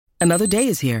Another day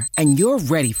is here, and you're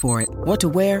ready for it. What to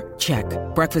wear? Check.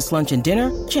 Breakfast, lunch, and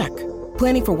dinner? Check.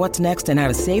 Planning for what's next and how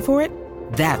to save for it?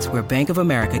 That's where Bank of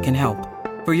America can help.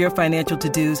 For your financial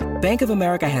to-dos, Bank of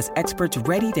America has experts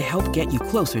ready to help get you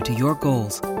closer to your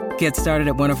goals. Get started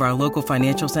at one of our local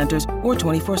financial centers or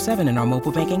 24/7 in our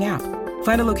mobile banking app.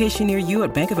 Find a location near you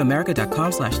at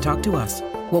bankofamerica.com/talktous.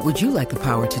 What would you like the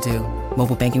power to do?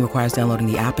 Mobile banking requires downloading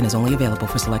the app and is only available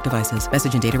for select devices.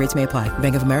 Message and data rates may apply.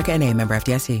 Bank of America N.A., member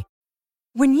FDIC.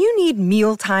 When you need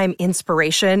mealtime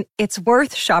inspiration, it's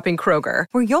worth shopping Kroger,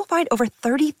 where you'll find over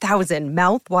 30,000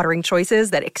 mouth-watering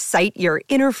choices that excite your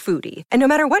inner foodie. And no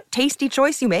matter what tasty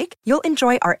choice you make, you'll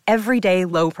enjoy our everyday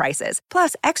low prices,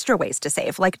 plus extra ways to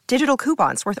save, like digital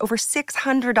coupons worth over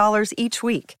 $600 each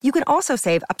week. You can also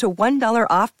save up to $1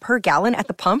 off per gallon at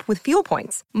the pump with fuel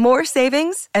points. More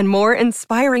savings and more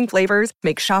inspiring flavors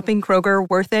make shopping Kroger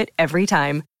worth it every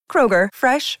time. Kroger,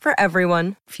 fresh for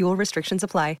everyone. Fuel restrictions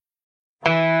apply.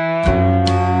 Hey,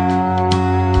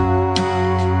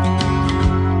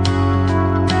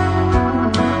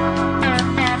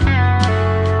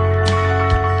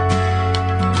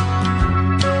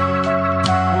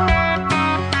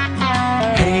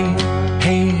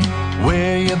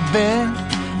 where you been?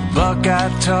 Buckeye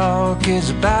Talk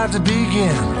is about to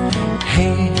begin.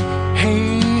 Hey,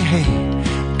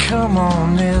 come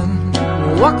on in.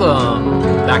 Welcome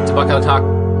back to Buckeye Talk.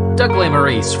 Doug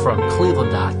Lesmerises from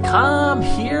Cleveland.com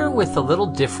here with a little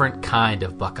different kind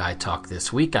of Buckeye Talk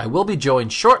this week. I will be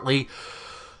joined shortly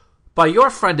by your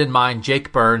friend and mine,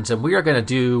 Jake Burns, and we are going to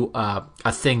do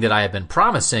a thing that I have been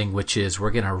promising, which is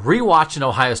we're going to rewatch an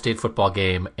Ohio State football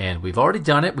game, and we've already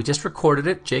done it. We just recorded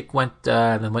it. Jake went to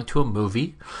a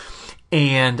movie,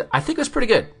 and I think it was pretty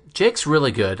good. Jake's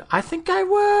really good. I think I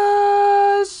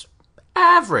was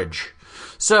average.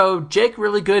 So Jake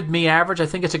really good, me average. I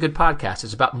think it's a good podcast.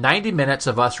 It's about 90 minutes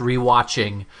of us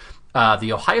rewatching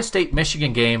the Ohio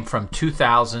State-Michigan game from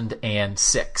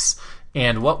 2006.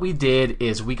 And what we did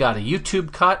is we got a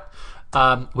YouTube cut.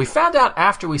 We found out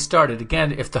after we started,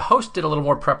 again, if the host did a little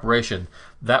more preparation,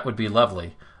 that would be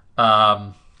lovely.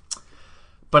 But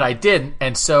I didn't.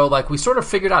 And so we sort of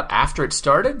figured out after it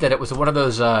started that it was one of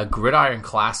those gridiron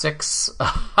classics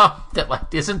that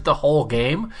isn't the whole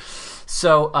game.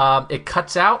 So it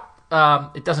cuts out.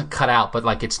 It doesn't cut out, but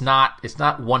it's not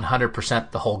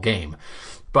 100% the whole game.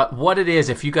 But what it is,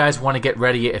 if you guys want to get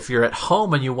ready, if you're at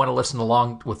home and you want to listen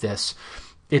along with this,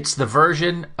 it's the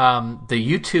version. The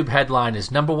YouTube headline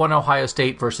is number 1 Ohio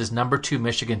State versus number 2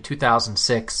 Michigan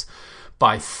 2006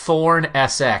 by Thorn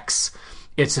SX.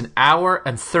 It's an hour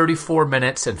and 34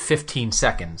 minutes and 15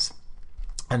 seconds,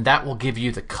 and that will give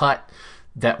you the cut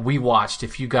that we watched.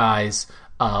 If you guys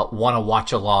want to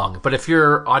watch along. But if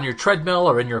you're on your treadmill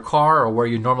or in your car or where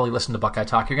you normally listen to Buckeye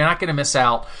Talk, you're not going to miss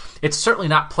out. It's certainly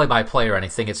not play-by-play or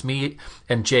anything. It's me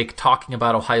and Jake talking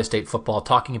about Ohio State football,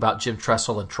 talking about Jim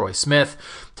Tressel and Troy Smith,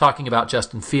 talking about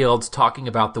Justin Fields, talking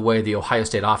about the way the Ohio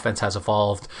State offense has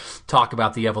evolved, talk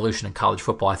about the evolution in college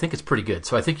football. I think it's pretty good.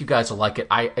 So I think you guys will like it.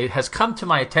 It has come to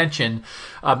my attention.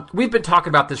 We've been talking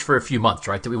about this for a few months,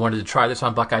 right, that we wanted to try this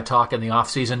on Buckeye Talk in the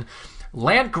offseason.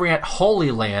 Land Grant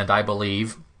Holy Land, I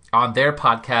believe, on their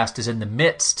podcast is in the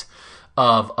midst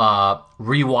of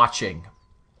rewatching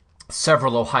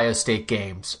several Ohio State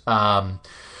games.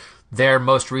 Their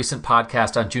most recent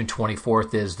podcast on June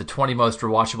 24th is the 20 most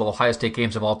rewatchable Ohio State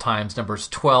games of all times, numbers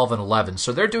 12 and 11.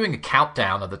 So they're doing a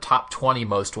countdown of the top 20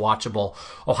 most watchable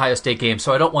Ohio State games.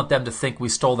 So I don't want them to think we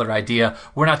stole their idea.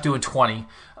 We're not doing 20.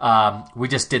 We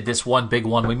just did this one big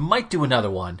one. We might do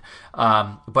another one.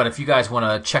 But if you guys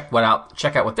want to check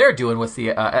out what they're doing with the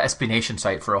SB Nation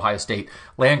site for Ohio State,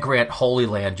 Land Grant Holy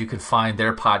Land, you can find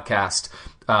their podcast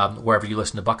wherever you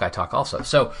listen to Buckeye Talk also.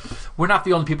 So we're not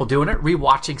the only people doing it.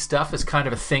 Rewatching stuff is kind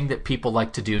of a thing that people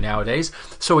like to do nowadays.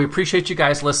 So we appreciate you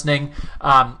guys listening.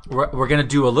 We're going to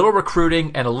do a little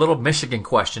recruiting and a little Michigan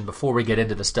question before we get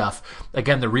into the stuff.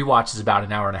 Again, the rewatch is about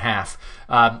an hour and a half.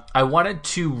 I wanted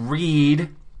to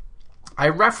read... I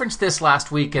referenced this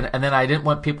last week, and then I didn't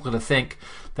want people to think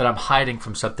that I'm hiding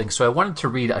from something, so I wanted to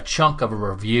read a chunk of a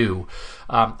review.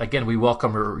 Again, we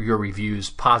welcome your reviews,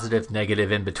 positive,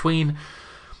 negative, in between,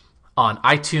 on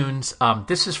iTunes.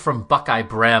 This is from Buckeye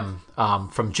Brem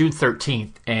from June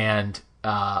 13th, and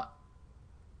I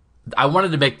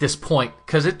wanted to make this point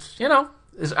because it's,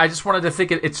 I just wanted to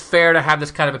think it's fair to have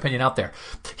this kind of opinion out there.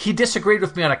 He disagreed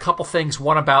with me on a couple things,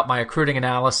 one about my recruiting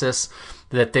analysis,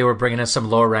 that they were bringing in some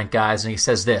lower-ranked guys, and he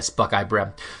says this, Buckeye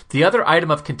Brem. The other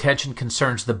item of contention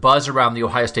concerns the buzz around the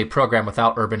Ohio State program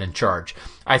without Urban in charge.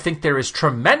 I think there is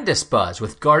tremendous buzz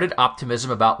with guarded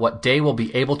optimism about what Day will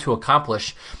be able to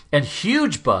accomplish, and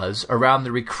huge buzz around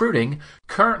the recruiting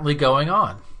currently going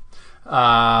on.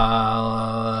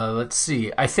 Let's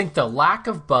see. I think the lack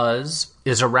of buzz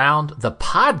is around the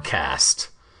podcast.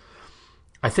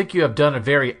 I think you have done a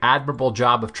very admirable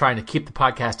job of trying to keep the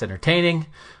podcast entertaining.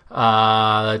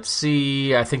 Let's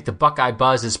see. I think the Buckeye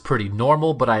buzz is pretty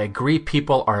normal, but I agree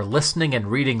people are listening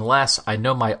and reading less. I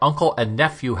know my uncle and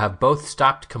nephew have both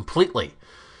stopped completely.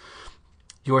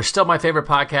 You are still my favorite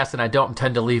podcast, and I don't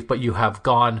intend to leave, but you have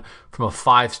gone from a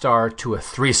 5-star to a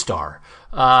 3-star.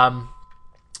 All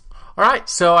right,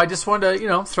 so I just wanted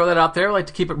to, throw that out there. I like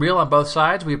to keep it real on both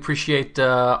sides. We appreciate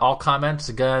all comments.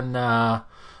 Again,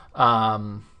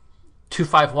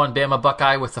 251 Bama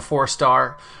Buckeye with the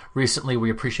 4-star recently. We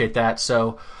appreciate that.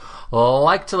 So I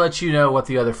like to let you know what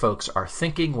the other folks are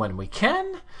thinking when we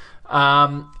can.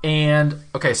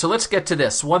 Okay, so let's get to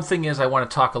this. One thing is I want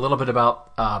to talk a little bit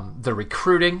about the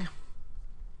recruiting.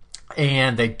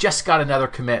 And they just got another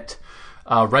commit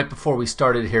right before we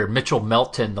started here. Mitchell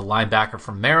Melton, the linebacker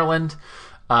from Maryland,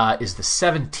 is the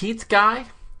 17th guy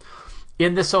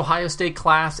in this Ohio State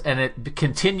class, and it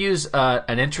continues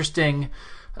an interesting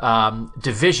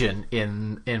division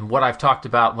in what I've talked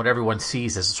about, what everyone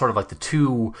sees as sort of like the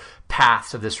two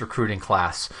paths of this recruiting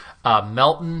class.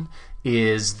 Melton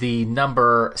is the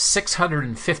number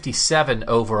 657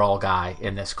 overall guy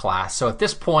in this class. So at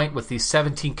this point, with these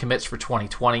 17 commits for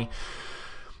 2020,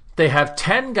 they have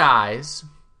 10 guys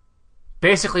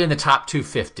basically in the top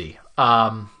 250.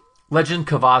 Legend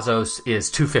Cavazos is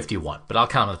 251, but I'll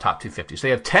count on the top 250. So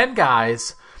they have 10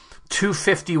 guys,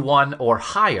 251 or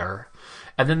higher,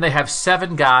 and then they have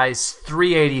 7 guys,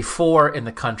 384 in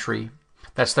the country.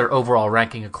 That's their overall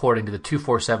ranking according to the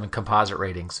 247 composite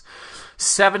ratings.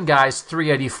 7 guys,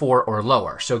 384 or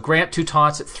lower. So Grant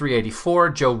Toutant at 384.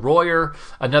 Joe Royer,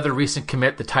 another recent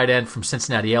commit, the tight end from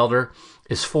Cincinnati Elder,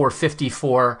 is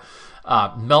 454.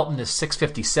 Melton is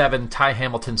 657. Ty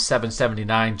Hamilton,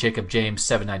 779. Jacob James,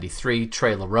 793.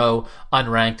 Trey LaRoe,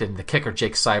 unranked. And the kicker,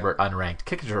 Jake Seibert, unranked.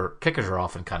 Kickers are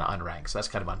often kind of unranked, so that's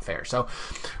kind of unfair. So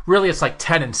really it's like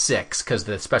 10 and 6 because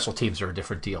the special teams are a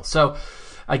different deal. So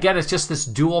again, it's just this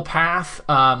dual path.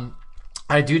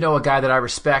 I do know a guy that I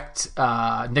respect,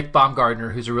 Nick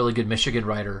Baumgardner, who's a really good Michigan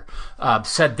writer,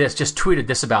 said this, just tweeted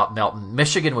this about Melton.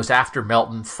 Michigan was after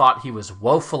Melton, thought he was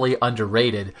woefully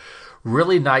underrated.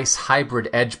 Really nice hybrid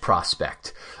edge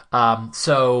prospect.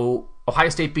 So Ohio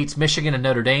State beats Michigan and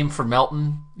Notre Dame for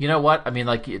Melton. You know what? I mean,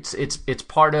 like it's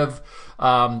part of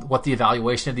what the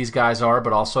evaluation of these guys are,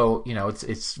 but also,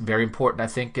 it's very important. I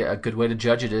think a good way to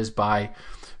judge it is by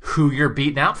who you're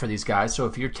beating out for these guys. So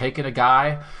if you're taking a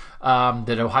guy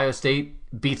that Ohio State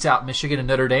beats out Michigan and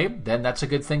Notre Dame, then that's a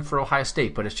good thing for Ohio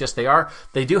State. But it's just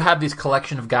they do have these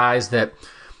collection of guys that,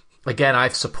 again,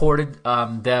 I've supported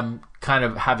them kind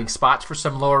of having spots for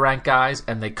some lower ranked guys,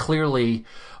 and they clearly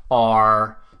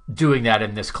are doing that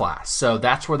in this class. So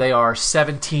that's where they are,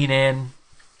 17 in.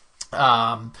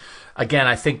 Again,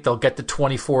 I think they'll get to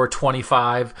 24,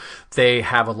 25. They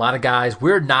have a lot of guys.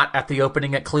 We're not at the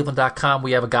opening at Cleveland.com.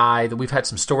 We have a guy that we've had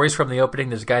some stories from the opening.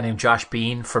 There's a guy named Josh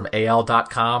Bean from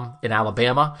AL.com in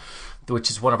Alabama,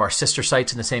 which is one of our sister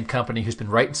sites in the same company, who's been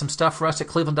writing some stuff for us at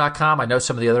Cleveland.com. I know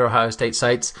some of the other Ohio State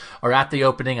sites are at the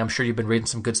opening. I'm sure you've been reading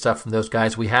some good stuff from those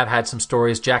guys. We have had some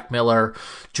stories, Jack Miller,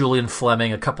 Julian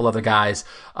Fleming, a couple other guys.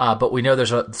 But we know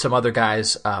there's some other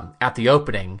guys at the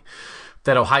opening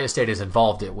that Ohio State is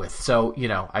involved with. So,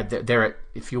 they're at,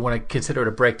 if you want to consider it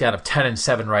a breakdown of 10 and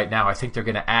 7 right now, I think they're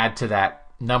going to add to that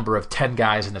number of 10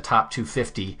 guys in the top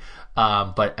 250.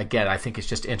 But again, I think it's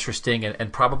just interesting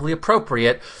and probably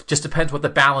appropriate. Just depends what the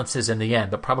balance is in the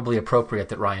end, but probably appropriate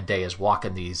that Ryan Day is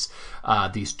walking these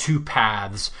two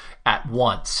paths at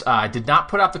once. I did not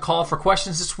put out the call for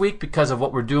questions this week because of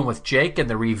what we're doing with Jake and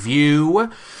the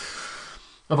review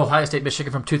of Ohio State,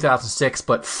 Michigan from 2006,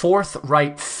 but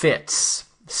Forthright Fitz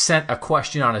sent a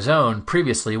question on his own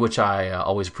previously, which I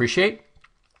always appreciate.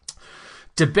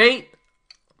 Debate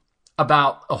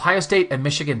about Ohio State and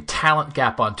Michigan talent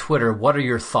gap on Twitter. What are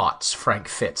your thoughts? Frank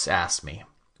Fitz asked me.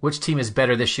 Which team is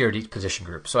better this year at each position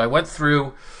group? So I went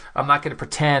through. I'm not going to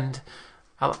pretend.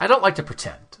 I don't like to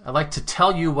pretend. I like to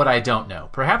tell you what I don't know.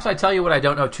 Perhaps I tell you what I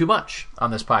don't know too much on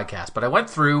this podcast, but I went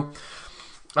through.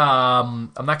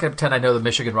 I'm not going to pretend I know the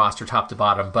Michigan roster top to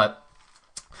bottom, but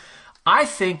I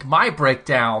think my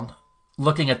breakdown,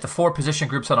 looking at the 4 position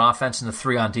groups on offense and the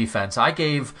 3 on defense, I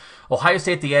gave Ohio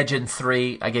State the edge in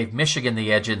 3, I gave Michigan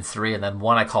the edge in 3, and then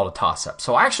 1 I called a toss-up.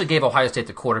 So I actually gave Ohio State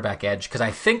the quarterback edge because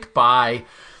I think by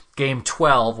game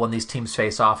 12, when these teams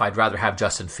face off, I'd rather have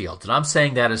Justin Fields. And I'm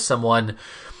saying that as someone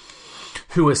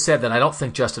who has said that I don't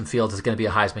think Justin Fields is going to be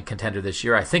a Heisman contender this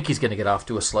year. I think he's going to get off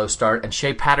to a slow start. And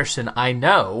Shea Patterson, I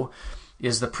know,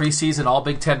 is the preseason All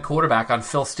Big Ten quarterback on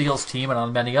Phil Steele's team and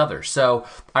on many others. So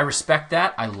I respect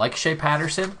that. I like Shea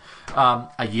Patterson.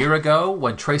 A year ago,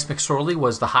 when Trace McSorley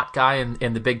was the hot guy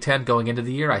in the Big Ten going into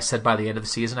the year, I said by the end of the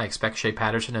season I expect Shea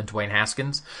Patterson and Dwayne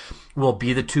Haskins will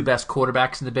be the two best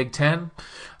quarterbacks in the Big Ten.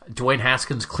 Dwayne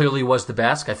Haskins clearly was the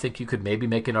best. I think you could maybe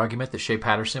make an argument that Shea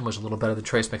Patterson was a little better than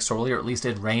Trace McSorley, or at least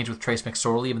in range with Trace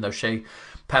McSorley, even though Shea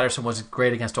Patterson wasn't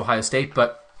great against Ohio State.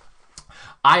 But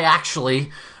I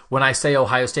actually, when I say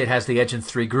Ohio State has the edge in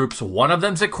three groups, one of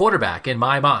them's at quarterback in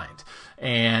my mind.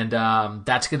 And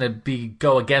that's going to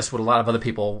go against what a lot of other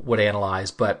people would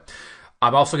analyze. But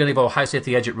I'm also going to give Ohio State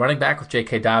the edge at running back with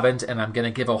J.K. Dobbins, and I'm going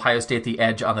to give Ohio State the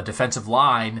edge on the defensive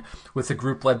line with the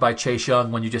group led by Chase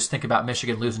Young. When you just think about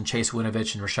Michigan losing Chase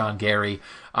Winovich and Rashawn Gary,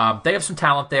 they have some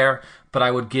talent there, but I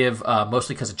would give,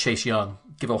 mostly because of Chase Young,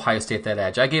 give Ohio State that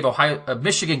edge. I gave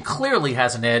Michigan clearly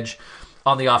has an edge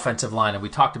on the offensive line, and we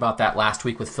talked about that last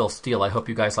week with Phil Steele. I hope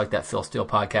you guys like that Phil Steele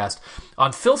podcast.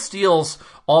 On Phil Steele's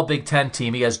All Big Ten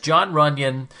team, he has John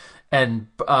Runyon and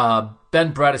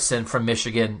Ben Bredesen from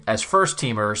Michigan as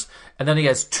first-teamers, and then he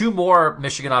has two more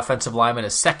Michigan offensive linemen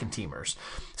as second-teamers.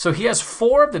 So he has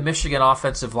four of the Michigan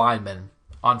offensive linemen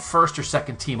on first or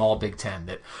second-team All-Big Ten.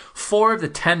 That 4 of the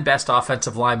 10 best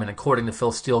offensive linemen, according to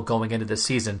Phil Steele, going into this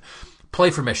season, play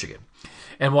for Michigan.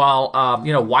 And while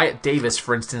Wyatt Davis,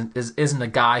 for instance, isn't a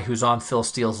guy who's on Phil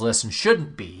Steele's list and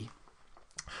shouldn't be,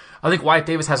 I think Wyatt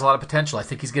Davis has a lot of potential. I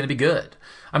think he's going to be good.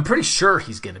 I'm pretty sure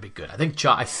he's going to be good. I think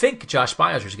Josh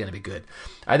Myers is going to be good.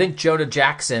 I think Jonah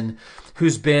Jackson,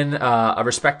 who's been a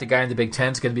respected guy in the Big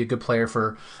Ten, is going to be a good player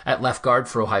at left guard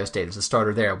for Ohio State as a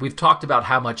starter there. We've talked about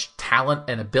how much talent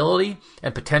and ability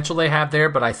and potential they have there,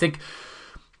 but I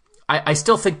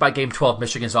still think by Game 12,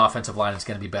 Michigan's offensive line is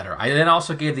going to be better. I then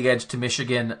also gave the edge to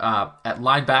Michigan at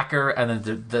linebacker and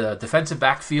then the defensive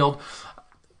backfield.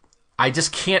 I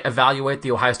just can't evaluate the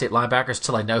Ohio State linebackers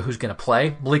till I know who's going to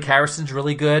play. Malik Harrison's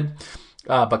really good,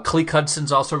 but Khaleke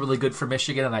Hudson's also really good for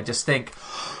Michigan, and I just think,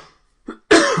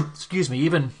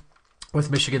 even with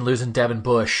Michigan losing Devin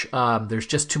Bush, there's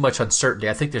just too much uncertainty.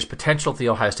 I think there's potential with the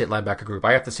Ohio State linebacker group.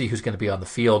 I have to see who's going to be on the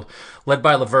field. Led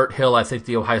by Lavert Hill, I think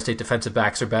the Ohio State defensive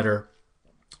backs are better.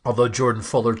 Although Jordan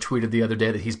Fuller tweeted the other day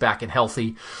that he's back and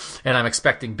healthy, and I'm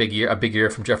expecting a big year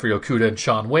from Jeffrey Okudah and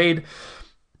Sean Wade,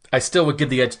 I still would give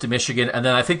the edge to Michigan. And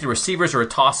then I think the receivers are a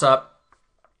toss-up.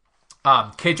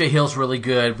 KJ Hill's really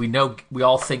good. We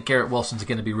all think Garrett Wilson's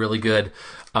going to be really good.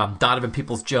 Donovan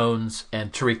Peoples-Jones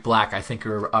and Tariq Black, I think,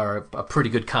 are a pretty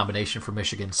good combination for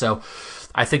Michigan. So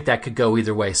I think that could go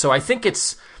either way. So I think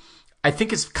it's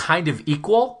kind of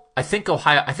equal. I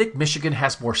think Michigan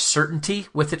has more certainty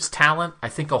with its talent. I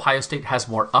think Ohio State has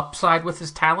more upside with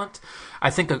its talent. I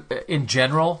think in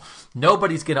general,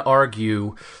 nobody's going to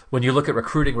argue when you look at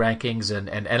recruiting rankings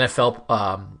and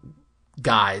NFL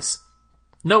guys.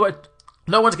 No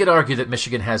one's going to argue that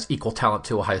Michigan has equal talent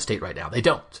to Ohio State right now. They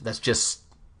don't. That's just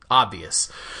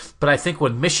obvious. But I think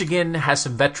when Michigan has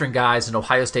some veteran guys and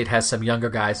Ohio State has some younger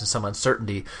guys and some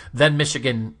uncertainty, then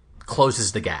Michigan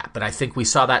closes the gap. And I think we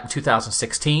saw that in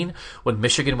 2016 when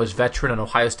Michigan was veteran and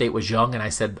Ohio State was young, and I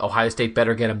said Ohio State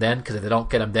better get them then, because if they don't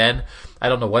get them then, I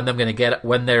don't know when they're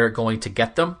going to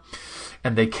get them.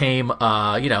 And they came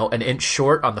an inch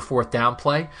short on the fourth down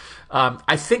play.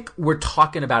 I think we're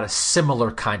talking about a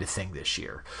similar kind of thing this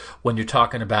year when you're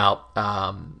talking about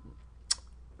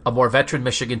a more veteran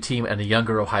Michigan team and a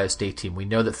younger Ohio State team. We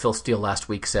know that Phil Steele last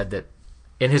week said that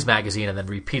in his magazine, and then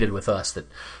repeated with us, that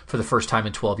for the first time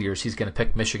in 12 years, he's going to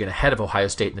pick Michigan ahead of Ohio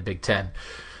State in the Big Ten.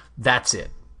 That's it.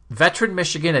 Veteran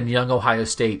Michigan and young Ohio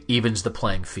State evens the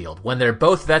playing field. When they're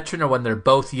both veteran or when they're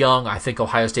both young, I think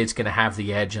Ohio State's going to have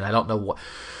the edge, and I don't know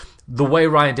the way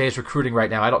Ryan Day is recruiting right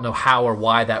now, I don't know how or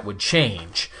why that would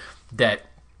change. That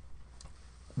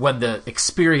when the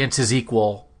experience is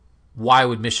equal, why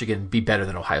would Michigan be better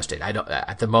than Ohio State?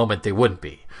 At the moment, they wouldn't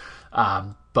be.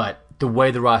 But the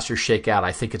way the rosters shake out,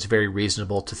 I think it's very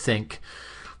reasonable to think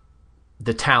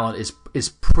the talent is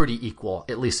pretty equal,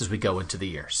 at least as we go into the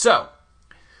year. So,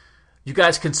 you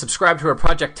guys can subscribe to our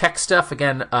Project Tech stuff.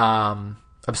 Again, I'm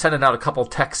sending out a couple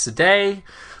texts a day.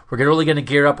 We're really going to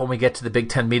gear up when we get to the Big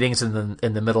Ten meetings in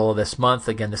the middle of this month.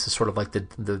 Again, this is sort of like the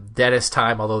deadest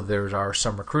time, although there are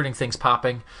some recruiting things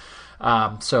popping.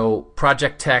 So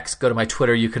Project Text, go to my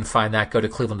Twitter, you can find that. Go to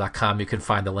cleveland.com, you can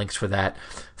find the links for that.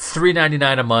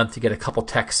 $3.99 a month, you get a couple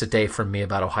texts a day from me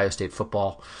about Ohio State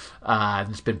football.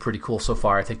 It's been pretty cool so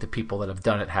far. I think the people that have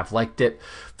done it have liked it.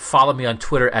 Follow me on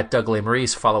Twitter at Doug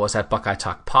Lesmerises. Follow us at Buckeye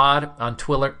Talk Pod on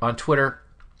Twitter.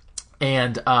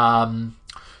 And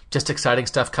just exciting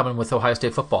stuff coming with Ohio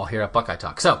State football here at Buckeye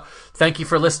Talk. So thank you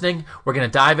for listening. We're going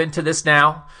to dive into this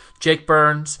now. Jake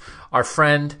Burns, our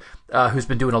friend, who's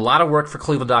been doing a lot of work for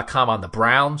Cleveland.com on the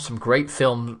Browns, some great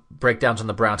film breakdowns on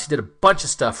the Browns. He did a bunch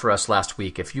of stuff for us last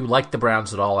week. If you like the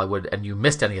Browns at all, and you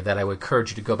missed any of that, I would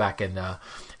encourage you to go back and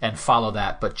follow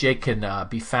that. But Jake can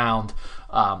be found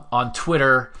on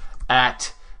Twitter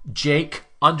at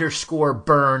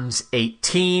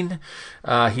Jake_Burns18.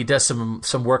 He does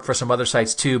some work for some other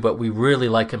sites too, but we really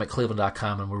like him at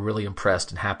Cleveland.com, and we're really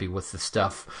impressed and happy with the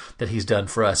stuff that he's done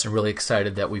for us, and really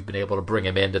excited that we've been able to bring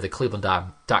him into the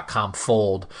Cleveland.com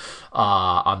fold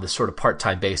on this sort of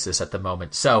part-time basis at the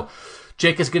moment. So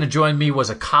Jake is going to join me, was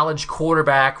a college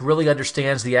quarterback, really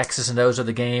understands the X's and O's of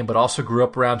the game, but also grew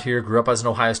up around here, grew up as an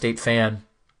Ohio State fan,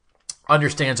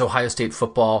 understands Ohio State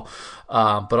football,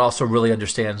 but also really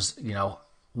understands,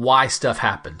 why stuff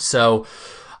happens. So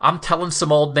I'm telling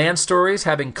some old man stories,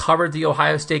 having covered the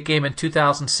Ohio State game in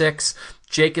 2006.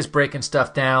 Jake is breaking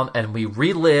stuff down, and we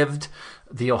relived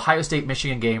the Ohio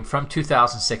State-Michigan game from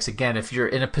 2006. Again, if you're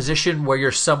in a position where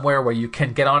you're somewhere where you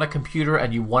can get on a computer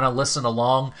and you want to listen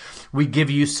along, we give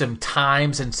you some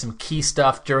times and some key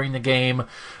stuff during the game.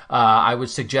 I would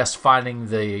suggest finding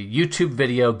the YouTube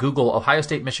video, Google Ohio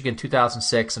State-Michigan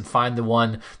 2006, and find the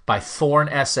one by Thorn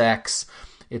SX.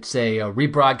 It's a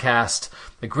rebroadcast,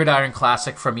 the Gridiron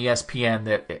Classic from ESPN.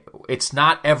 That it's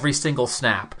not every single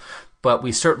snap, but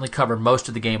we certainly cover most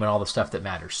of the game and all the stuff that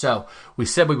matters. So we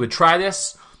said we would try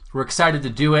this. We're excited to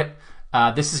do it.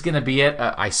 This is going to be it.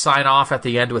 I sign off at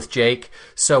the end with Jake.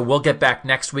 So we'll get back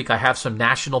next week. I have some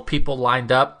national people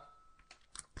lined up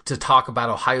to talk about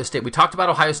Ohio State. We talked about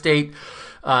Ohio State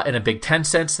in a Big Ten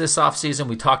sense this offseason.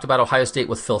 We talked about Ohio State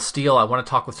with Phil Steele. I want to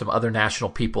talk with some other national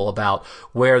people about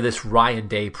where this Ryan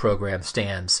Day program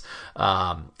stands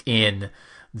in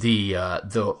the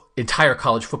entire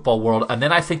college football world. And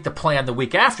then I think the plan the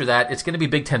week after that, it's going to be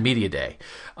Big Ten Media Day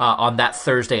on that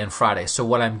Thursday and Friday. So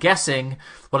what I'm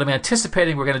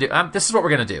anticipating we're going to do, this is what we're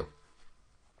going to do.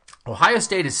 Ohio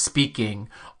State is speaking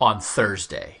on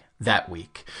Thursday that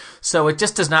week. So it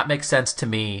just does not make sense to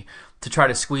me to try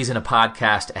to squeeze in a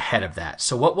podcast ahead of that.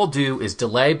 So what we'll do is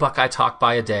delay Buckeye Talk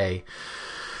by a day.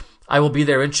 I will be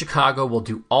there in Chicago. We'll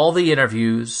do all the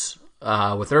interviews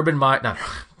with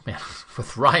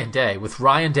Ryan Day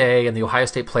and the Ohio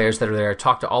State players that are there,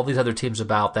 talk to all these other teams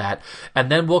about that,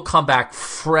 and then we'll come back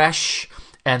fresh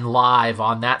and live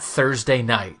on that Thursday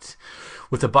night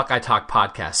with the Buckeye Talk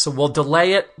podcast. So we'll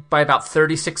delay it by about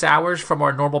 36 hours from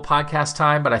our normal podcast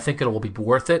time, but I think it will be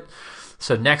worth it.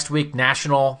 So next week,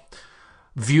 national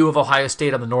view of Ohio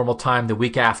State on the normal time. The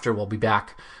week after, we'll be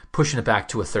back, pushing it back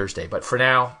to a Thursday. But for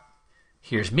now,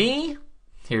 here's me,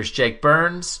 here's Jake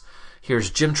Burns, here's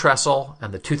Jim Tressel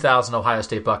and the 2000 Ohio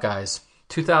State Buckeyes,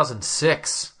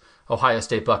 2006 Ohio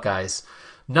State Buckeyes,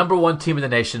 number 1 team in the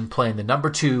nation, playing the number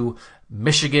 2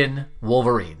 Michigan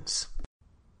Wolverines.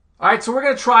 All right, so we're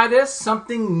going to try this,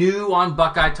 something new on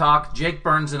Buckeye Talk. Jake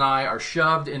Burns and I are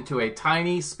shoved into a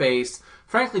tiny space.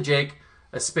 Frankly, Jake,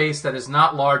 a space that is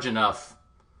not large enough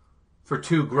for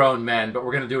 2 grown men, but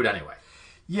we're going to do it anyway.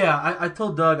 Yeah, I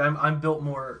told Doug I'm built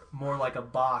more like a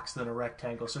box than a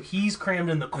rectangle. So he's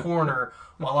crammed in the corner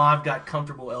while I've got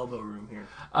comfortable elbow room here.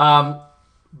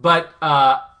 But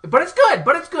it's good.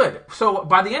 But it's good. So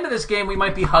by the end of this game, we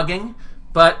might be hugging.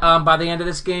 But by the end of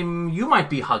this game, you might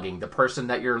be hugging the person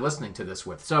that you're listening to this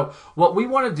with. So what we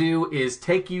want to do is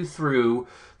take you through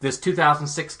this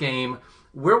 2006 game.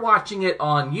 We're watching it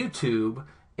on YouTube,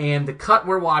 and the cut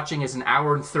we're watching is 1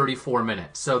 hour and 34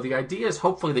 minutes. So the idea is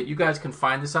hopefully that you guys can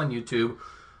find this on YouTube.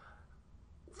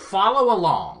 Follow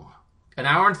along. 1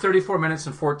 hour and 34 minutes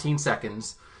and 14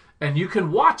 seconds. And you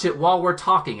can watch it while we're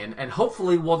talking. And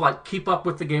hopefully we'll keep up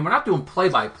with the game. We're not doing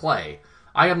play-by-play.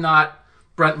 I am not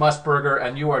Brent Musburger,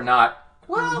 and you are not...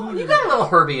 Well, you got a little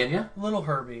Herbie in you. Little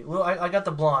Herbie. I got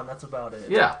the blonde. That's about it.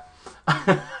 Yeah.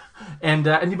 And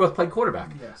you both played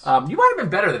quarterback. Yes. You might have been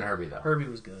better than Herbie, though. Herbie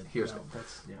was good. He was good.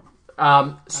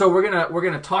 Yeah. So we're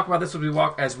gonna talk about this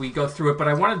as we go through it. But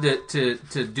I wanted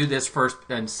to do this first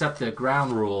and set the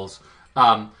ground rules.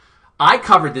 I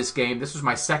covered this game. This was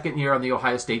my second year on the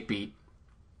Ohio State beat,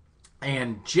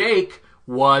 and Jake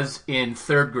was in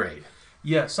 3rd grade.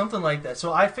 Yeah, something like that.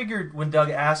 So I figured when Doug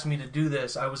asked me to do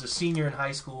this, I was a senior in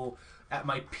high school at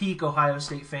my peak Ohio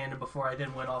State fandom before I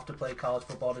then went off to play college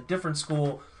football at a different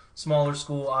school, smaller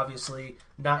school, obviously,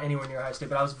 not anywhere near Ohio State.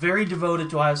 But I was very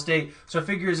devoted to Ohio State. So I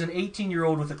figure as an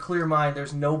 18-year-old with a clear mind,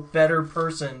 there's no better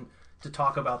person to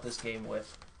talk about this game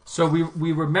with. So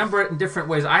we remember it in different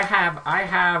ways. I have.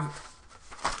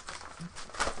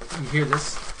 You hear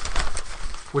this?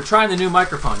 We're trying the new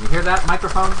microphone. You hear that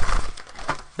microphone?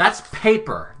 That's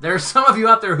paper. There's some of you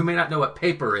out there who may not know what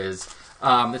paper is.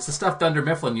 It's the stuff Dunder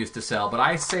Mifflin used to sell, but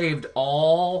I saved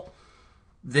all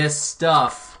this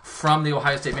stuff from the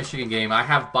Ohio State-Michigan game. I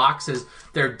have boxes.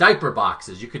 They're diaper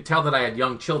boxes. You could tell that I had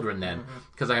young children then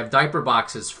because I have diaper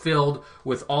boxes filled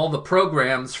with all the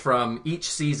programs from each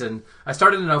season. I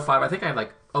started in 05. I think I had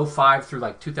like 05 through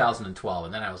like 2012,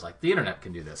 and then I was like, the internet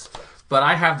can do this. But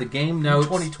I have the game notes.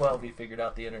 In 2012, you figured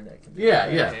out the internet can do Yeah.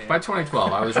 it. By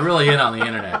 2012, I was really in on the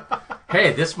internet.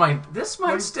 Hey, this might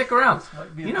stick around.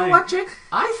 be a You know thing. what, Jake?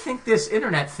 I think this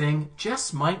internet thing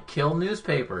just might kill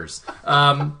newspapers.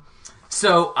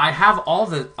 So I have all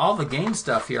the game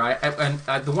stuff here.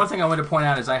 The one thing I want to point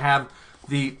out is I have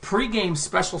the pregame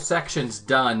special sections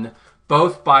done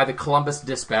both by the Columbus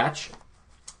Dispatch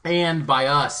and by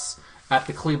us at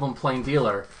the Cleveland Plain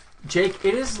Dealer. Jake,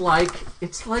 it's like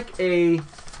a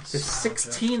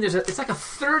 16. It's like a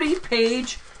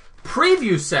 30-page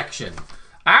preview section.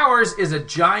 Ours is a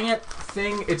giant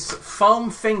thing. It's foam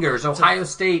fingers. Ohio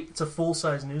State. It's a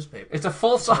full-size newspaper. It's a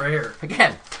full-size. Rare.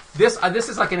 Again, this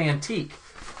is like an antique.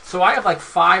 So I have like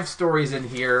 5 stories in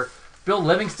here. Bill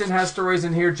Livingston has stories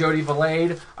in here. Jody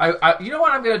Valade. You know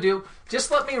what I'm going to do?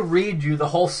 Just let me read you the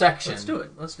whole section. Let's do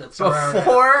it. Let's do it.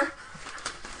 Before.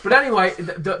 But anyway,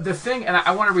 the thing, and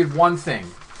I want to read one thing.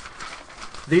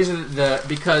 These are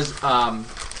because I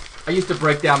used to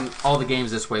break down all the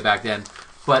games this way back then.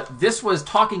 But this was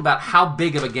talking about how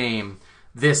big of a game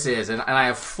this is. And I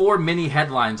have 4 mini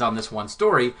headlines on this one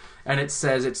story. And it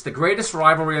says, it's the greatest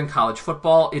rivalry in college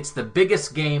football. It's the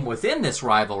biggest game within this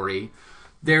rivalry.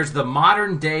 There's the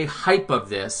modern day hype of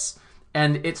this.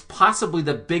 And it's possibly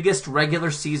the biggest regular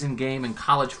season game in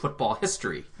college football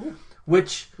history. Ooh.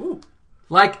 Which,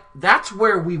 like, that's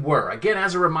where we were. Again,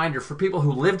 as a reminder, for people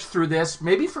who lived through this,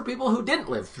 maybe for people who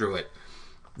didn't live through it.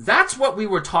 That's what we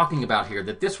were talking about here,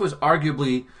 that this was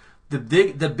arguably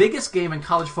the biggest game in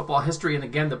college football history. And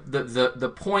again,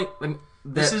 the point...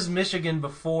 This is Michigan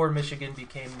before Michigan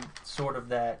became sort of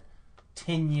that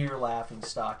 10-year laughing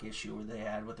stock issue where they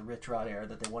had with the Rich Rod era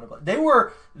that they wanted. They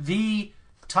were the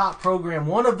top program,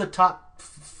 one of the top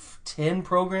 10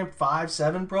 program,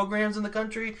 5-7 programs in the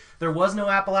country. There was no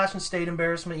Appalachian State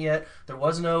embarrassment yet. There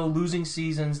was no losing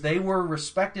seasons. They were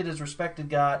respected as respected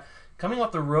got. Coming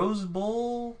off the Rose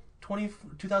Bowl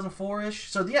 2004-ish.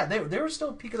 So, yeah, they were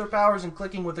still peak of their powers and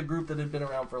clicking with a group that had been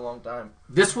around for a long time.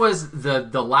 This was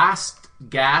the last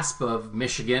gasp of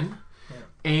Michigan,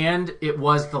 and it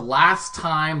was the last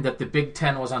time that the Big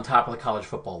Ten was on top of the college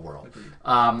football world.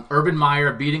 Urban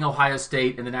Meyer beating Ohio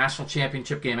State in the national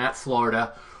championship game at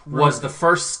Florida was the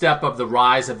first step of the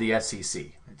rise of the SEC.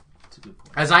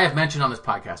 As I have mentioned on this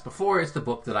podcast before, it's the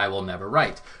book that I will never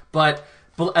write.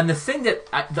 And the thing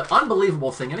the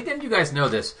unbelievable thing, and again, you guys know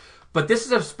this, but this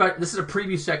is a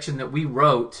preview section that we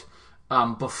wrote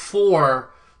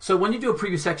before. So when you do a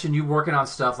preview section, you're working on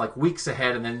stuff like weeks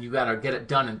ahead, and then you got to get it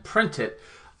done and print it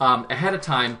ahead of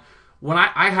time. When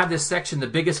I had this section, the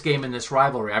biggest game in this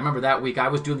rivalry, I remember that week I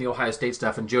was doing the Ohio State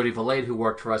stuff, and Jody Valade, who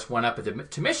worked for us, went up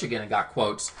to Michigan and got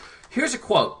quotes. Here's a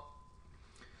quote.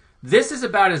 This is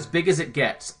about as big as it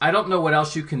gets. I don't know what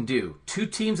else you can do. 2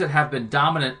 teams that have been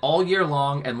dominant all year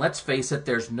long, and let's face it,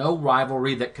 there's no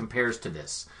rivalry that compares to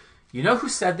this. You know who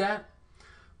said that?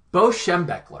 Bo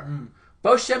Schembechler.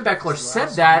 Bo Schembechler said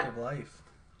that,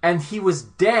 and he was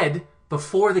dead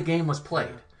before the game was played.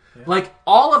 Yeah. Like,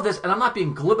 all of this, and I'm not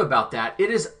being glib about that, it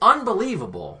is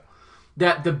unbelievable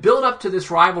that the build-up to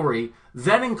this rivalry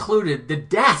then included the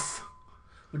death.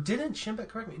 But did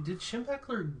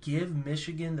Schembechler give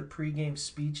Michigan the pregame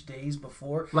speech days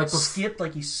before? He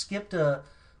skipped a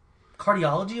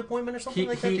cardiology appointment or something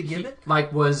to give it?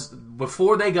 Like, was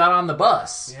before they got on the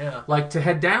bus. Yeah. Like, to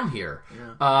head down here.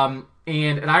 Yeah.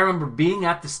 And I remember being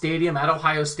at the stadium, at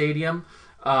Ohio Stadium,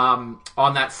 on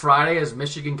that Friday as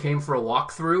Michigan came for a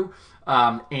walkthrough,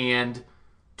 and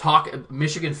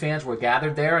Michigan fans were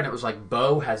gathered there, and it was like,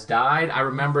 Bo has died. I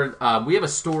remember we have a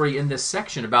story in this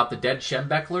section about the dead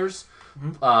Schembechlers,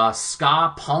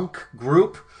 ska punk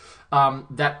group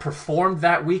that performed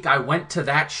that week. I went to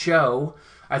that show.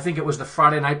 I think it was the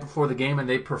Friday night before the game, and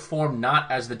they performed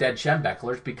not as the dead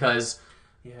Schembechlers because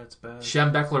it's bad.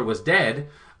 Schembechler was dead.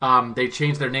 They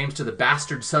changed their names to the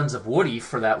Bastard Sons of Woody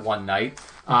for that one night,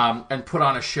 and put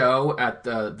on a show at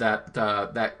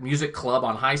that music club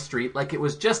on High Street. Like, it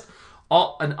was just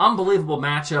an unbelievable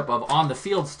matchup of on the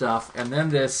field stuff, and then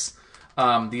these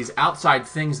outside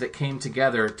things that came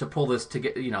together to pull this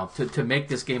to make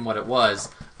this game what it was.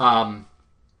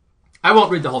 I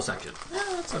won't read the whole section.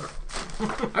 That's all right.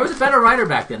 I was a better writer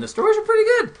back then. The stories are pretty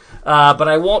good, but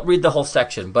I won't read the whole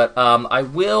section. But I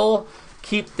will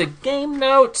keep the game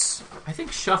notes. I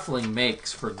think shuffling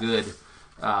makes for good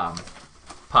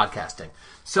podcasting.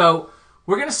 So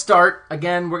we're going to start at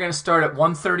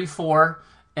 1:34,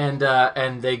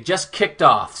 and they just kicked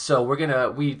off. So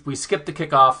we skipped the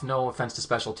kickoff. No offense to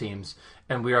special teams,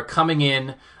 and we are coming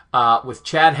in with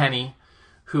Chad Henne,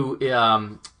 who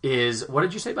is, what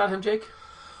did you say about him, Jake?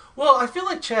 Well, I feel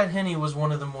like Chad Henne was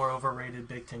one of the more overrated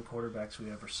Big Ten quarterbacks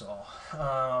we ever saw.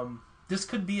 This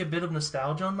could be a bit of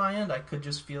nostalgia on my end. I could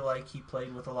just feel like he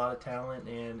played with a lot of talent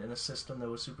and in a system that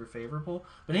was super favorable.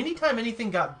 But anytime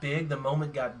anything got big, the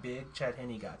moment got big, Chad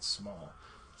Henne got small.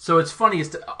 So it's funny,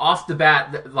 off the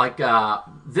bat, like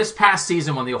this past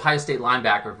season when the Ohio State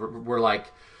linebackers were like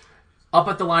up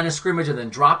at the line of scrimmage and then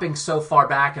dropping so far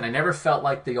back, and I never felt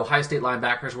like the Ohio State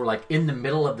linebackers were like in the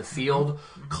middle of the field,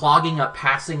 clogging up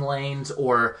passing lanes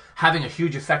or having a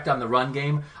huge effect on the run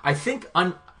game. I think,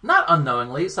 not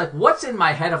unknowingly, it's like, what's in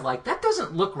my head of like, that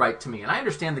doesn't look right to me. And I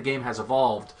understand the game has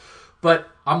evolved, but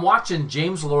I'm watching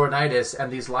James Laurinaitis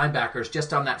and these linebackers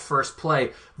just on that first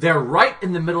play. They're right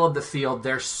in the middle of the field.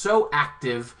 They're so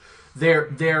active. They're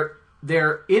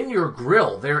in your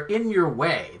grill. They're in your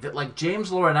way. That like James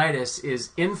Laurinaitis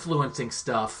is influencing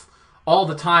stuff all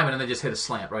the time, and then they just hit a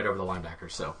slant right over the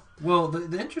linebacker. So, well,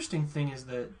 the interesting thing is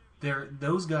that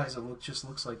those guys that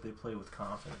looks like they play with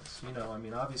confidence. You know, I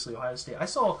mean, obviously Ohio State. I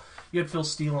saw you had Phil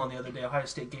Steele on the other day. Ohio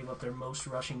State gave up their most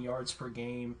rushing yards per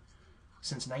game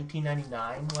since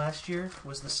 1999. Last year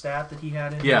was the stat that he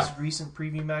had in his recent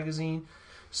preview magazine.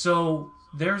 So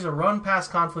there's a run-pass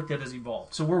conflict that has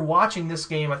evolved. So we're watching this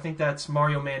game. I think that's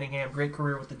Mario Manningham, great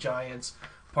career with the Giants,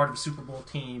 part of a Super Bowl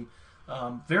team,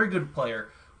 very good player.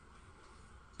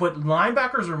 But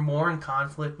linebackers are more in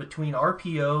conflict between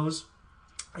RPOs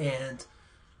and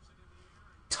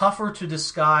tougher to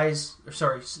disguise,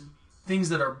 things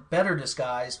that are better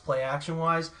disguised play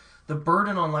action-wise. The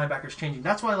burden on linebackers changing.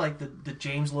 That's why like the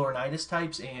James Laurinaitis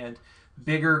types and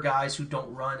bigger guys who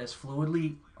don't run as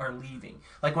fluidly are leaving.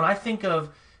 Like when I think of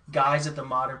guys at the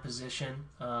modern position,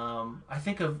 I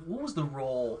think of, what was the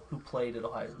role who played at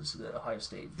Ohio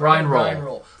State? Brian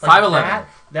Roll. Like 5'11".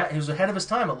 That he was ahead of his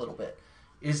time a little bit.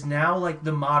 Is now like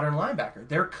the modern linebacker.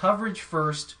 They're coverage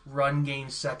first, run game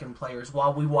second players.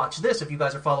 While we watch this, if you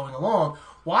guys are following along,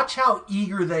 watch how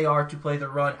eager they are to play the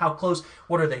run. How close?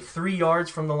 What are they? 3 yards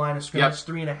from the line of scrimmage?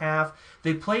 3.5.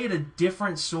 They play at a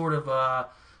different sort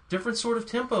of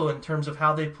tempo in terms of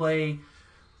how they play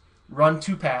run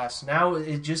to pass. Now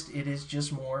it is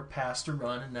just more pass to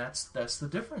run, and that's the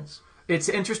difference. It's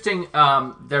interesting.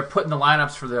 They're putting the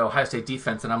lineups for the Ohio State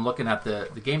defense, and I'm looking at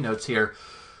the game notes here.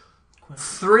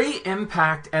 3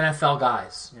 impact NFL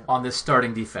guys on this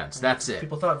starting defense. That's it.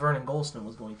 People thought Vernon Golston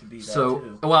was going to be that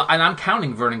too. Well, and I'm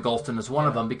counting Vernon Golston as one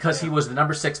of them because he was the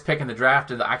number 6 pick in the draft,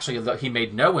 and actually he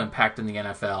made no impact in the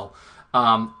NFL.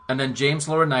 And then James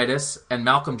Laurinaitis and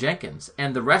Malcolm Jenkins.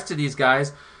 And the rest of these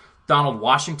guys, Donald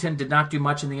Washington did not do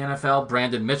much in the NFL.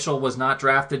 Brandon Mitchell was not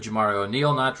drafted. Jamario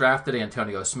O'Neal not drafted.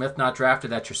 Antonio Smith not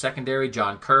drafted. That's your secondary.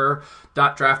 John Kerr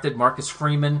not drafted. Marcus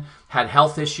Freeman had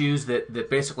health issues that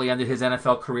basically ended his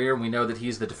NFL career. And we know that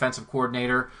he's the defensive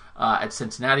coordinator at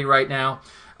Cincinnati right now.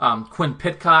 Quinn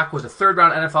Pitcock was a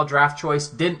third-round NFL draft choice.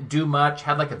 Didn't do much.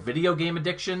 Had like a video game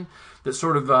addiction that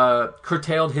sort of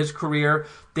curtailed his career.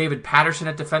 David Patterson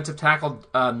at defensive tackle,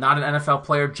 not an NFL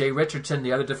player. Jay Richardson,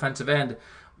 the other defensive end,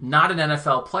 not an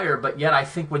NFL player, but yet I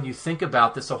think when you think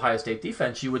about this Ohio State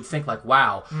defense, you would think like,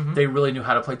 wow, they really knew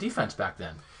how to play defense back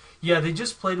then. Yeah, they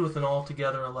just played with an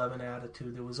all-together 11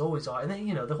 attitude. There was always, and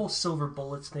then, the whole silver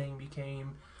bullets thing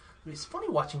became. It's funny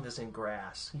watching this in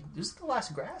grass. This is the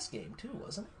last grass game too,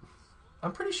 wasn't it?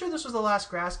 I'm pretty sure this was the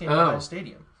last grass game at Ohio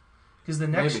Stadium. Because the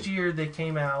next year they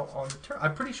came out on the turf.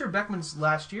 I'm pretty sure Beckman's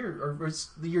last year, or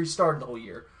the year he started the whole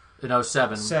year. In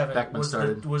 07, Beckman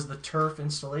started. Was the turf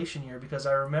installation year, because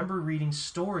I remember reading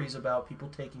stories about people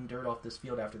taking dirt off this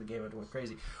field after the game. It went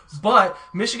crazy. But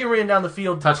Michigan ran down the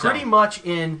field pretty much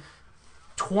in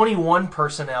 21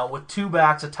 personnel with 2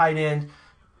 backs, a tight end,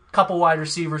 couple wide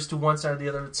receivers to one side or the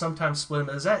other, sometimes split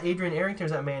them. Is that Adrian Arrington or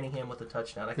is that Manningham with a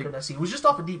touchdown? I couldn't see. It was just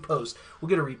off a deep post. We'll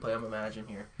get a replay, I'm imagining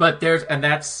here. But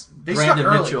that's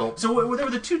Brandon Mitchell. So they were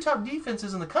the 2 top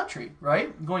defenses in the country,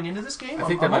 right? Going into this game? I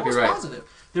think that might be right. I'm almost positive.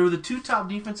 They were the 2 top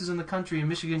defenses in the country, and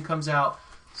Michigan comes out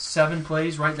 7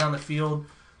 plays right down the field,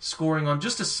 scoring on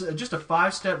just a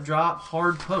 5-step drop,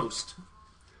 hard post.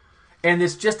 And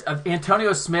it's just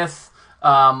Antonio Smith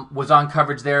was on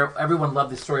coverage there. Everyone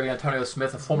loved the story of Antonio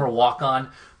Smith, a former walk-on.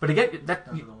 But again,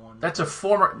 that's a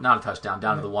former, not a touchdown,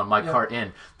 down to the one, Mike Hart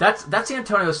in. That's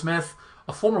Antonio Smith,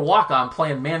 a former walk-on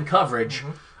playing man coverage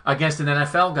against an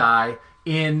NFL guy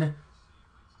in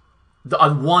a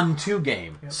 1-2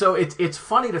 game. Yep. So it's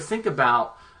funny to think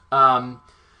about. I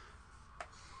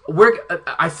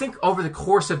think over the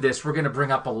course of this, we're going to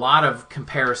bring up a lot of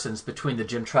comparisons between the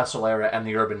Jim Tressel era and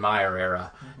the Urban Meyer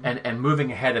era, and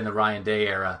moving ahead in the Ryan Day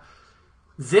era.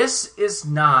 This is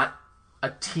not a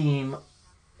team,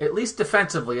 at least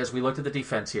defensively, as we looked at the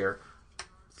defense here,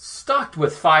 stocked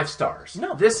with 5 stars.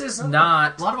 No, this is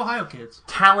not a lot of Ohio kids.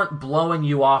 Talent blowing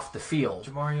you off the field.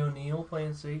 Jamari O'Neal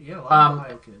playing safety. Yeah, a lot of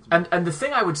Ohio kids. And the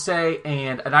thing I would say,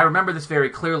 and I remember this very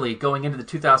clearly, going into the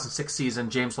 2006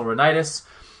 season, James Laurinaitis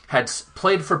had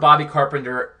played for Bobby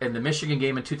Carpenter in the Michigan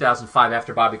game in 2005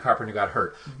 after Bobby Carpenter got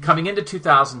hurt. Coming into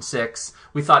 2006,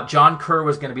 we thought John Kerr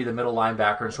was going to be the middle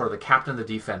linebacker and sort of the captain of the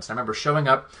defense. And I remember showing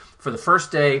up for the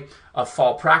first day of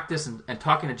fall practice and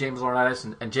talking to James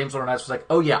Laurinaitis, and James Laurinaitis was like,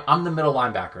 oh yeah, I'm the middle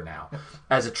linebacker now,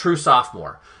 as a true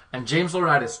sophomore. And James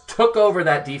Laurinaitis took over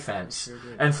that defense,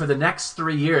 and for the next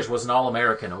 3 years was an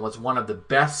All-American and was one of the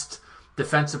best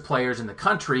defensive players in the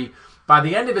country. By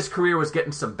the end of his career, was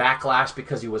getting some backlash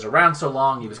because he was around so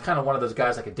long. He was kind of one of those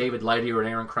guys like a David Lighty or an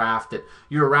Aaron Kraft that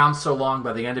you're around so long,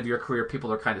 by the end of your career,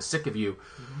 people are kind of sick of you.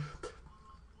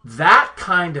 That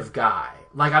kind of guy,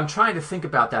 like I'm trying to think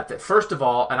about that first of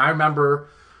all, and I remember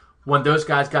when those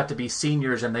guys got to be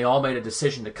seniors and they all made a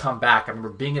decision to come back. I remember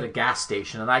being at a gas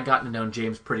station, and I'd gotten to know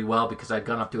James pretty well because I'd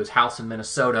gone up to his house in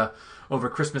Minnesota over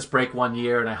Christmas break one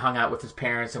year, and I hung out with his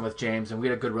parents and with James, and we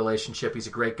had a good relationship. He's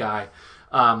a great guy.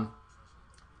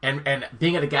 And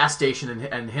being at a gas station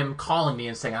and him calling me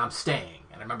and saying, I'm staying.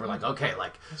 And I remember like, okay,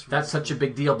 like that's such a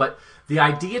big deal. But the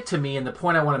idea to me, and the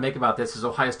point I want to make about this as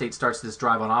Ohio State starts this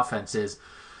drive on offense, is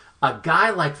a guy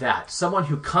like that, someone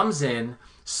who comes in,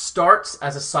 starts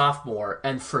as a sophomore,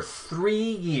 and for 3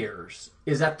 years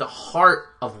is at the heart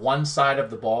of one side of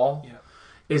the ball,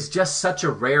 is just such a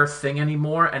rare thing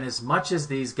anymore. And as much as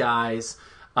these guys...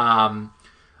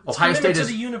 Ohio State is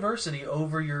to the university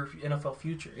over your NFL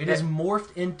future. It has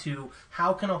morphed into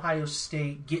how can Ohio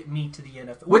State get me to the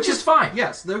NFL, which is fine.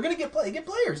 Yes, they're going to get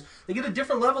players. They get a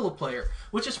different level of player,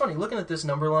 which is funny. Looking at this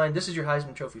number line, this is your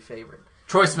Heisman Trophy favorite,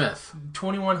 Troy Smith,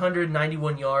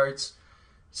 2,191 yards,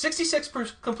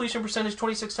 66% completion percentage,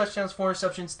 26 touchdowns, 4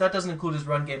 interceptions. That doesn't include his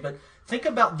run game, but think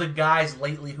about the guys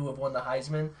lately who have won the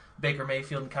Heisman: Baker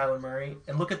Mayfield and Kyler Murray,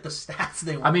 and look at the stats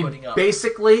they were putting up.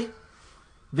 Basically,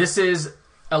 this is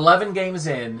 11 games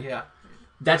in. Yeah.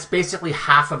 That's basically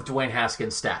half of Dwayne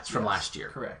Haskins' stats from last year.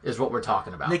 Correct. Is what we're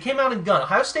talking about. They came out in gun.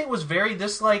 Ohio State was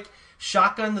this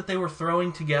shotgun that they were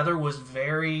throwing together was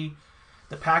very...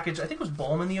 The package, I think it was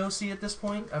Bowman the OC at this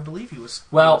point. I believe he was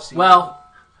the OC. Well,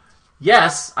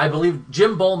 yes, I believe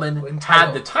Jim Bowman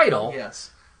had the title.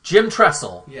 Yes. Jim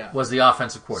Tressel was the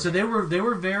offensive coordinator. So they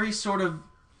were very sort of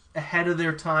ahead of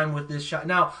their time with this shot.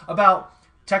 Now, about...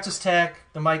 Texas Tech,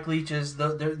 the Mike Leaches,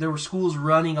 there were schools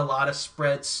running a lot of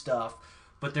spread stuff,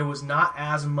 but there was not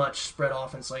as much spread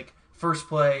offense. Like first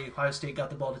play, Ohio State got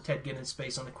the ball to Ted Ginn in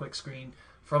space on the quick screen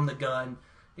from the gun.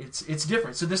 It's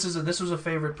different. So this was a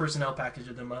favorite personnel package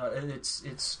of them.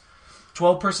 It's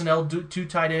 12 personnel, 2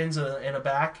 tight ends and a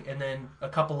back, and then a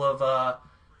couple of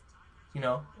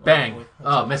bang!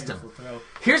 Missed him.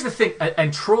 Here's the thing,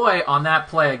 and Troy on that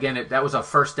play again. That was a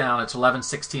first down. It's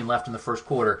 11-16 left in the first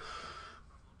quarter.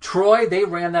 Troy, they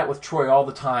ran that with Troy all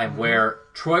the time, where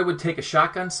Troy would take a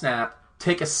shotgun snap,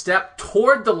 take a step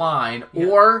toward the line,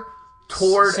 or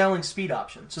toward... Selling speed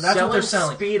option. So that's what they're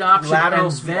selling. Speed option, lateral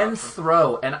and then option.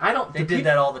 Throw. And I don't... They did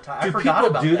that all the time. I forgot people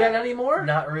about do that anymore?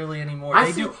 Not really anymore.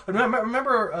 They do.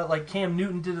 Remember, like Cam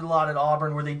Newton did it a lot at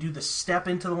Auburn, where they do the step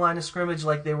into the line of scrimmage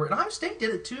like they were... And Ohio State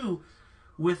did it too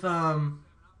with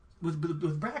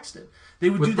Braxton. They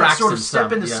would do that sort of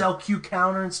step into sell Q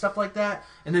counter and stuff like that,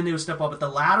 and then they would step up. But the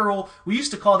lateral, we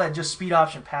used to call that just speed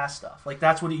option pass stuff. Like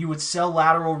that's what you would sell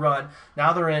lateral run.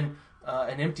 Now they're in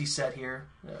an empty set here.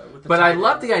 But I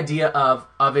love the idea of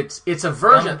it's a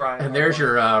version. And there's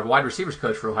your wide receivers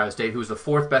coach for Ohio State, who's the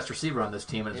 4th best receiver on this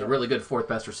team, and is a really good 4th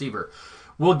best receiver.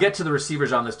 We'll get to the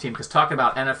receivers on this team because talking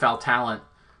about NFL talent,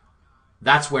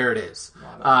 that's where it is.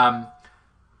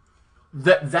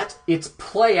 It's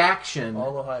play action.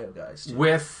 All Ohio guys too.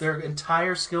 With their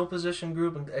entire skill position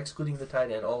group, and excluding the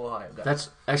tight end, all Ohio guys. That's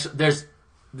actually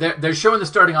they're showing the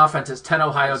starting offense as 10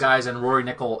 Ohio guys, and Rory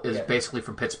Nickel is basically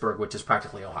from Pittsburgh, which is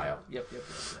practically Ohio. Yep.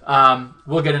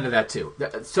 We'll get into that too.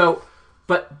 So,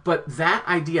 but that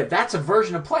idea, that's a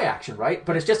version of play action, right?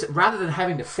 But it's just rather than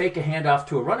having to fake a handoff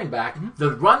to a running back,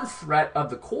 the run threat of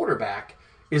the quarterback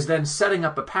is then setting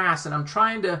up a pass, and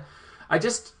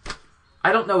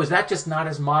I don't know. Is that just not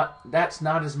as much? That's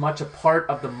not as much a part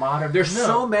of the modern. There's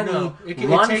so many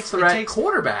run threat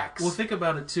quarterbacks. Well, think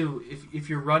about it too. If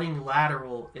you're running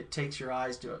lateral, it takes your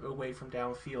eyes away from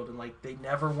downfield, and like they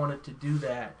never wanted to do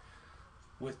that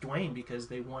with Dwayne because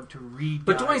they want to read.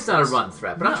 But Dwayne's not a run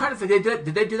threat. But I'm trying to think.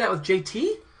 Did they do that with JT?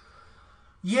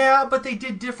 Yeah, but they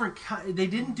did different. They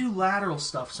didn't do lateral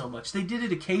stuff so much. They did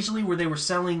it occasionally where they were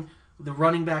selling the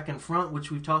running back in front, which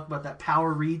we've talked about, that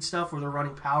power read stuff where they're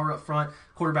running power up front.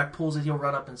 Quarterback pulls it, he'll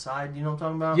run up inside. You know what I'm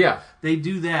talking about? Yeah. They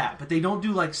do that, but they don't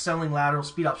do like selling lateral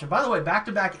speed option. By the way,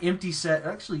 back-to-back empty set,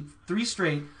 actually three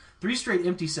straight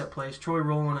empty set plays. Troy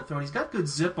rolling and throwing. He's got good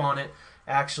zip on it,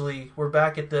 actually. We're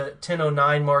back at the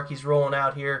 10:09 mark. He's rolling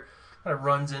out here. Kind of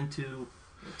runs into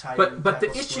the tight end. But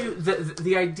the issue,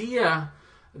 the idea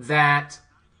that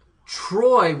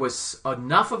Troy was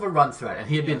enough of a run threat, and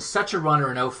he had been such a runner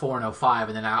in 04 and 05,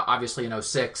 and then obviously in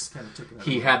 06,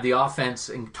 he had the offense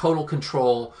in total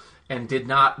control and did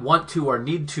not want to or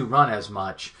need to run as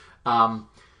much.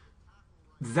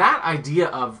 That idea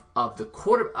of the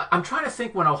quarter, I'm trying to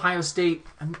think when Ohio State,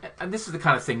 and this is the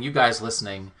kind of thing, you guys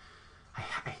listening, I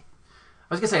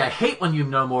was going to say I hate when you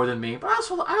know more than me, but I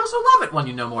also love it when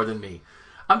you know more than me.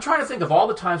 I'm trying to think of all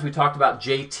the times we talked about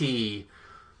JT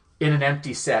in an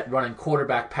empty set, running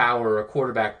quarterback power or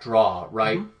quarterback draw,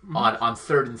 right, on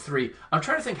 3rd and 3. I'm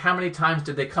trying to think how many times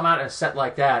did they come out in a set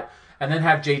like that and then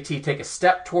have JT take a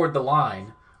step toward the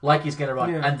line like he's going to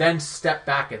run, and then step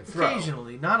back and throw.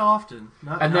 Occasionally, not often,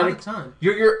 not a ton.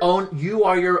 You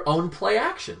are your own play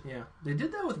action. Yeah, they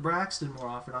did that with Braxton more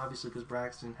often, obviously, because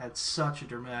Braxton had such a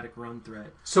dramatic run threat.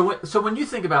 So when you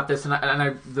think about this,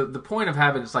 the point of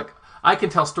having it's like I can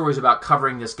tell stories about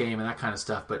covering this game and that kind of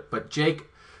stuff, but Jake,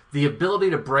 the ability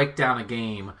to break down a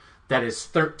game that is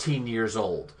 13 years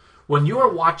old. When you are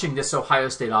watching this Ohio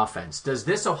State offense, does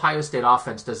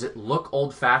it look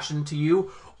old-fashioned to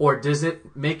you, or does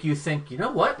it make you think, you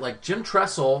know what, like Jim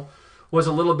Tressel was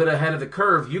a little bit ahead of the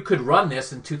curve. You could run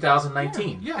this in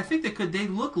 2019. Yeah, I think they could. They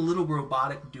look a little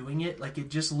robotic doing it. Like, it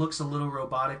just looks a little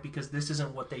robotic because this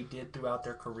isn't what they did throughout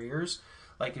their careers.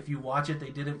 Like, if you watch it, they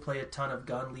didn't play a ton of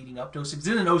gun leading up to 06.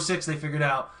 Then in 06, they figured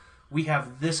out, we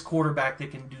have this quarterback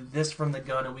that can do this from the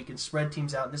gun, and we can spread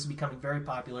teams out, and this is becoming very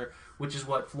popular, which is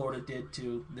what Florida did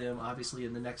to them, obviously,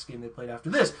 in the next game they played after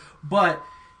this. But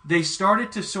they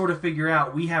started to sort of figure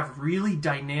out, we have really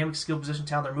dynamic skill position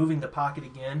talent. They're moving the pocket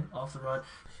again off the run.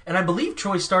 And I believe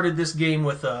Troy started this game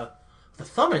with the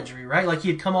thumb injury, right? Like, he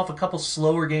had come off a couple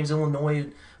slower games. Illinois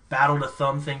had battled a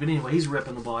thumb thing. But anyway, he's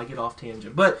ripping the ball. I get off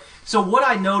tangent. But so what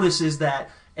I notice is that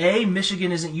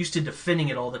Michigan isn't used to defending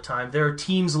it all the time. There are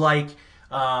teams like,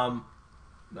 I'm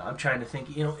trying to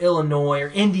think, Illinois or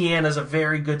Indiana's a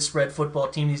very good spread football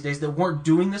team these days that weren't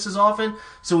doing this as often.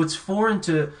 So it's foreign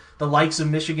to the likes of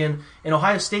Michigan. And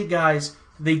Ohio State guys,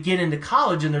 they get into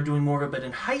college and they're doing more of it, but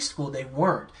in high school they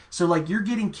weren't. So like you're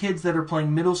getting kids that are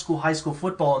playing middle school, high school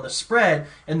football in the spread,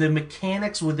 and the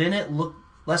mechanics within it look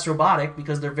less robotic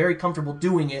because they're very comfortable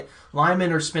doing it.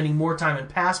 Linemen are spending more time in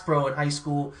pass pro in high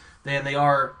school than they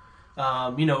are,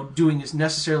 doing this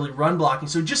necessarily run blocking.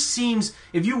 So it just seems,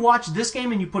 if you watch this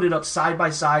game and you put it up side by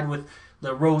side with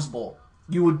the Rose Bowl,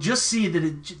 you would just see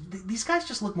that these guys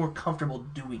just look more comfortable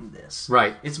doing this.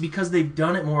 Right. It's because they've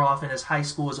done it more often as high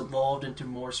school has evolved into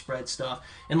more spread stuff.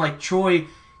 And like Troy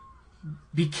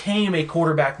became a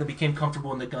quarterback that became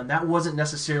comfortable in the gun. That wasn't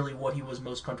necessarily what he was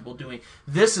most comfortable doing.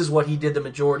 This is what he did the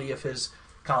majority of his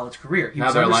college career. He now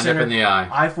was they're under lined center, up in the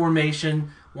I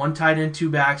formation, one tight end, two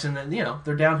backs, and then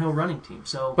they're downhill running team.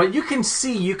 So, but you can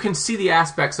see the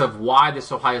aspects of why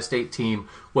this Ohio State team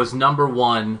was number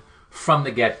one from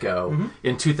the get-go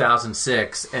in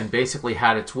 2006, and basically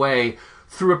had its way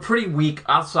through a pretty weak,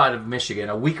 outside of Michigan,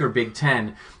 a weaker Big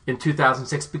Ten in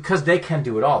 2006, because they can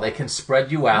do it all. They can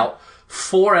spread you out,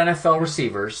 4 NFL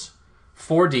receivers,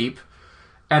 4 deep,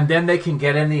 and then they can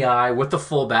get in the eye with the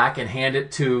fullback and hand it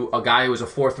to a guy who was a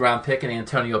 4th-round pick in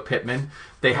Antonio Pittman.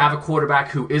 They have a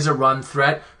quarterback who is a run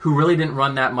threat, who really didn't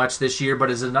run that much this year,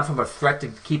 but is enough of a threat to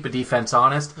keep a defense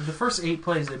honest. The first 8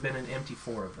 plays, they've been an empty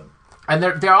 4 of them. And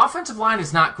their offensive line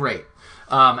is not great.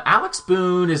 Alex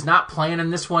Boone is not playing in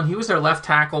this one. He was their left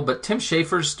tackle, but Tim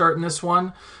Schafer's starting this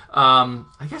one. I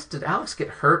guess, did Alex get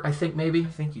hurt, I think, maybe? I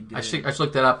think he did. I should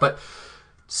look that up. But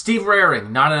Steve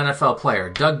Raring, not an NFL player.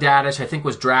 Doug Dadish, I think,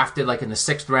 was drafted like in the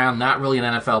 6th round, not really an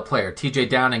NFL player. TJ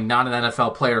Downing, not an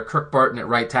NFL player. Kirk Barton at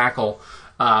right tackle.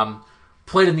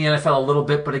 Played in the NFL a little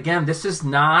bit, but again, it's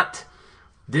not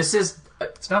a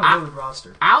good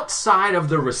roster. Outside of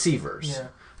the receivers. Yeah.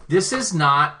 This is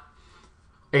not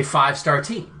a 5-star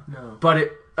team. No.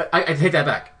 But I take that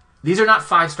back. these are not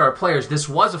 5-star players. This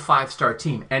was a 5-star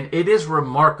team, and it is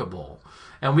remarkable.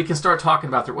 And we can start talking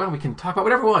about the. Well, we can talk about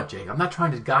whatever we want, Jake. I'm not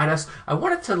trying to guide us. I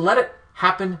wanted to let it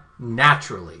happen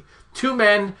naturally. 2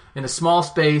 men in a small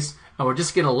space, and we're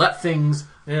just going to let things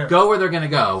go where they're going to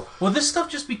go. Well, this stuff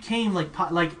just became like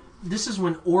this is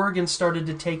when Oregon started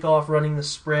to take off running the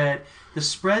spread. The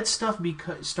spread stuff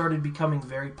started becoming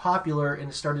very popular, and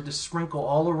it started to sprinkle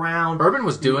all around. Urban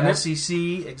was doing it. SEC,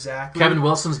 exactly. Kevin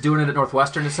Wilson's doing it at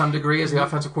Northwestern to some degree as the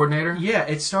offensive coordinator. Yeah,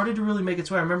 it started to really make its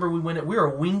way. I remember we were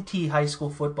a wing T high school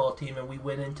football team, and we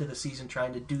went into the season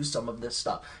trying to do some of this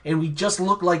stuff. And we just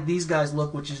looked like these guys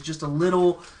look, which is just a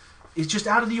little... It's just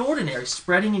out of the ordinary.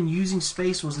 Spreading and using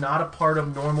space was not a part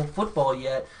of normal football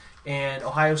yet. And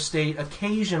Ohio State,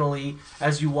 occasionally,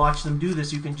 as you watch them do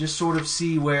this, you can just sort of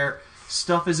see where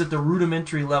stuff is at the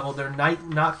rudimentary level. They're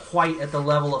not quite at the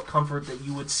level of comfort that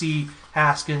you would see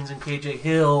Haskins and KJ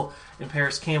Hill and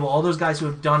Paris Campbell, all those guys who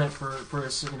have done it for a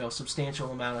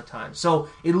substantial amount of time. So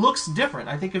it looks different.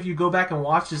 I think if you go back and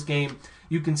watch this game,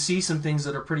 you can see some things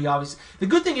that are pretty obvious. The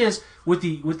good thing is, with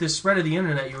the spread of the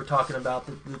internet you were talking about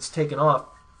that's taken off,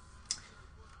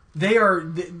 they are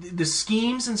the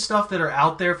schemes and stuff that are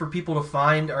out there for people to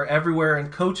find are everywhere,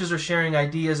 and coaches are sharing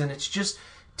ideas, and it's just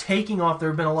taking off. There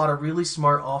have been a lot of really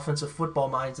smart offensive football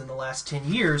minds in the last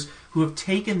 10 years who have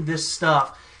taken this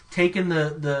stuff, taken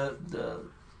the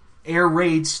air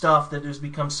raid stuff that has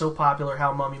become so popular,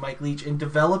 How Mummy Mike Leach, and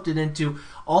developed it into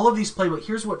all of these playbooks.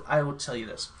 Here's what I will tell you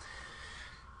this.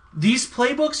 These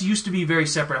playbooks used to be very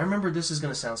separate. I remember, this is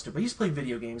going to sound stupid, I used to play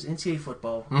video games, NCAA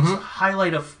football. It's a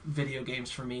highlight of video games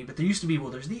for me, but there used to be,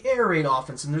 there's the air raid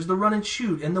offense, and there's the run and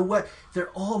shoot, and the wet. They're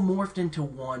all morphed into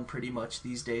one pretty much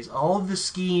these days. All of the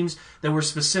schemes that were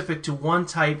specific to one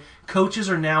type, coaches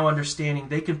are now understanding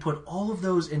they can put all of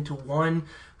those into one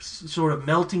sort of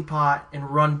melting pot and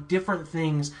run different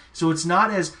things. So it's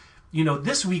not as...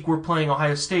 this week we're playing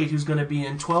Ohio State, who's going to be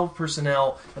in 12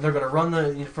 personnel, and they're going to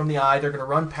run from the eye. They're going to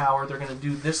run power. They're going to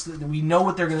do this. We know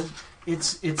what they're going to.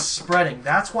 It's spreading.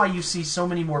 That's why you see so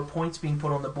many more points being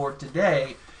put on the board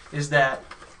today. Is that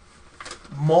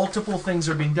multiple things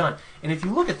are being done. And if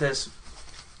you look at this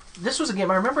was a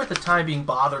game I remember at the time being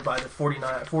bothered by the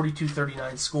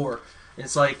 42-39 score. And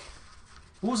it's like,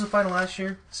 what was the final last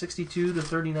year?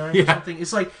 62-39 or something?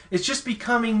 It's like, it's just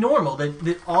becoming normal.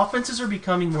 That offenses are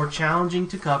becoming more challenging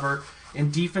to cover,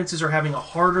 and defenses are having a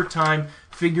harder time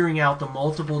figuring out the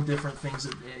multiple different things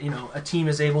that a team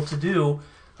is able to do.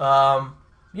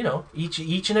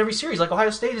 Each and every series. Like Ohio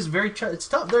State is it's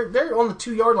tough. They're on the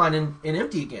 2-yard line and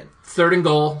empty again. 3rd and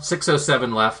goal,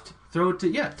 6:07 left. Throw it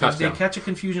to touchdown. They catch a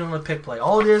confusion on the pick play.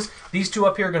 All it is, these two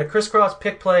up here are going to crisscross,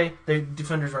 pick play. The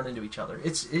defenders run into each other.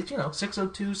 It's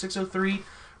 6:02, 6:03.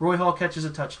 Roy Hall catches a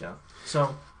touchdown.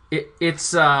 So pick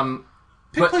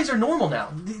plays are normal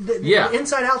now. The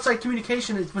inside-outside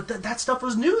communication, but that stuff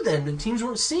was new then. The teams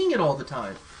weren't seeing it all the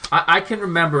time. I can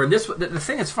remember, and the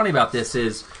thing that's funny about this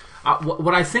is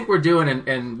what I think we're doing,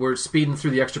 and we're speeding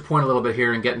through the extra point a little bit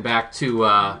here and getting back to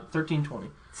 13-20.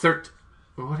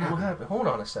 What happened? Hold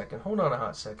on a second. Hold on a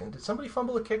hot second. Did somebody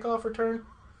fumble a kickoff return?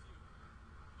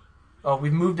 Oh,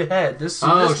 we've moved ahead. This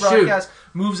broadcast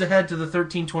moves ahead to the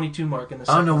 13:22 mark in the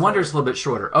second. Oh, no wonder it's a little bit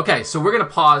shorter. Okay, so we're going to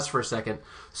pause for a second.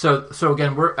 So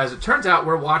again, as it turns out,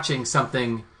 we're watching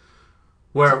something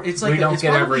where it's like we don't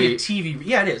get every a TV.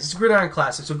 Yeah, it is. It's Gridiron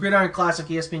Classic. So Gridiron Classic,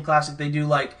 ESPN Classic, they do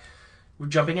we're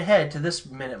jumping ahead to this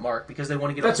minute mark because they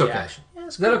want to get all the action. Yeah,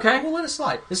 is that okay? We'll let it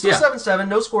slide. It's still 7-7.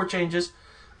 No score changes.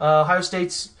 Ohio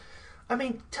State's...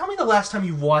 tell me the last time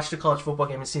you've watched a college football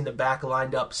game and seen the back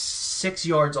lined up 6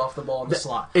 yards off the ball in the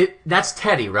slot. That's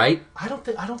Teddy, right? I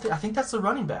think that's the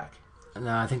running back.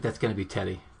 No, I think that's going to be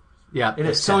Teddy. Yeah, it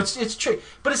is. So it's tricky.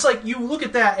 But it's like, you look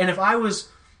at that, and if I was...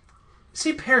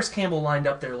 See Paris Campbell lined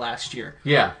up there last year.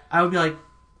 Yeah. I would be like,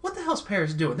 what the hell's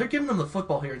Paris doing? They're giving him the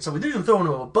football here. And so they're even throwing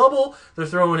him a bubble. They're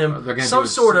throwing him some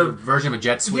sort of version of a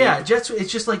jet sweep. Yeah, jet sweep.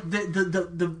 It's just like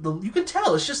the you can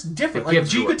tell it's just different.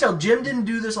 Like you could tell Jim didn't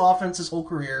do this offense his whole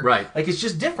career. Right. Like it's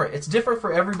just different. It's different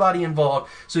for everybody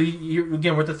involved. So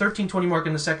again, we're at the 13-20 mark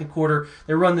in the second quarter.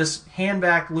 They run this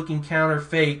hand-back looking counter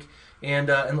fake, and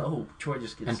Troy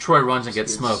just gets... And Troy runs and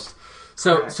gets smoked.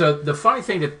 So the funny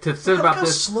thing to say about how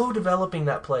this... slow developing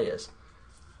that play is.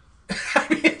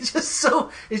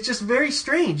 It's just very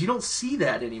strange. You don't see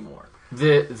that anymore.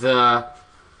 But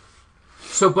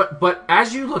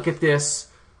as you look at this,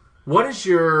 what is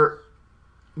your,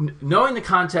 knowing the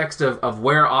context of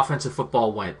where offensive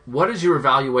football went, what is your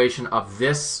evaluation of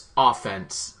this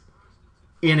offense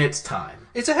in its time?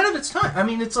 It's ahead of its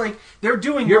time. It's like they're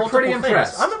doing You're multiple pretty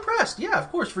impressed. things. I'm impressed. Yeah,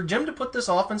 of course. For Jim to put this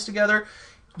offense together,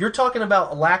 you're talking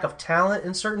about a lack of talent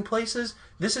in certain places.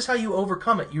 This is how you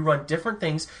overcome it. You run different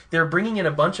things. They're bringing in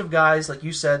a bunch of guys, like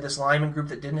you said, this lineman group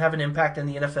that didn't have an impact in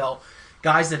the NFL,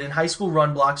 guys that in high school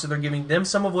run blocks, so they're giving them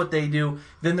some of what they do.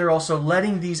 Then they're also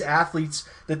letting these athletes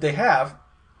that they have.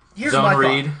 Here's Zone my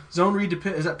read. thought. Zone read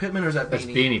to is that Pittman or is that Beanie? That's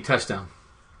Beanie, touchdown.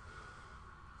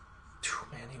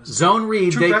 Man, he was Zone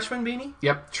read. true freshman Beanie?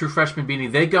 Yep, true freshman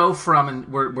Beanie. They go from, and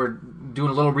we're doing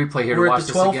a little replay here We're to watch at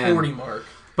the this again. 12:40 mark.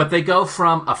 But they go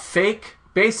from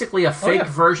basically a fake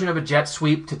yeah. version of a jet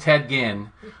sweep to Ted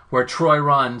Ginn, where Troy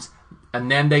runs,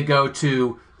 and then they go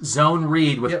to zone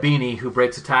read with Yep. Beanie, who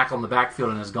breaks a tackle in the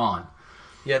backfield and is gone.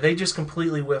 Yeah, they just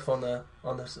completely whiff on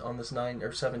this 9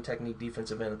 or 7 technique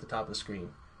defensive end at the top of the screen.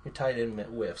 Your tight end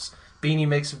whiffs. Beanie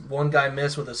makes one guy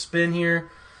miss with a spin here.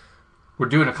 We're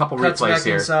doing a couple Cuts replays back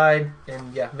here. inside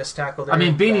and missed tackle there. I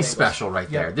mean, Bad Beanie's angles. special right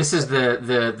there. Yep. This is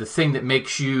the thing that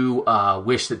makes you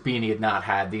wish that Beanie had not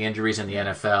had the injuries in the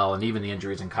NFL and even the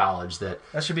injuries in college. That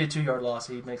should be a 2-yard loss.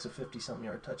 He makes a 50-something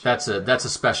yard touchdown. that's a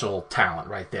special talent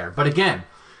right there. But again,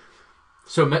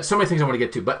 so many things I want to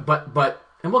get to, but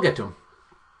and we'll get to them.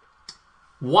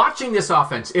 Watching this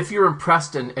offense, if you're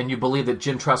impressed and you believe that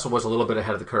Jim Tressel was a little bit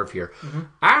ahead of the curve here,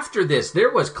 after this,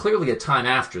 there was clearly a time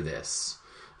after this.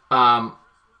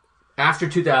 After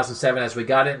 2007, as we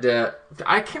got into,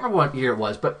 I can't remember what year it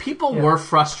was, but people were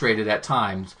frustrated at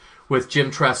times with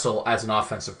Jim Tressel as an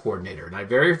offensive coordinator. And I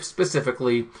very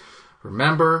specifically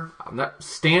remember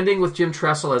standing with Jim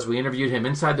Tressel as we interviewed him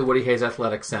inside the Woody Hayes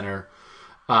Athletic Center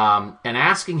and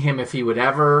asking him if he would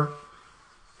ever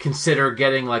consider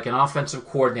getting like an offensive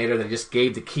coordinator that just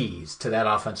gave the keys to that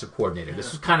offensive coordinator. Yeah.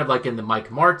 This was kind of like in the Mike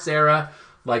Martz era,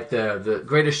 like the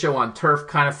greatest show on turf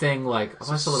kind of thing. Like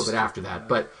just a little bit after that,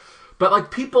 but like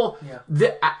people,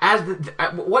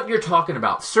 what you're talking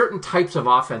about, certain types of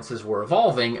offenses were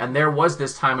evolving, and there was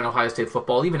this time in Ohio State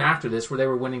football, even after this, where they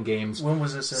were winning games. When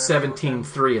was this?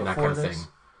 17-3 and that kind of thing.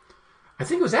 I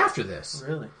think it was after this.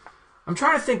 Really? I'm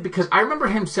trying to think because I remember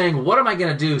him saying, what am I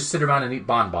going to do, sit around and eat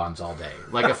bonbons all day?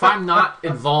 Like if I'm not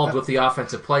involved with the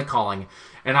offensive play calling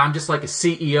and I'm just like a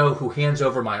CEO who hands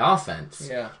over my offense,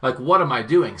 like what am I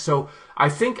doing? So I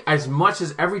think as much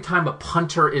as every time a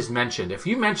punter is mentioned, if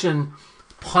you mention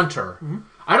punter,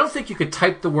 I don't think you could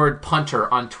type the word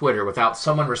punter on Twitter without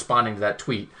someone responding to that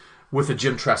tweet with a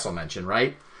Jim Tressel mention,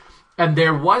 right? And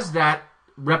there was that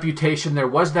reputation. There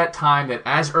was that time that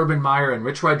as Urban Meyer and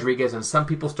Rich Rodriguez and some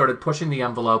people started pushing the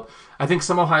envelope, I think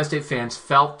some Ohio State fans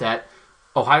felt that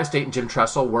Ohio State and Jim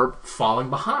Tressel were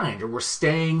falling behind or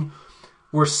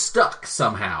were stuck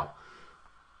somehow.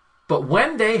 But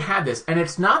when they had this, and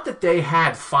it's not that they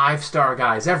had 5-star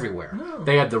guys everywhere. No.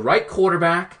 They had the right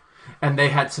quarterback and they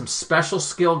had some special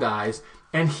skill guys,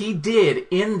 and he did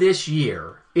in this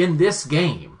year, in this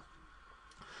game,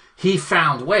 he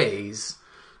found ways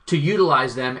to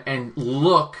utilize them and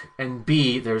look and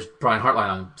be, there's Brian Hartline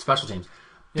on special teams,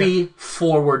 be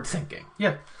forward-thinking.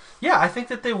 Yeah. Yeah, I think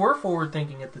that they were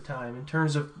forward-thinking at the time in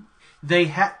terms of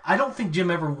I don't think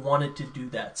Jim ever wanted to do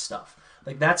that stuff.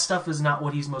 Like, that stuff is not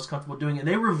what he's most comfortable doing. And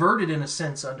they reverted, in a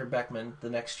sense, under Beckman the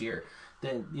next year.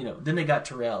 Then they got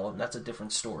Terrell, and that's a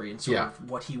different story and sort of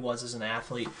what he was as an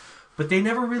athlete. But they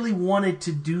never really wanted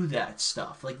to do that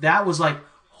stuff. Like, that was like,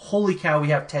 holy cow, we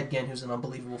have Ted Ginn, who's an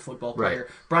unbelievable football player.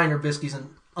 Right. Brian Urbisky's an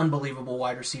unbelievable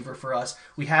wide receiver for us.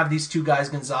 We have these two guys,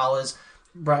 Gonzalez,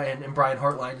 Brian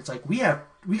Hartline. It's like, we got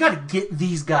to get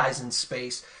these guys in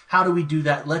space. How do we do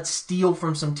that? Let's steal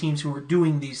from some teams who are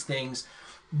doing these things.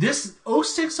 This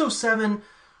 06-07,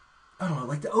 I don't know,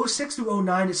 like the 06 to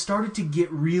 09, it started to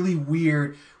get really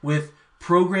weird with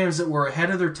programs that were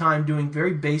ahead of their time doing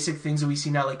very basic things that we see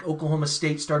now, like Oklahoma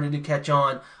State started to catch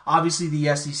on. Obviously,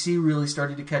 the SEC really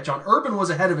started to catch on. Urban was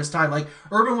ahead of his time. Like,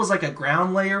 Urban was like a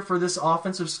ground layer for this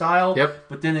offensive style,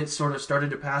 but then it sort of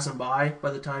started to pass him by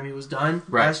the time he was done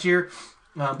last year,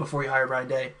 before he hired Ryan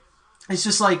Day. It's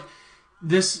just like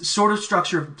this sort of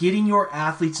structure of getting your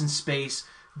athletes in space,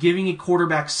 giving a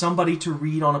quarterback somebody to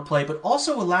read on a play, but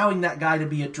also allowing that guy to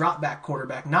be a drop-back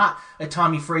quarterback, not a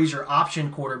Tommy Frazier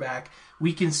option quarterback.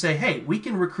 We can say, hey, we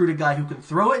can recruit a guy who can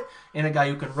throw it and a guy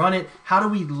who can run it. How do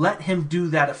we let him do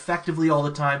that effectively all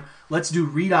the time? Let's do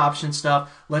read option stuff.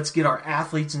 Let's get our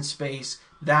athletes in space.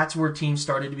 That's where teams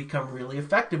started to become really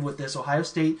effective with this. Ohio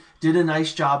State did a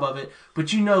nice job of it,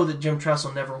 but you know that Jim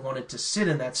Tressel never wanted to sit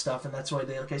in that stuff, and that's why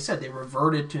they, like I said, they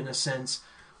reverted to, in a sense,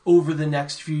 over the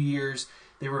next few years.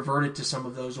 they reverted to some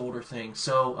of those older things.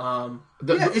 So,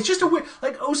 it's just a weird,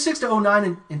 like 06 to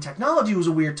 09 in technology was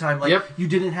a weird time. Like, you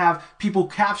didn't have people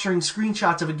capturing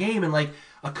screenshots of a game and, like,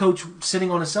 a coach sitting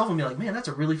on a cell phone and be like, man, that's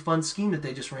a really fun scheme that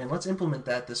they just ran. Let's implement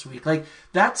that this week. Like,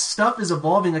 that stuff is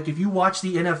evolving. Like, if you watch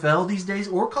the NFL these days,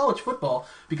 or college football,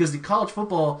 because the college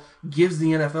football gives the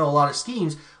NFL a lot of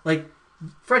schemes, like,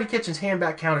 Freddie Kitchens'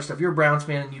 handback counter stuff. You're a Browns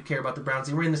fan and you care about the Browns.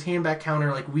 They ran this handback counter,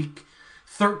 like, week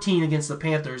 13 against the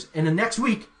Panthers, and the next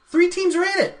week, 3 teams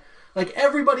ran it. Like,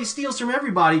 everybody steals from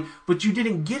everybody, but you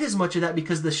didn't get as much of that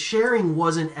because the sharing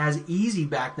wasn't as easy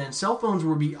back then. Cell phones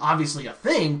were obviously a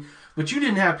thing, but you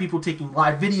didn't have people taking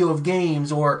live video of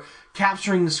games or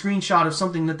capturing the screenshot of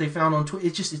something that they found on Twitter.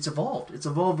 It's evolved. It's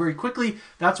evolved very quickly.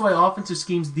 That's why offensive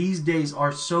schemes these days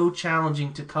are so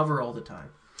challenging to cover all the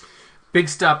time. Big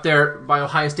stop there by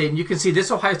Ohio State, and you can see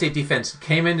this Ohio State defense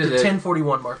came into the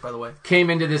 10-41 mark, by the way. Came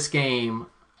into this game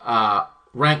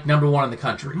ranked number 1 in the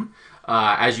country,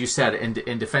 as you said,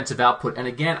 in defensive output. And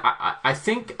again, I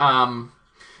think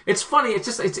it's funny.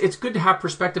 It's good to have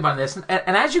perspective on this. And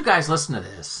as you guys listen to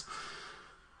this,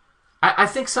 I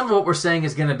think some of what we're saying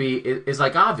is going to be is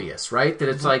like obvious, right? That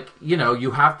it's like,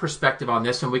 you have perspective on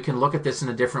this, and we can look at this in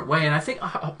a different way. And I think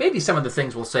maybe some of the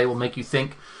things we'll say will make you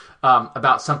think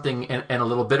about something in a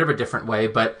little bit of a different way.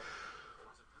 But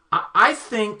I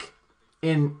think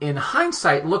in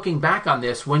hindsight, looking back on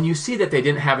this, when you see that they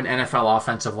didn't have an NFL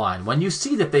offensive line, when you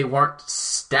see that they weren't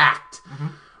stacked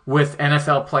with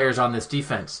NFL players on this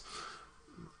defense,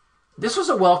 this was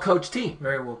a well-coached team.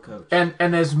 Very well-coached. And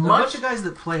as much... A bunch of guys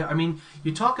that play... I mean,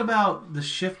 you talk about the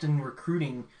shift in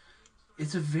recruiting,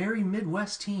 it's a very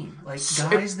Midwest team. Like,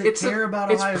 guys that care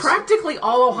about Ohio State. It's practically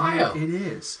all Ohio. Yeah, it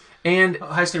is. And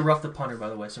Ohio State roughed the punter, by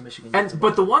the way, so Michigan...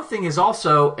 But the one thing is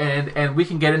also, and we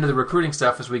can get into the recruiting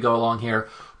stuff as we go along here,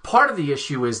 part of the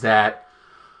issue is that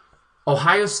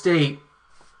Ohio State...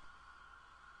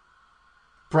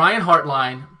 Brian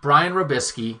Hartline, Brian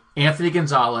Robisky, Anthony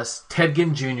Gonzalez, Ted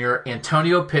Ginn Jr.,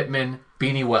 Antonio Pittman,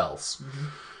 Beanie Wells.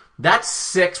 That's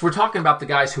 6. We're talking about the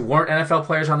guys who weren't NFL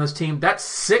players on this team. That's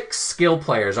 6 skill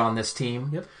players on this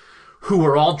team who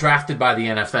were all drafted by the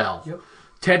NFL.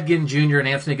 Ted Ginn Jr. and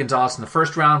Anthony Gonzalez in the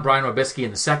first round, Brian Robisky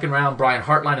in the second round, Brian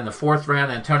Hartline in the fourth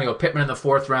round, Antonio Pittman in the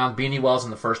fourth round, Beanie Wells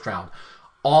in the first round.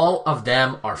 All of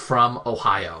them are from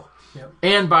Ohio.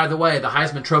 And by the way, the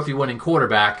Heisman Trophy winning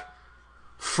quarterback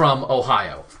from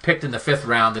Ohio, picked in the 5th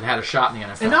round and had a shot in the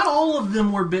NFL. And not all of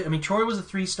them were big. I mean, Troy was a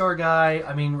 3-star guy.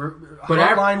 I mean,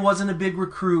 Hartline wasn't a big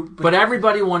recruit. But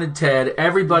everybody wanted Ted.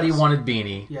 Everybody wanted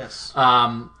Beanie. Yes.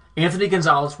 Anthony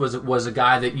Gonzalez was a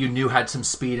guy that you knew had some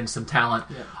speed and some talent.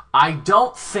 I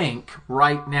don't think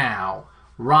right now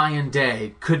Ryan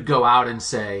Day could go out and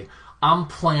say, I'm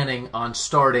planning on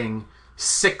starting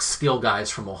 6 skill guys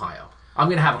from Ohio. I'm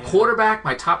going to have a quarterback,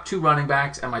 my top 2 running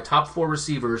backs, and my top 4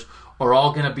 receivers are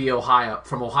all going to be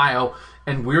from Ohio,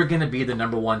 and we're going to be the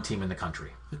number 1 team in the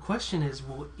country. The question is,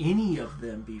 will any of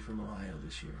them be from Ohio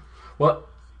this year? Well,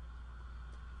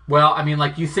 I mean,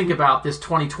 like, you think about this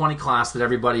 2020 class that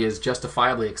everybody is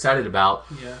justifiably excited about.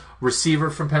 Receiver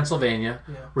from Pennsylvania,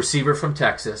 receiver from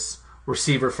Texas,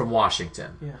 receiver from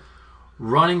Washington.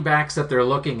 Running backs that they're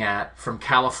looking at from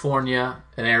California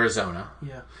and Arizona.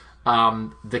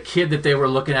 The kid that they were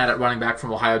looking at running back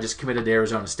from Ohio just committed to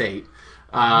Arizona State.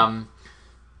 The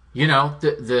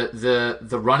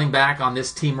running back on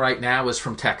this team right now is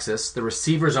from Texas. The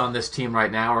receivers on this team right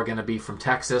now are going to be from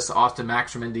Texas. Austin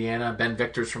Max from Indiana. Ben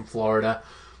Victor's from Florida.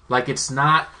 Like, it's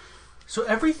not... So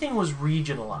everything was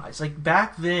regionalized. Like,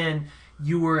 back then,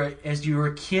 as you were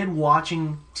a kid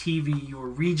watching TV, you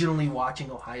were regionally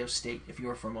watching Ohio State if you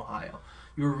were from Ohio.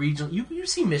 You were regional. You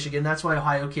see Michigan. That's why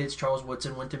Ohio kids, Charles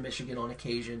Woodson, went to Michigan on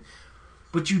occasion.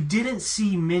 But you didn't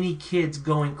see many kids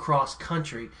going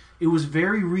cross-country. It was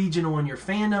very regional in your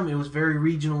fandom. It was very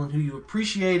regional in who you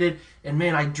appreciated. And,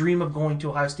 man, I dream of going to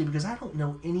Ohio State because I don't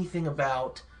know anything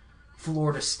about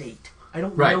Florida State. I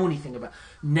don't know anything about.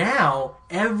 Now,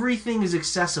 everything is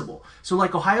accessible. So,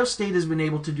 like, Ohio State has been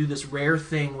able to do this rare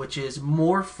thing, which is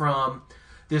more from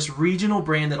this regional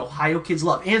brand that Ohio kids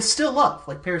love and still love.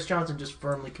 Like, Paris Johnson just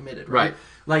firmly committed, right?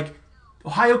 Like,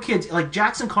 Ohio kids, like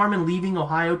Jackson Carman leaving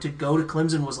Ohio to go to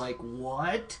Clemson was like,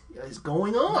 what is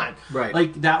going on?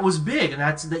 Like, that was big, and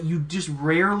that you just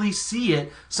rarely see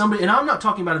it. Somebody, and I'm not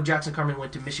talking about if Jackson Carman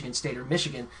went to Michigan State or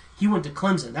Michigan. He went to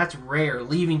Clemson. That's rare,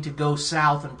 leaving to go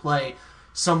south and play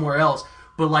somewhere else.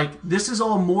 But, like, this is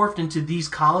all morphed into these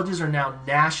colleges are now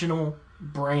national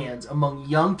brands among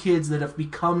young kids that have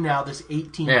become now this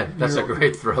 18. Man, that's a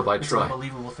great throw by Troy.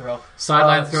 Unbelievable throw.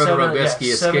 Sideline throw to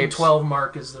Robisky, escapes. 7-12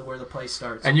 mark is where the play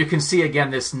starts. And you can see, again,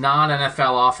 this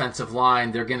non-NFL offensive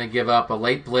line, they're going to give up a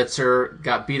late blitzer,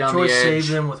 got beat on Troy the edge. saved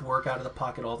him with work out of the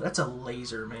pocket. That's a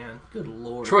laser, man. Good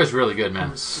Lord. Troy's really good,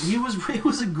 man. He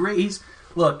was a great...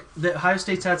 Look, Ohio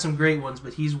State's had some great ones,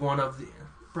 but he's one of the...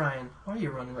 Brian, why are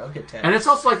you running around? I'll get tagged. And it's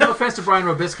also like, no offense to Brian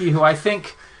Robisky, who I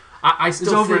think... I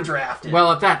still think, overdrafted.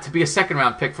 Well, at that, to be a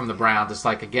second-round pick from the Browns, it's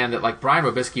like, again, that like Brian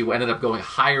Robisky ended up going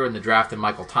higher in the draft than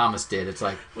Michael Thomas did. It's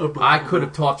like, I could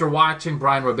have after watching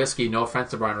Brian Robisky, no offense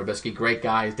to Brian Robisky, great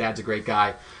guy, his dad's a great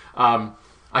guy,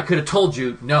 I could have told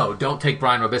you, no, don't take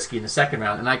Brian Robisky in the second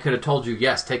round, and I could have told you,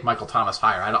 yes, take Michael Thomas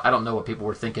higher. I don't know what people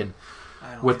were thinking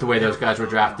with the way those guys were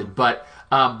drafted. But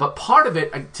part of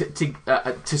it,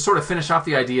 to sort of finish off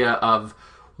the idea of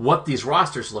what these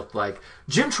rosters looked like,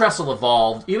 Jim Tressel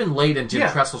evolved, even late in Jim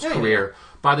Tressel's career.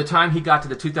 By the time he got to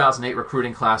the 2008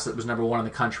 recruiting class that was number one in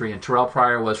the country, and Terrell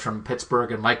Pryor was from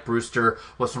Pittsburgh, and Mike Brewster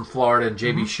was from Florida, and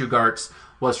J.B. Shugarts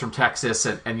was from Texas,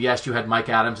 and yes, you had Mike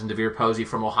Adams and DeVere Posey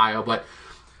from Ohio, but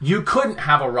you couldn't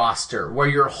have a roster where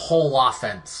your whole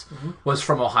offense was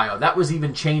from Ohio. That was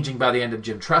even changing by the end of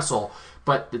Jim Tressel.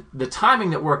 But the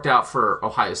timing that worked out for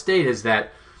Ohio State is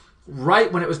that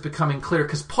right when it was becoming clear,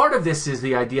 because part of this is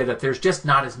the idea that there's just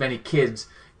not as many kids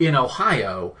in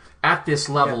Ohio at this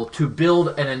level to build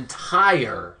an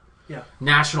entire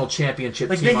national championship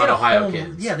team on Ohio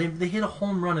kids. Yeah, they hit a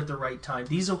home run at the right time.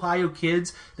 These Ohio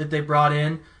kids that they brought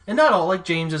in, and not all, like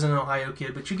James isn't an Ohio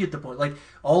kid, but you get the point. Like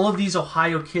all of these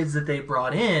Ohio kids that they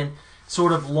brought in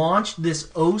sort of launched this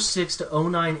 06 to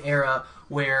 09 era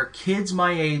where kids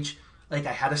my age, like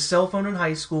I had a cell phone in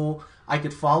high school, I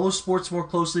could follow sports more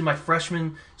closely. My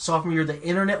freshman, sophomore year, the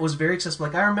internet was very accessible.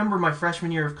 Like I remember my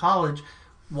freshman year of college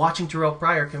watching Terrell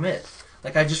Pryor commit.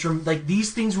 Like I just like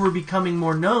these things were becoming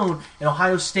more known, and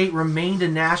Ohio State remained a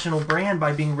national brand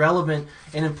by being relevant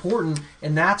and important.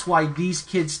 And that's why these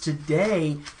kids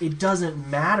today, it doesn't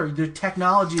matter. The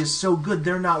technology is so good,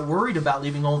 they're not worried about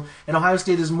leaving home. And Ohio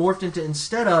State has morphed into,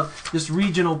 instead of this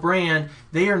regional brand,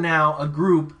 they are now a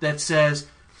group that says,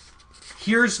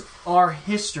 here's our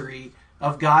history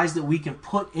of guys that we can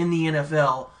put in the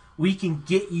NFL. We can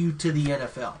get you to the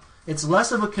NFL. It's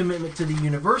less of a commitment to the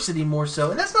university more so,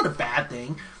 and that's not a bad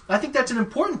thing. I think that's an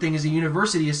important thing as a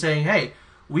university is saying, hey,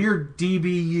 we're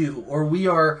DBU, or we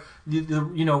are the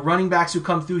running backs who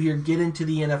come through here get into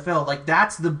the NFL. Like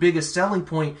that's the biggest selling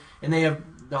point, and they have.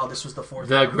 Oh, this was the fourth.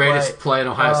 The greatest play in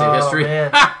Ohio State history.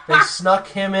 Man. They snuck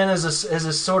him in as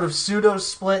a sort of pseudo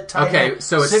split tight end. Okay,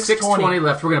 so it's 6:20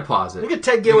 left. We're going to pause it. Look at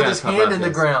Ted Ginn with his hand in the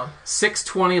ground.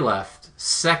 6:20 left.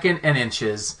 Second and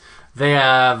inches. They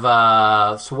have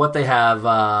they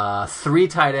have 3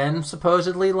 tight ends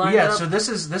supposedly lined up. Yeah, so this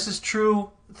is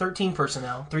true 13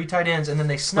 personnel, 3 tight ends, and then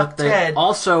they snuck they Ted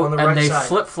also on the right side.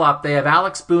 Flip flop. They have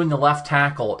Alex Boone, the left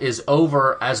tackle, is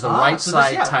over as the right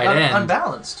side tight end,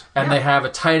 unbalanced, and they have a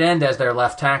tight end as their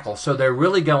left tackle. So they're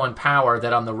really going power.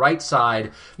 That on the right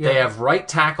side they have right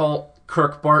tackle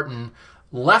Kirk Barton,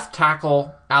 left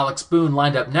tackle Alex Boone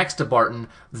lined up next to Barton,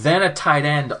 then a tight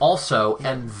end also,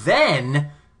 and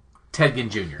then Ted Ginn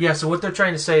Jr. Yeah, so what they're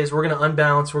trying to say is we're going to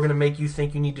unbalance, we're going to make you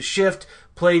think you need to shift,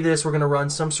 play this, we're going to run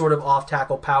some sort of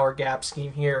off-tackle power gap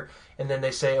scheme here, and then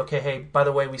they say, okay, hey, by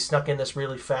the way, we snuck in this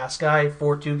really fast guy,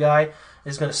 4-2 guy,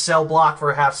 is going to sell block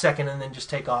for a half second and then just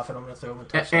take off, and I'm going to throw him a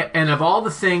touchdown. And of all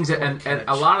the things, and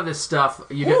a lot of this stuff,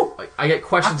 I get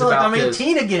questions about I feel like I'm this.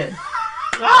 18 again.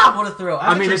 What a throw.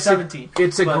 I'm actually 17.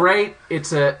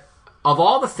 Of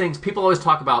all the things, people always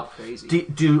talk about, Crazy.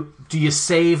 Do you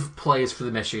save plays for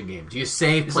the Michigan game? Do you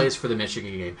save plays for the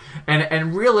Michigan game?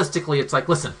 And realistically, it's like,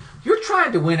 listen, you're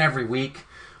trying to win every week.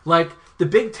 Like, the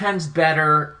Big Ten's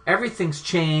better. Everything's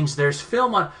changed. There's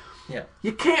film on. Yeah.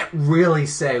 You can't really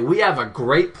say, we have a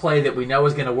great play that we know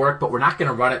is going to work, but we're not going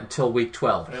to run it until week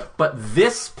 12. Yeah. But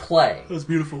this play is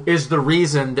the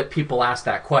reason that people ask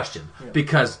that question. Yeah.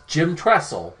 Because Jim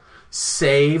Tressel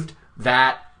saved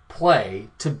that play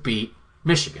to beat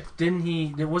Michigan.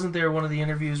 Wasn't there one of the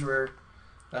interviews where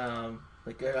I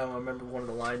remember one of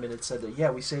the linemen had said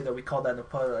that we say that we called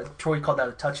that Troy called that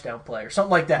a touchdown play or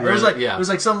something like that. Really? It was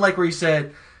like something like where he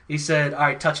said all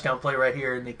right, touchdown play right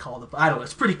here, and they called it. I don't know,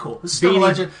 it's pretty cool. This is still a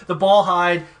legend. The ball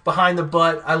hide behind the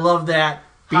butt. I love that.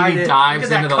 Beanie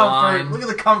dives into the line. Look at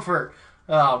the comfort.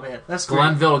 Oh man, that's great.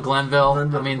 Glenville.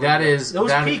 I mean, that is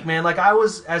peak, man. Like I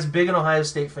was as big an Ohio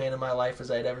State fan in my life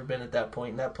as I'd ever been at that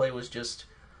point, and that play was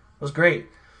great.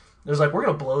 It was like, we're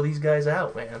going to blow these guys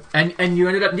out, man. And you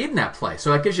ended up needing that play.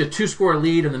 So that gives you a 2-score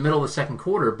lead in the middle of the second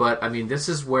quarter. But, I mean, this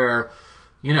is where,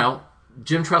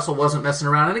 Jim Tressel wasn't messing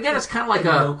around. And again, it's kind of like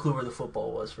I had no clue where the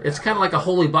football was. It's kind of like a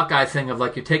Holy Buckeye thing of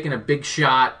like you're taking a big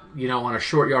shot, on a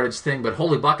short yardage thing, but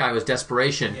Holy Buckeye was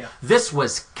desperation. Yeah. This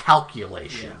was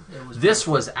calculation. Yeah, this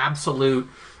was absolute.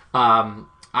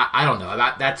 I don't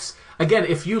know. That's again,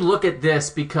 if you look at this,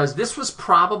 because this was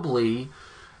probably.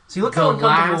 See, look how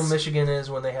uncomfortable Michigan is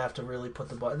when they have to really put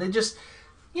the ball. They just.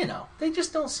 They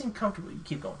just don't seem comfortable.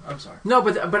 Keep going. I'm sorry. No,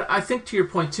 but I think to your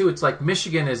point, too, it's like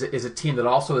Michigan is a team that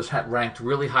also is ranked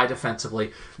really high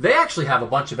defensively. They actually have a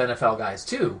bunch of NFL guys,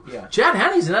 too. Yeah. Chad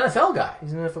Henne's an NFL guy.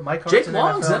 He's an NFL. Mike Hart's Jake an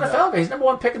Long's an NFL guy. He's number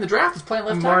one pick in the draft. He's playing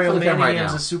left tackle Mario for them right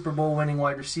Manningham's now. a Super Bowl winning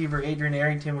wide receiver. Adrian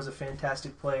Arrington was a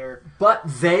fantastic player. But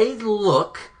they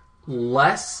look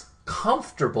less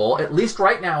comfortable, at least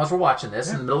right now as we're watching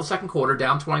this, in the middle of the second quarter,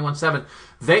 down 21-7.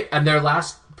 And their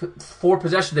last 4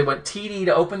 possessions, they went TD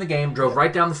to open the game, drove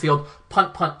right down the field,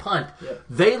 punt. Yeah.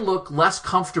 They look less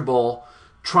comfortable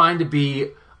trying to be,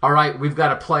 all right, we've got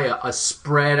to play a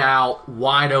spread out,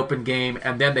 wide open game,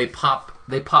 and then they pop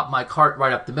Mike Hart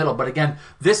right up the middle. But again,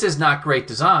 this is not great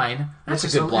design. That's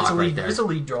a good block right there. It's a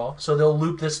lead draw, so they'll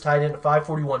loop this tight end at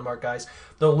 5:41 mark, guys.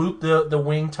 They'll loop the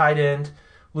wing tight end,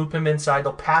 loop him inside.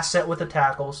 They'll pass set with the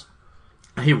tackles.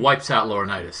 He wipes out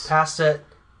Laurinaitis. Pass set.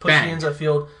 Push Bang. the ends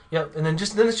upfield. Yep, and then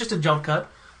it's just a jump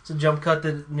cut. It's a jump cut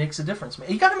that makes a difference.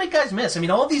 You got to make guys miss. I mean,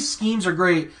 all these schemes are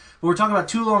great, but we're talking about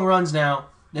 2 long runs now.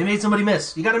 They made somebody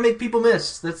miss. You got to make people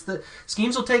miss. That's the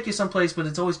schemes will take you someplace, but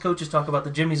it's always coaches talk about the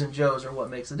Jimmies and Joes are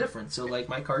what makes the difference. So like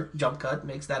Mike Hart jump cut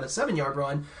makes that a 7-yard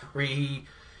run, where he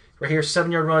right here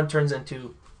 7-yard run turns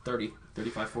into 30.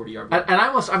 35, 40-yard run. And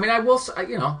I will say,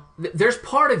 there's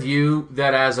part of you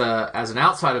that as an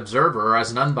outside observer or as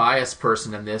an unbiased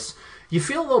person in this, you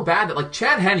feel a little bad that, like,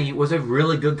 Chad Henne was a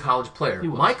really good college player.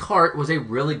 Mike Hart was a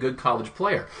really good college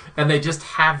player. And they just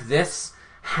have this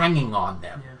hanging on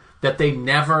them that they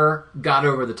never got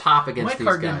over the top against these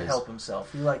guys. Mike Hart didn't help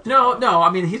himself. He liked No,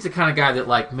 I mean, he's the kind of guy that,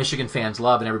 like, Michigan fans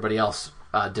love and everybody else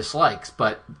dislikes.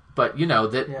 But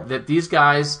that these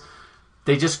guys...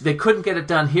 They couldn't get it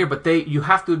done here, but you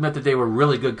have to admit that they were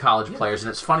really good college players, and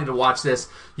it's funny to watch this.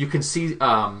 You can see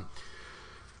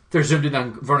they're zoomed in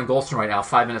on Vernon Golston right now,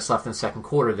 5 minutes left in the second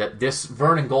quarter, that this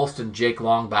Vernon Golston-Jake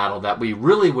Long battle that we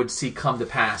really would see come to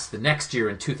pass the next year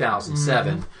in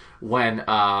 2007 when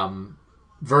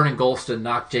Vernon Golston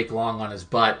knocked Jake Long on his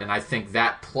butt, and I think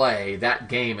that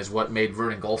game is what made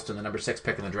Vernon Golston the number 6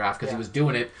 pick in the draft, because he was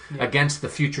doing it against the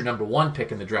future number 1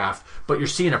 pick in the draft. But you're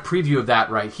seeing a preview of that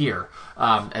right here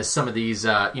as some of these,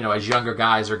 as younger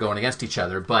guys are going against each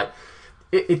other. But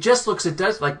it just looks, it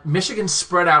does, like Michigan's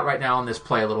spread out right now on this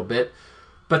play a little bit,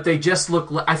 but they just look,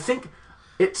 I think,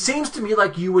 it seems to me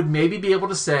like you would maybe be able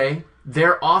to say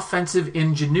their offensive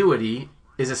ingenuity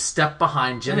is a step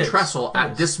behind Jim Tressel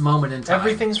at this moment in time.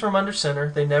 Everything's from under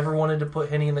center. They never wanted to put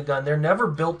Henne in the gun. They're never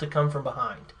built to come from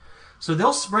behind. So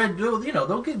they'll spread,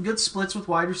 they'll get good splits with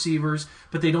wide receivers,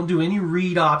 but they don't do any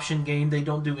read option game. They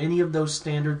don't do any of those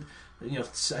standard,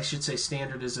 I should say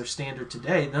standard is their standard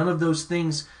today. None of those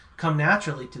things come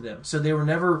naturally to them. So they were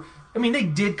never, they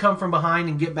did come from behind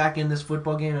and get back in this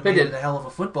football game and made it a hell of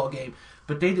a football game.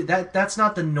 But they did that's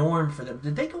not the norm for them.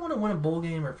 Did they go on to win a bowl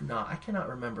game or not? I cannot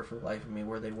remember for the life of me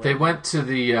where they went. They went to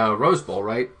the Rose Bowl,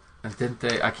 right? And didn't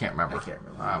they? I can't remember.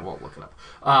 I won't look it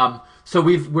up. So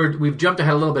we've jumped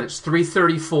ahead a little bit. It's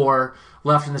 3:34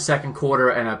 left in the second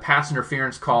quarter, and a pass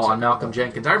interference call on Malcolm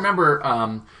Jenkins. I remember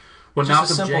when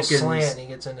just Malcolm Jenkins slant, he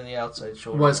gets into the outside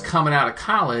shoulder was coming out of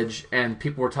college, and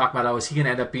people were talking about, is he going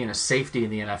to end up being a safety in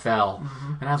the NFL?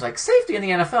 Mm-hmm. And I was like, safety in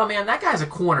the NFL, man, that guy's a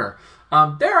corner.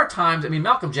 There are times,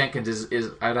 Malcolm Jenkins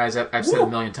is as I've said a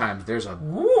million times, there's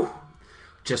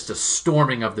just a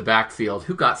storming of the backfield.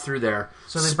 Who got through there?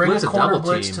 So they bring a corner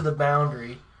blitz to the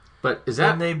boundary. But is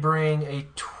that... Then they bring a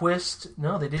twist.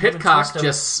 No, they didn't Pitcock even twist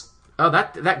just... Oh,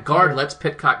 that guard lets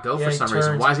Pitcock go for some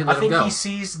reason. Why does he let him go? I think he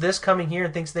sees this coming here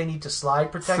and thinks they need to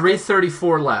slide protect.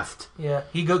 3:34 left. Yeah,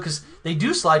 because they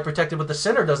do slide protected, but the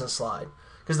center doesn't slide.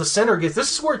 Because the center gets...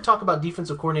 This is where we talk about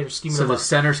defensive coordinator scheming. So the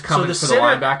center's coming for the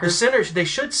linebacker? The center, they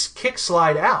should kick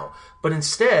slide out. But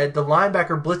instead, the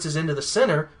linebacker blitzes into the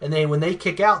center, and then when they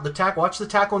kick out, watch the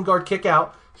tackle and guard kick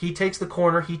out. He takes the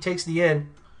corner, he takes the end.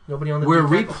 Nobody on the We're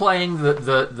replaying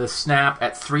the snap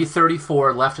at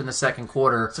 3:34 left in the second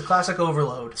quarter. It's a classic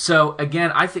overload. So,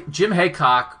 again, I think Jim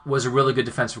Haycock was a really good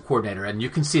defensive coordinator, and you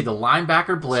can see the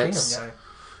linebacker blitz.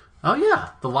 Oh, yeah.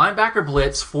 The linebacker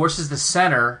blitz forces the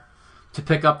center to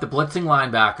pick up the blitzing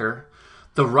linebacker.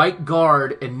 The right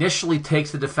guard initially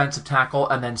takes the defensive tackle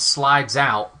and then slides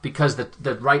out because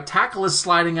the right tackle is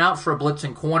sliding out for a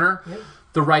blitzing corner. Yep.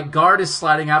 The right guard is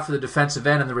sliding out for the defensive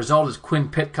end, and the result is Quinn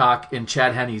Pitcock in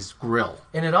Chad Henne's grill.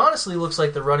 And it honestly looks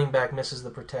like the running back misses the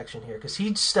protection here because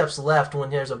he steps left when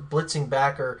there's a blitzing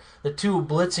backer. The two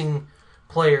blitzing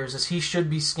players, as he should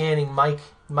be scanning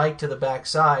Mike to the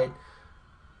backside.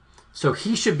 So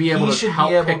he should be able to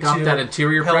help pick up that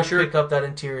interior pressure? Pick up that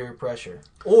interior pressure.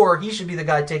 Or he should be the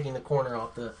guy taking the corner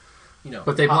off the...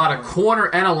 But they've got a corner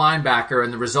and a linebacker,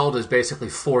 and the result is basically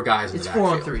four guys in the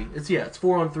backfield. It's 4-on-3. It's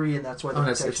 4-on-3, and that's why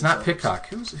the it's not Pitcock.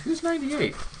 Who's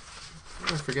 98?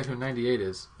 I forget who 98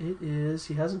 is. It is.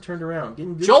 He hasn't turned around.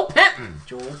 Joel Penton.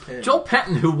 Joel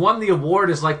Penton, who won the award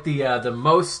as like the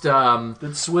most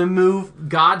good swim move,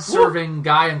 God-serving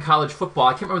guy in college football.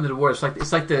 I can't remember the award. It's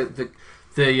like the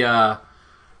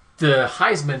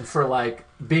Heisman for like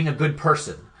being a good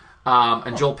person.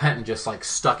 And Joel Penton just like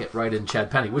stuck it right in Chad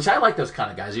Penney, which I like those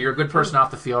kind of guys. You're a good person off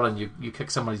the field and you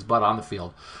kick somebody's butt on the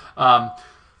field.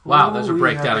 Wow, there's a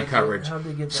breakdown in coverage.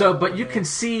 But you can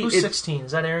see who's 16?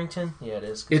 Is that Arrington? Yeah, it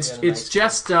is. It's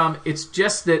just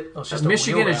that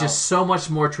Michigan is just so much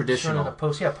more traditional.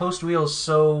 Post wheel is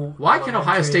so. Why can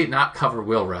Ohio State not cover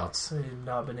wheel routes? They've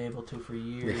not been able to for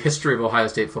years. The history of Ohio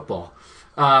State football.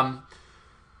 But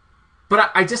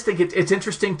I just think it's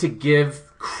interesting to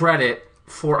give credit.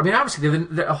 Obviously,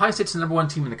 the Ohio State's the number one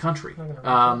team in the country,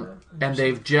 and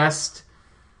they've just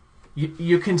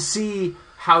you can see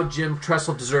how Jim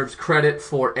Tressel deserves credit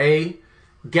for A,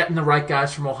 getting the right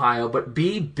guys from Ohio, but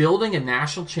B, building a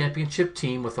national championship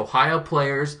team with Ohio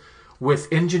players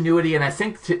with ingenuity, and I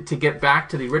think to get back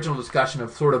to the original discussion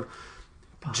of sort of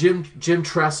Jim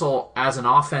Tressel as an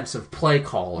offensive play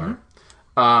caller.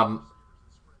 I've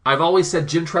always said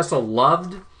Jim Tressel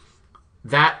loved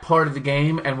that part of the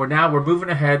game, and we're moving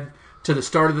ahead to the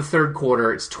start of the third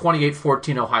quarter. It's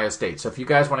 28-14 Ohio State. So if you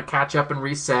guys want to catch up and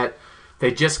reset,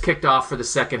 they just kicked off for the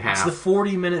second half. It's the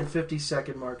 40-minute and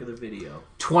 50-second mark of the video.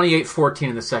 28-14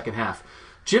 in the second half.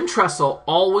 Jim Tressel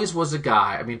always was a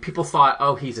guy. I mean, people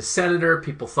thought, he's a senator.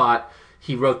 People thought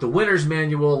he wrote the winner's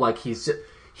manual.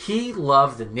 He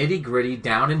loved the nitty-gritty,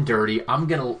 down and dirty. I'm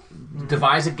going to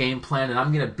devise a game plan, and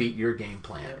I'm going to beat your game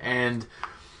plan. Yeah. And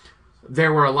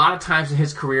there were a lot of times in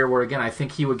his career where, again, I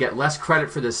think he would get less credit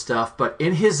for this stuff, but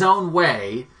in his own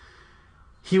way,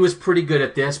 he was pretty good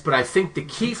at this. But I think the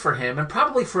key for him, and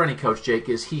probably for any coach, Jake,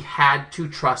 is he had to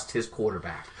trust his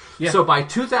quarterback. Yeah. So by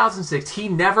 2006, he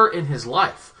never in his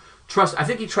life I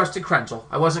think he trusted Krenzel.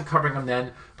 I wasn't covering him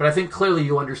then, but I think clearly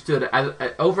you understood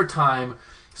over time,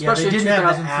 especially they didn't in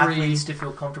 2003. Have the athletes to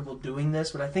feel comfortable doing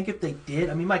this, but I think if they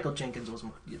did, Michael Jenkins was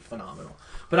phenomenal.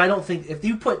 But I don't think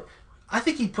I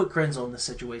think he'd put Krenzel in the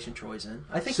situation Troy's in.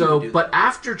 I think so. He would do but that.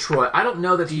 After Troy, I don't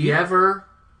know that he ever.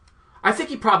 I think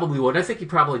he probably would. I think he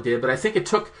probably did. But I think it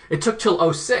took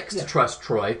till 06 to trust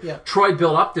Troy. Yeah. Troy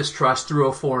built up this trust through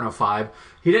 04 and 05.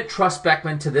 He didn't trust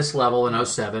Beckman to this level in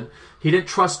 07. He didn't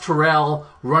trust Terrell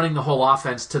running the whole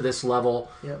offense to this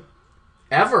level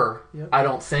ever. Yep. I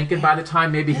don't think. And by the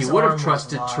time maybe he would have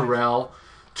trusted Terrell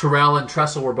and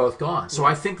Tressel were both gone. So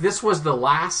I think this was the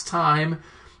last time,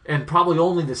 and probably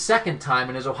only the second time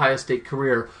in his Ohio State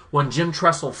career, when Jim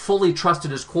Tressel fully trusted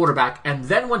his quarterback. And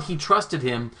then when he trusted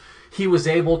him, he was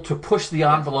able to push the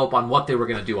envelope on what they were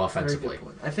going to do offensively.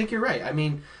 I think you're right.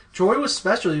 Troy was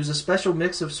special. He was a special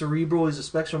mix of cerebral. He was a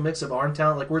special mix of arm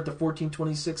talent. Like, we're at the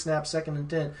 14-26 snap, 2nd and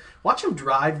 10. Watch him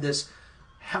drive this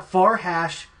far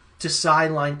hash to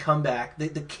sideline comeback.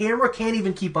 The camera can't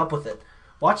even keep up with it.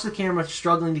 Watch the camera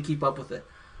struggling to keep up with it.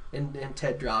 And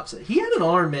Ted drops it. He had an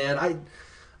arm, man.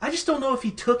 I just don't know if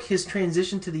he took his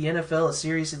transition to the NFL as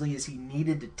seriously as he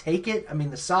needed to take it.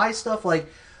 The size stuff,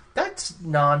 that's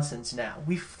nonsense now.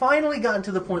 We've finally gotten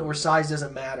to the point where size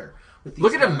doesn't matter.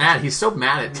 Look at him mad. He's so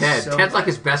mad at Ted. Ted's like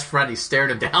his best friend. He stared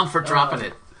him down for dropping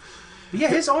it. But yeah,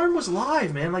 his arm was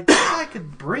live, man. That guy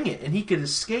could bring it, and he could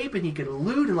escape, and he could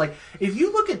elude. And if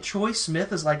you look at Troy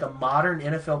Smith as a modern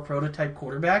NFL prototype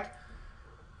quarterback,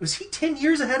 was he 10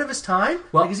 years ahead of his time?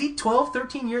 Well, is he 12,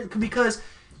 13 years? Because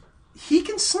he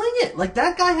can sling it.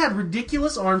 That guy had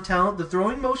ridiculous arm talent. The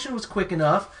throwing motion was quick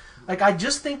enough. I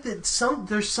just think that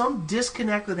there's some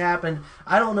disconnect that happened.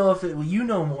 I don't know if you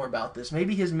know more about this.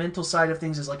 Maybe his mental side of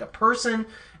things is a person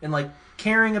and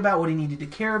caring about what he needed to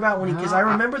care about because I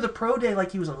remember the pro day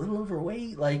he was a little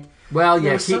overweight. There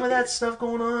was some of that stuff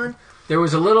going on. There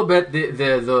was a little bit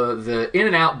the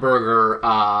In-N-Out burger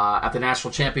at the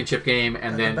national championship game,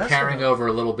 and then carrying over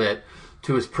a little bit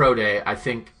to his pro day, I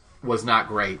think was not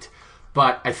great.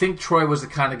 But I think Troy was the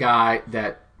kind of guy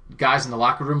that guys in the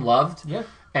locker room loved. Yeah.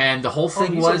 And the whole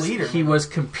thing was he was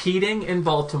competing in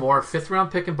Baltimore,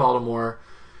 5th-round pick in Baltimore.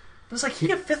 was like,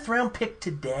 he a 5th round pick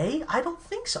today? I don't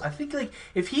think so. I think like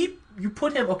if you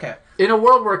put him in a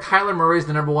world where Kyler Murray's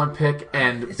the number 1 pick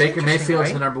and It's Baker interesting, Mayfield's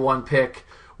right? the number 1 pick,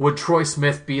 would Troy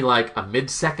Smith be like a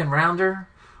mid-second rounder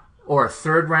or a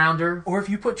 3rd rounder? Or if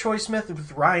you put Troy Smith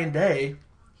with Ryan Day in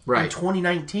Right.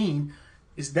 2019,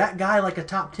 is that guy like a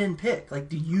top 10 pick? Like,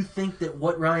 do you think that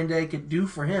what Ryan Day could do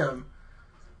for him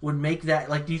would make that,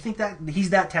 like, do you think that he's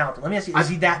that talented? Let me ask you, is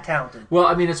he that talented? Well,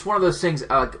 I mean, it's one of those things,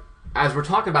 as we're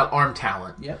talking about arm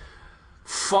talent, Yep.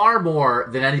 far more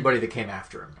than anybody that came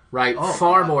after him, right? Oh,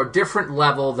 far God. more. Different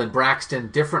level than Braxton,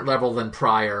 different level than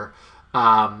Pryor,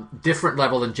 different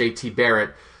level than JT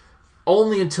Barrett.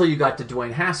 Only until you got to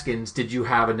Dwayne Haskins did you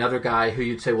have another guy who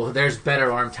you'd say, well, there's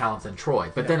better arm talent than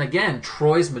Troy. But then again,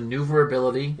 Troy's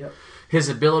maneuverability, his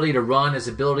ability to run,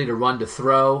 to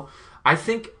throw, I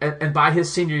think, and by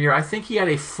his senior year, I think he had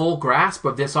a full grasp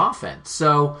of this offense.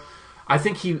 So I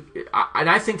think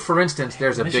I think, for instance,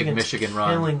 there's a big Michigan run.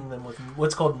 Killing them with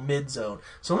what's called mid-zone.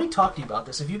 So let me talk to you about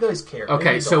this, if you guys care.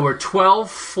 Okay, so we're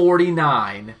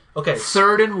 12:49. Okay.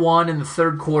 3rd and 1 in the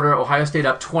 3rd quarter. Ohio State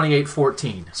up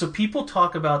 28-14. So people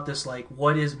talk about this, like,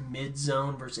 what is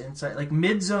mid-zone versus inside? Like,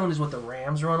 mid-zone is what the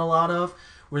Rams run a lot of,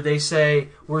 where they say,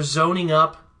 we're zoning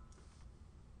up,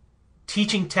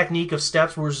 teaching technique of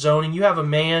steps, we're zoning. You have a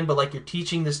man, but, like, you're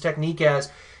teaching this technique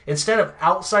as, instead of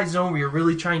outside zone where you're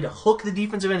really trying to hook the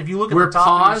defensive end, if you look at the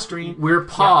top of the screen. We're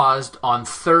paused on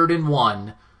 3rd and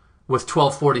 1 with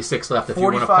 12:46 left if you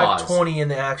want to pause. 45-20 in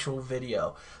the actual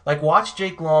video. Like, watch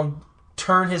Jake Long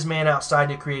turn his man outside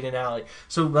to create an alley.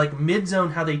 So, like,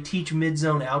 mid-zone, how they teach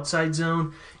mid-zone, outside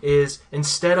zone, is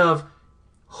instead of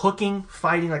hooking,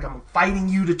 fighting, like I'm fighting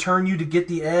you to turn you to get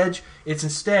the edge, it's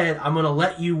instead, I'm going to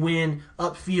let you win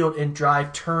upfield and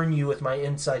drive, turn you with my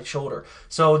inside shoulder.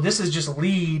 So this is just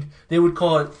lead. They would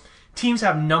call it, teams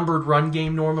have numbered run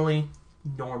game normally.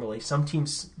 Some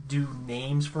teams do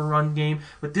names for run game,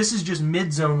 but this is just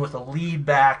mid-zone with a lead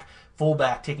back,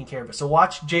 fullback taking care of it. So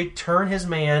watch Jake turn his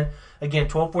man, again,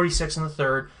 12:46 in the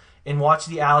 3rd, and watch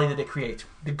the alley that it creates.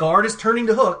 The guard is turning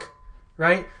to hook,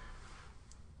 right?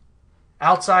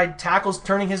 Outside tackle's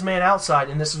turning his man outside,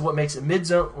 and this is what makes it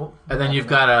mid-zone. Oh, and then you've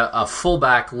got a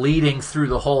fullback leading through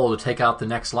the hole to take out the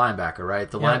next linebacker, right?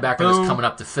 The linebacker boom. that's coming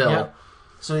up to fill. Yeah.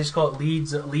 So they just call it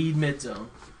lead mid-zone.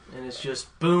 And it's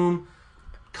just boom,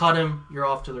 cut him, you're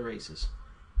off to the races.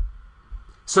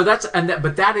 So that's,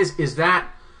 but that is that,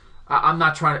 I'm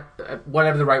not trying to,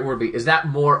 whatever the right word be, is that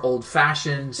more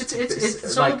old-fashioned?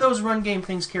 It's some of those run game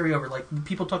things carry over. Like,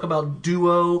 people talk about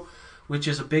duo, which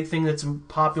is a big thing that's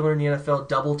popular in the NFL,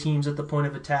 double teams at the point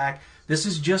of attack. This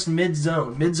is just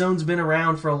mid-zone. Mid-zone's been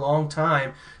around for a long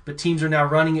time, but teams are now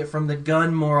running it from the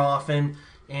gun more often.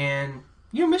 And,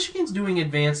 Michigan's doing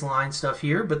advanced line stuff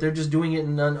here, but they're just doing it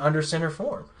in an under center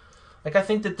form. Like, I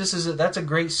think that that's a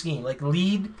great scheme. Like,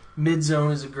 lead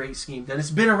mid-zone is a great scheme. That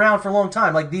it's been around for a long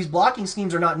time. Like, these blocking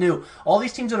schemes are not new. All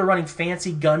these teams that are running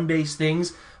fancy gun-based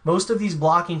things, most of these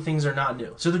blocking things are not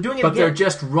new. So they're doing it But again. they're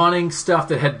just running stuff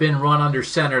that had been run under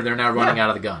center. They're now running out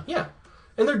of the gun. Yeah.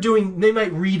 And they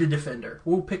might read a defender.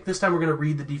 This time we're going to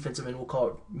read the defensive end. We'll call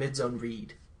it mid-zone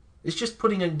read. It's just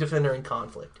putting a defender in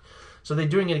conflict. So they're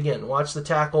doing it again. Watch the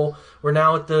tackle. We're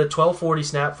now at the 12:40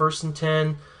 snap, 1st and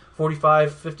 10,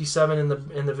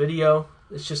 45-57 in the video.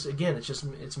 It's just, again,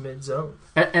 it's mid-zone.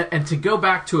 And to go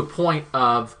back to a point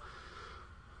of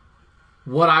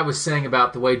what I was saying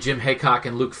about the way Jim Haycock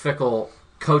and Luke Fickell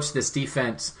coach this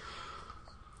defense,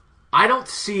 I don't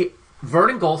see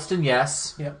Vernon Golston,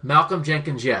 yes. Yep. Malcolm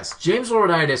Jenkins, yes. James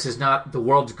Laurinaitis is not the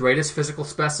world's greatest physical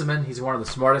specimen. He's one of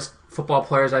the smartest football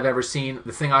players I've ever seen.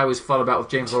 The thing I always felt about with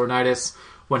James Laurinaitis,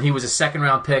 when he was a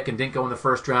second-round pick and didn't go in the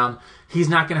first round, he's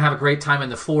not going to have a great time in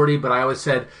the 40, but I always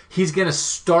said he's going to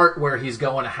start where he's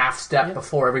going a half step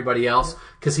before everybody else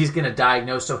because he's going to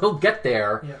diagnose. So he'll get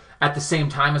there at the same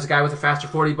time as a guy with a faster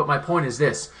 40. But my point is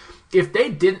this. If they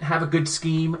didn't have a good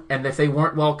scheme and if they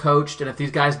weren't well coached and if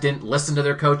these guys didn't listen to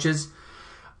their coaches,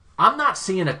 I'm not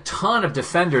seeing a ton of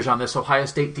defenders on this Ohio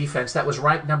State defense that was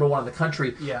ranked number 1 in the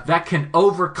country that can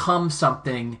overcome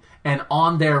something and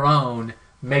on their own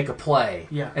make a play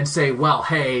and say, well,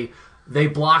 hey, they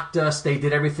blocked us, they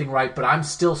did everything right, but I'm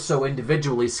still so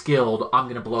individually skilled, I'm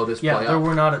going to blow this play up. There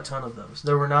were not a ton of those.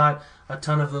 There were not a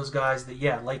ton of those guys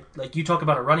that, like you talk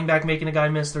about a running back making a guy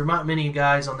miss, there are not many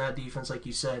guys on that defense, like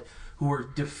you said, who were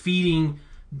defeating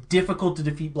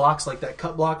difficult-to-defeat blocks like that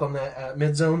cut block on that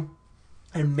mid-zone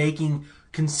and making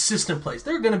consistent plays.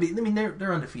 They're going to be,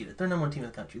 they're undefeated. They're number 1 team in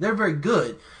the country. They're very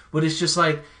good, but it's just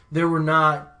like there were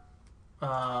not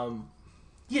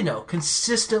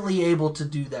consistently able to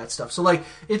do that stuff. So like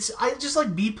I just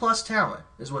like B+ talent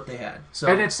is what they had. So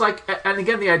and it's like, and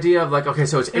again, the idea of like, okay,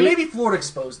 so it's and maybe Florida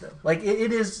exposed them. Like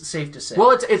it is safe to say.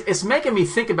 Well, it's making me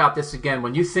think about this again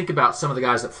when you think about some of the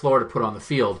guys that Florida put on the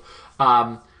field.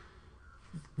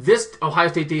 This Ohio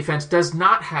State defense does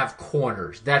not have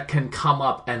corners that can come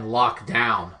up and lock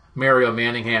down Mario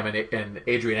Manningham and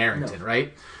Adrian Arrington,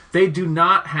 right? They do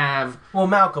not have. Well,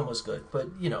 Malcolm was good,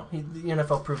 but the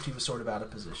NFL proved he was sort of out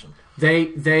of position.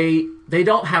 They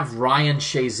don't have Ryan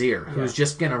Shazier, who's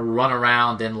just going to run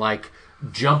around and like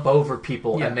jump over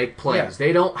people and make plays. Yeah.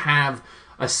 They don't have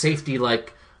a safety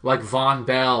like Von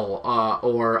Bell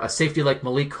or a safety like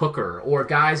Malik Hooker or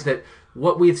guys that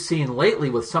what we've seen lately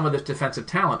with some of this defensive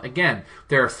talent. Again,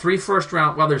 there are 3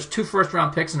 first-round. Well, there's 2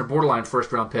 first-round picks and a borderline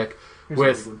first-round pick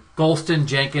with Golston,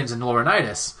 Jenkins, and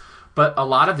Laurinaitis. But a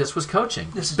lot of this was coaching.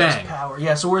 This is just power.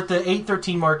 Yeah, so we're at the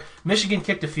 8:13 mark. Michigan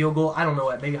kicked a field goal. I don't know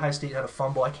what. Maybe Ohio State had a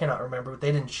fumble. I cannot remember, but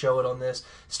they didn't show it on this.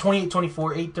 It's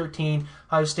 28-24, 8:13.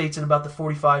 Ohio State's at about the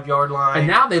 45-yard line. And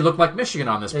now they look like Michigan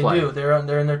on this play. They do.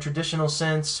 They're in their traditional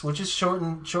sense, which is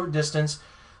short distance.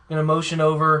 Going to motion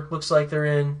over. Looks like they're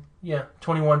in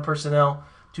 21 personnel,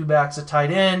 2 backs, a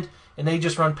tight end, and they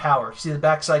just run power. You see the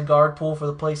backside guard pull for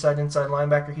the play side inside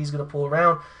linebacker. He's going to pull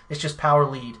around. It's just power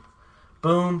lead.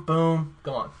 Boom, boom,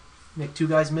 gone. Make 2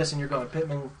 guys miss, and you're going.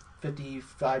 Pittman,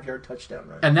 55-yard touchdown,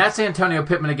 right? And that's Antonio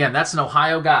Pittman again. That's an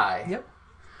Ohio guy. Yep.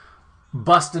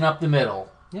 Busting up the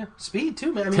middle. Yeah, speed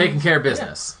too, man. Taking care of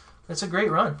business. Yeah. That's a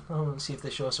great run. I want to see if they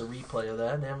show us a replay of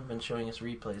that. They haven't been showing us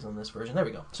replays on this version. There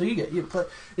we go. So you play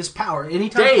this power.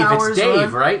 Anytime Dave, power it's is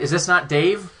Dave, run, right? Is this not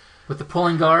Dave with the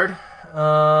pulling guard?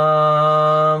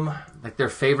 Like their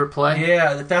favorite play?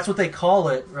 Yeah, that's what they call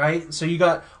it, right? So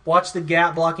you watch the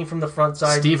gap blocking from the front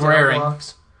side. Steve Raring,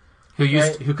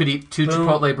 who could eat 2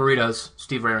 Chipotle burritos.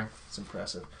 Steve Raring. It's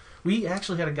impressive. We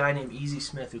actually had a guy named Easy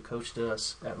Smith who coached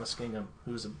us at Muskingum,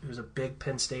 who was a big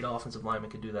Penn State offensive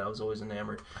lineman, could do that. I was always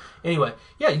enamored. Anyway,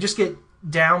 you just get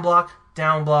down block,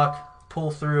 pull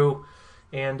through,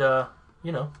 and the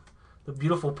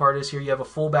beautiful part is here you have a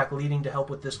fullback leading to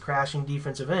help with this crashing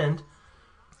defensive end.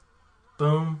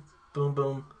 Boom, boom,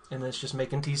 boom, and then it's just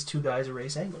making these 2 guys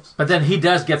erase angles. But then he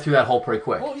does get through that hole pretty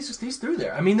quick. Well, he's through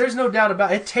there. I mean, there's no doubt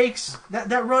about it. It takes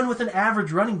that run with an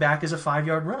average running back is a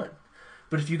 5-yard run.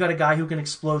 But if you got a guy who can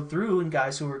explode through and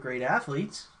guys who are great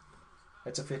athletes,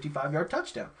 that's a 55-yard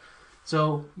touchdown.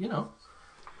 So, all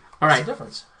right. The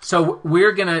difference. So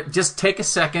we're going to just take a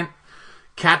second,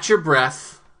 catch your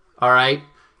breath, all right?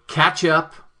 Catch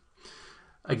up.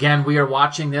 Again, we are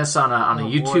watching this on a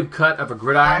YouTube cut of a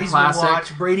Gridiron Heisman Classic.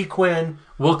 Watch, Brady Quinn.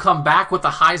 We'll come back with the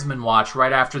Heisman Watch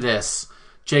right after this.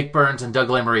 Jake Burns and Doug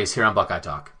Lesmerises here on Buckeye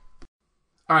Talk.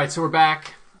 All right, so we're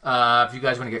back. If you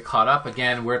guys want to get caught up,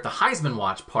 again, we're at the Heisman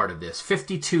Watch part of this.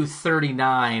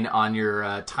 52:39 on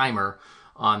your timer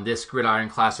on this Gridiron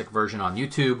Classic version on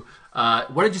YouTube.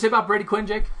 What did you say about Brady Quinn,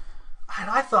 Jake?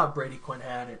 I thought Brady Quinn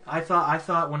had it. I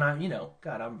thought when I'm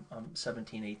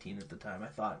 17, 18 at the time. I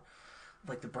thought,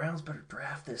 like, the Browns better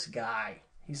draft this guy.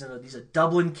 He's a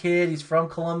Dublin kid. He's from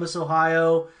Columbus,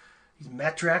 Ohio. He's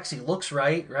Metrex. He looks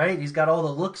right? He's got all the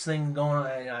looks thing going on.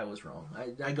 I was wrong.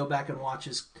 I go back and watch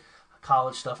his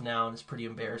college stuff now, and it's pretty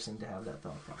embarrassing to have that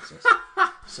thought process.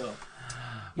 So,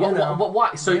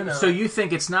 why? So you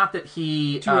think it's not that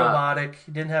he too robotic?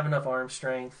 He didn't have enough arm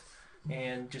strength,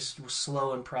 and just was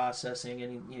slow in processing.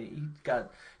 And he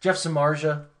got Jeff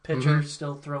Samardzija, pitcher,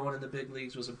 still throwing in the big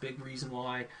leagues, was a big reason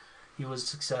why he was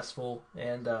successful.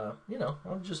 And I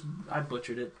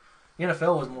butchered it. The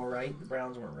NFL was more right. The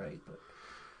Browns weren't right. But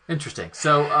interesting.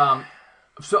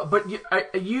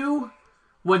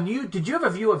 Did you have a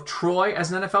view of Troy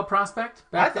as an NFL prospect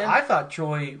back then? I thought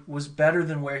Troy was better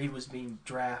than where he was being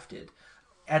drafted.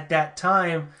 At that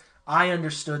time, I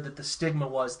understood that the stigma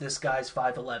was this guy's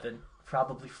 5'11",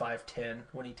 probably 5'10"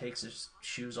 when he takes his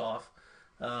shoes off.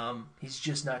 He's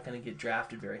just not going to get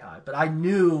drafted very high. But I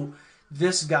knew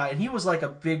this guy, and he was like a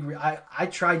big... I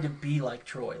tried to be like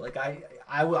Troy. Like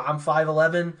I'm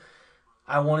 5'11".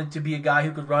 I wanted to be a guy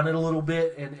who could run it a little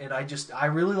bit, and I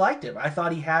really liked him. I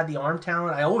thought he had the arm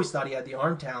talent. I always thought he had the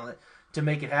arm talent to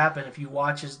make it happen. If you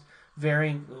watch his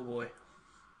varying... Oh, boy.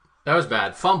 That was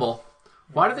bad. Fumble.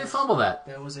 Why did they fumble that?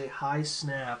 That was a high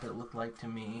snap, it looked like to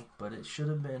me, but it should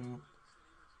have been...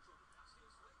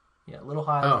 Yeah, a little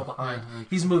high, a little behind. Yeah.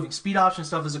 He's moving. Speed option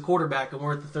stuff as a quarterback, and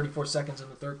we're at the 34 seconds in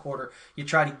the third quarter. You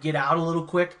try to get out a little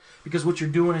quick, because what you're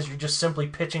doing is you're just simply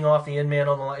pitching off the end man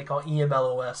on the line, called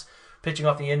EMLOS. pitching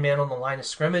off the end man on the line of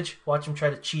scrimmage. Watch him try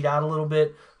to cheat out a little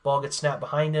bit. Ball gets snapped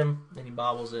behind him, and he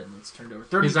bobbles it, and it's turned over.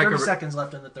 30 seconds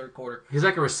left in the third quarter. He's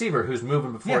like a receiver who's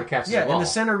moving before he catches the ball. Yeah, and the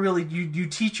center really, you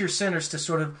teach your centers to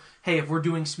sort of, hey, if we're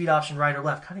doing speed option right or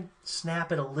left, kind of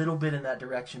snap it a little bit in that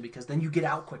direction because then you get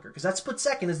out quicker. Because that split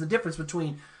second is the difference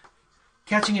between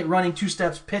catching it, running 2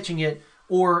 steps, pitching it,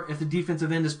 or if the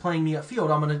defensive end is playing me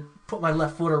upfield, I'm going to put my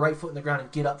left foot or right foot in the ground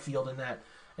and get upfield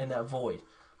in that void.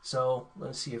 So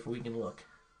let's see if we can look.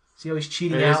 See how he's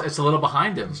cheating out? It's a little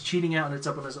behind him. He's cheating out, and it's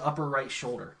up on his upper right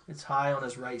shoulder. It's high on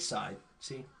his right side.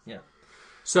 See? Yeah.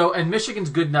 So, and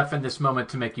Michigan's good enough in this moment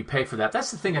to make you pay for that.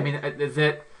 That's the thing. I mean,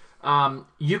 that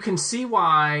you can see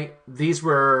why these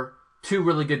were 2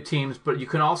 really good teams, but you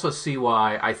can also see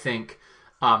why I think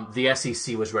the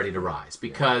SEC was ready to rise.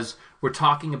 Because we're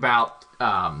talking about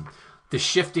the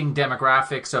shifting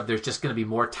demographics of there's just going to be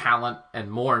more talent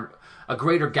and a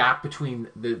greater gap between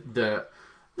the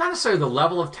not necessarily the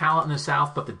level of talent in the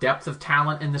South, but the depth of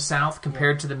talent in the South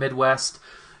compared to the Midwest.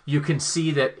 You can see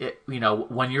that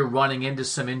when you're running into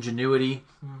some ingenuity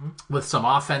with some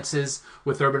offenses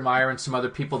with Urban Meyer and some other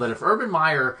people, that if Urban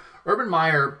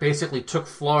Meyer basically took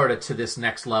Florida to this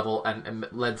next level and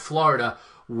led Florida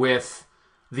with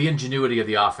the ingenuity of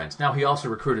the offense. Now he also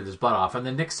recruited his butt off, and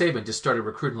then Nick Saban just started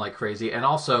recruiting like crazy and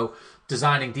also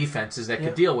designing defenses that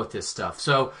could deal with this stuff.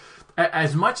 So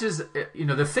as much as,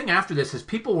 the thing after this is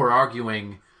people were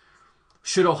arguing,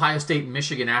 should Ohio State and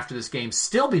Michigan after this game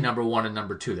still be number 1 and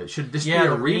number 2? That should this be a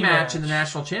rematch in the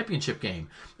national championship game?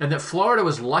 And that Florida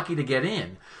was lucky to get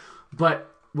in. But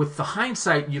with the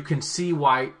hindsight, you can see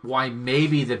why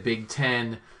maybe the Big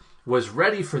Ten was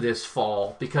ready for this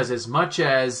fall, because as much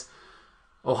as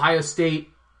Ohio State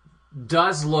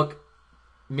does look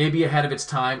maybe ahead of its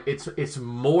time, it's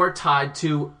more tied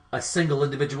to a single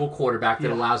individual quarterback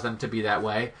that allows them to be that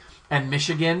way. And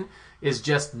Michigan is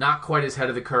just not quite as ahead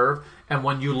of the curve. And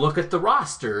when you look at the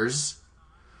rosters,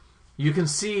 you can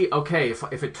see, okay,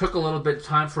 if it took a little bit of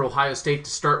time for Ohio State to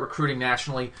start recruiting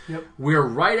nationally, we're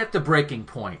right at the breaking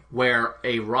point where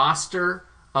a roster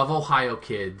of Ohio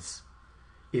kids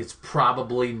is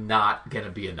probably not going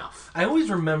to be enough. I always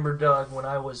remember, Doug, when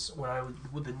I was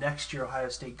the next year Ohio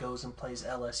State goes and plays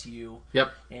LSU.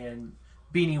 Yep. And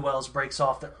Beanie Wells breaks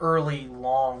off the early,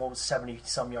 long,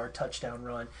 70-some yard touchdown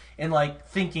run, and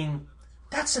thinking,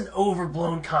 that's an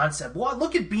overblown concept. Well,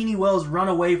 look at Beanie Wells run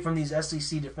away from these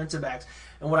SEC defensive backs.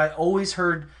 And what I always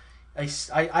heard, I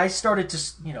started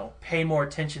to pay more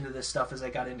attention to this stuff as I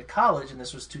got into college, and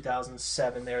this was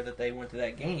 2007 there that they went to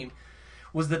that game,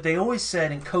 was that they always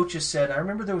said, and coaches said, I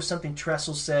remember there was something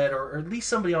Tressel said, or at least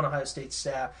somebody on Ohio State's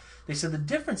staff, they said the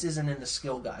difference isn't in the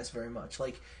skill guys very much.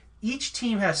 Each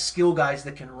team has skill guys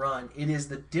that can run.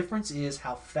 The difference is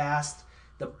how fast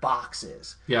the box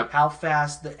is. Yep. How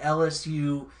fast the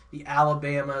LSU, the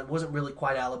Alabama, it wasn't really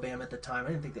quite Alabama at the time. I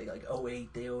didn't think they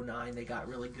 08, they 09, they got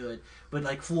really good. But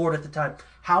Florida at the time,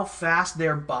 how fast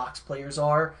their box players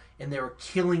are, and they were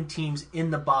killing teams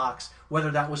in the box, whether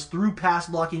that was through pass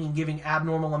blocking and giving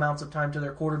abnormal amounts of time to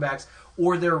their quarterbacks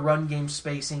or their run game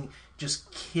spacing,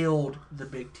 just killed the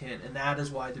Big Ten. And that is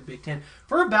why the Big Ten,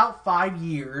 for about 5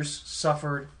 years,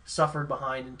 suffered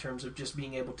behind in terms of just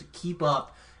being able to keep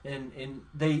up. And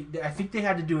I think they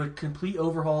had to do a complete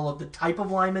overhaul of the type of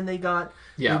lineman they got.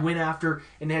 Yeah. They went after,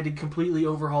 and they had to completely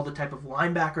overhaul the type of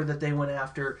linebacker that they went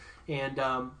after. And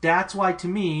that's why, to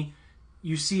me,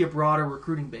 you see a broader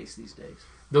recruiting base these days.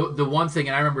 The one thing,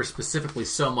 and I remember specifically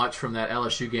so much from that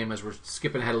LSU game, as we're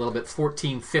skipping ahead a little bit,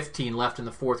 14-15 left in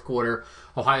the fourth quarter,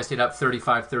 Ohio State up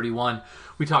 35-31.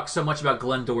 We talked so much about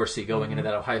Glenn Dorsey going into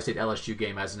that Ohio State-LSU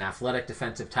game as an athletic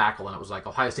defensive tackle, and it was like,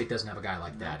 Ohio State doesn't have a guy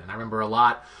like that. And I remember a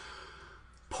lot,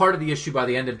 part of the issue by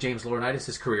the end of James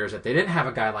Laurinaitis' career is that they didn't have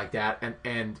a guy like that,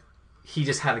 and he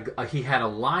just had a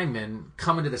lineman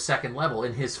coming to the second level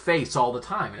in his face all the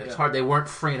time, and it's hard. They weren't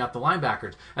freeing up the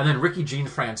linebackers. And then Ricky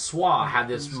Jean-Francois had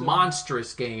this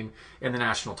monstrous game in the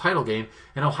national title game,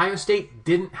 and Ohio State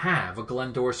didn't have a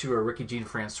Glenn Dorsey or a Ricky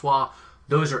Jean-Francois.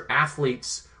 Those are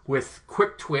athletes with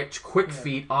quick twitch, quick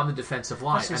feet on the defensive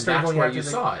line, and that's where you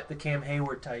saw it. The Cam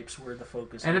Hayward types were the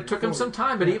focus. And it took him some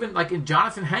time, but even in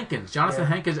Jonathan Hankins,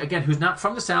 again, who's not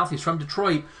from the South, he's from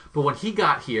Detroit, but when he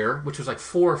got here, which was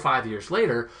 4 or 5 years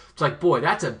later, it's boy,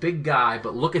 that's a big guy,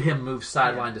 but look at him move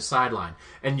sideline to sideline.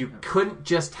 And you couldn't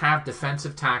just have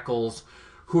defensive tackles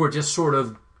who are just sort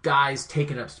of guys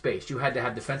taking up space. You had to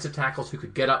have defensive tackles who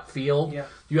could get upfield. Yeah.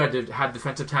 You had to have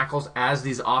defensive tackles as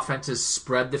these offenses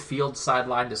spread the field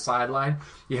sideline to sideline.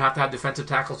 You have to have defensive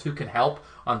tackles who can help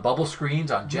on bubble screens,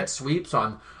 on jet sweeps,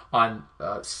 on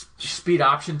speed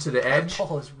option to the edge. That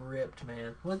ball is ripped,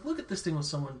 man. Like, look at this thing with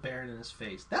someone bearing in his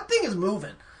face. That thing is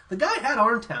moving. The guy had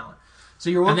arm talent. So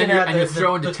you're looking you're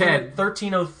throwing to 10.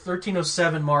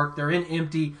 13:07 mark. They're in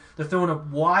empty. They're throwing a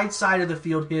wide side of the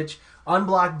field hitch.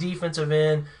 Unblocked defensive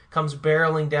end comes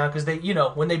barreling down because they,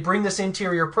 when they bring this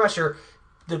interior pressure,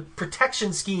 the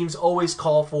protection schemes always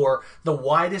call for the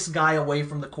widest guy away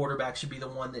from the quarterback should be the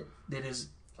one that is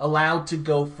allowed to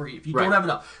go free. If you don't have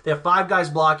enough, they have 5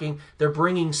 guys blocking. They're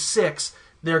bringing 6.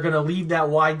 They're going to leave that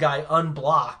wide guy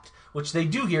unblocked, which they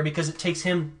do here because it takes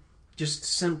him. Just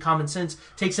some common sense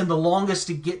takes him the longest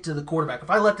to get to the quarterback. If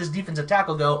I let this defensive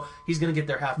tackle go, he's going to get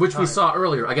there half the time. Which we saw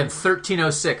earlier. Again,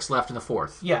 13:06 left in the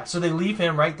fourth. Yeah, so they leave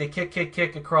him, right? They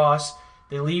kick across.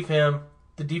 They leave him.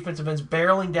 The defensive end's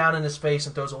barreling down in his face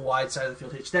and throws a wide side of the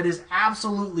field hitch. That is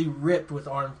absolutely ripped with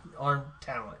arm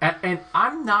talent. And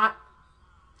I'm not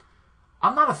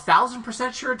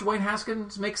 1,000% sure Dwayne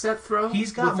Haskins makes that throw.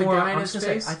 He's got with more. The guy in his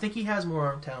face. I think he has more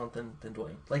arm talent than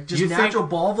Dwayne. Like just natural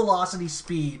ball velocity,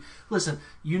 speed. Listen,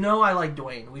 I like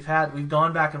Dwayne. We've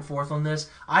gone back and forth on this.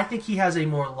 I think he has a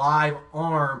more live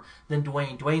arm than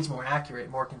Dwayne. Dwayne's more accurate,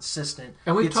 more consistent.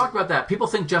 And we've talked about that. People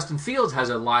think Justin Fields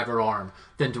has a liver arm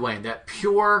than Dwayne. That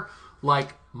pure,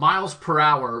 miles per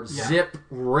hour zip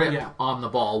rip on the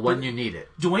ball when you need it.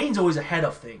 Dwayne's always ahead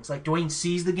of things. Like Dwayne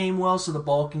sees the game well, so the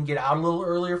ball can get out a little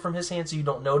earlier from his hand, so you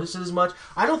don't notice it as much.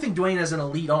 I don't think Dwayne has an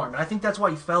elite arm, and I think that's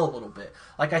why he fell a little bit.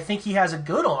 I think he has a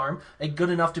good arm, good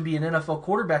enough to be an NFL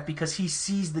quarterback because he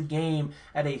sees the game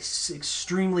at a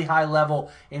extremely high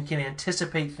level and can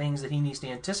anticipate things that he needs to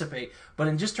anticipate. But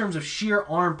in just terms of sheer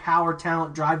arm power,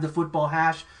 talent, drive the football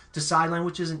hash to sideline,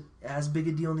 which isn't as big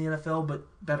a deal in the NFL, but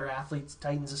better athletes,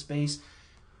 tightens the space.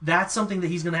 That's something that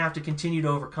he's going to have to continue to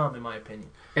overcome, in my opinion.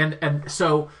 And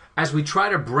so as we try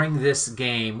to bring this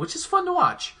game, which is fun to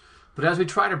watch, but as we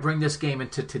try to bring this game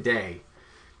into today,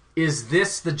 is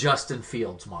this the Justin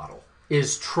Fields model?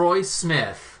 Is Troy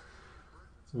Smith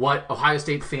what Ohio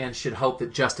State fans should hope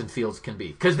that Justin Fields can be?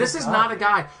 Because this is not a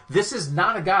guy. This is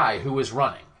not a guy who is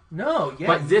running. No, yeah.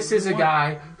 But this is a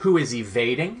guy who is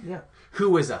evading. Yeah.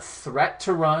 Who is a threat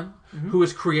to run, who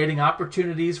is creating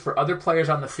opportunities for other players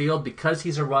on the field because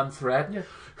he's a run threat,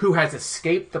 who has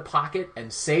escaped the pocket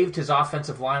and saved his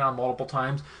offensive line on multiple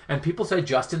times, and people say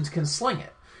Justin can sling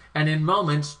it. And in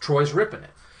moments, Troy's ripping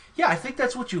it. Yeah, I think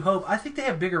that's what you hope. I think they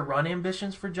have bigger run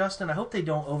ambitions for Justin. I hope they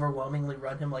don't overwhelmingly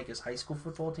run him like his high school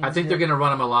football team. I think they're going to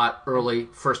run him a lot early,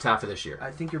 first half of this year.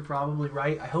 I think you're probably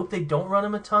right. I hope they don't run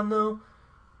him a ton, though.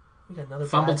 We got another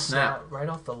fumbled snap right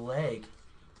off the leg.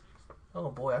 Oh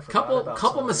boy, I forgot about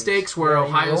couple mistakes where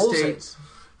Ohio State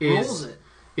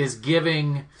is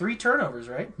giving 3 turnovers,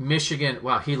 right? Michigan.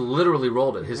 Wow, he literally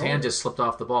rolled it. His hand just slipped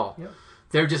off the ball. Yep.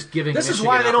 They're just giving. This Michigan is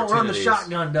why they don't run the opportunities.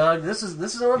 shotgun, Doug. This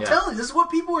is what I'm telling you. This is what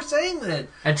people were saying then.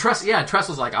 And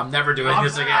Tressel's like, I'm never doing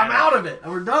this again. I'm out of it.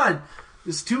 We're done.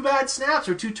 It's 2 bad snaps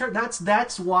or 2 turns.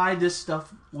 That's why this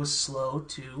stuff was slow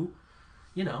to,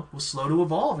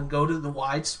 evolve and go to the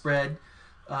widespread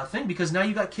thing, because now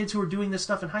you got kids who are doing this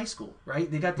stuff in high school,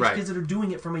 right? They got these kids that are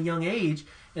doing it from a young age,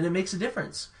 and it makes a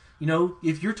difference.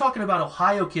 If you're talking about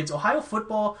Ohio kids, Ohio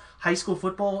football, high school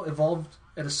football evolved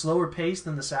at a slower pace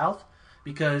than the South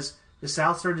because the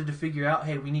South started to figure out,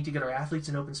 hey, we need to get our athletes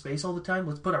in open space all the time.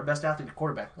 Let's put our best athlete at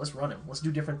quarterback. Let's run him. Let's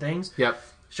do different things. Yep.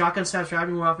 Shotgun snaps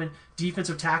driving more often.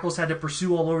 Defensive tackles had to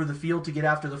pursue all over the field to get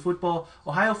after the football.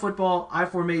 Ohio football, I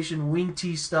formation, wing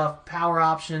T stuff, power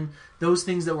option, those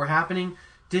things that were happening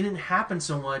didn't happen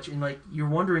so much, and you're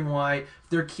wondering why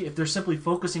if they're simply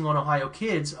focusing on Ohio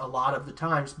kids a lot of the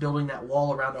times, building that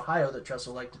wall around Ohio that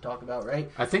Tressel liked to talk about,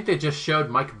 right? I think they just showed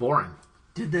Mike Bourne.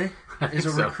 Did they? As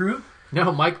a recruit?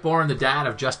 No, Mike Bourne, the dad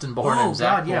of Justin Bourne and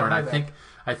Zach Bourne.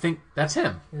 I think that's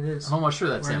him. It is. I'm almost sure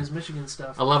that's him. His Michigan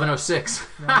stuff. 1106.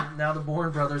 now the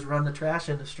Bourne brothers run the trash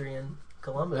industry in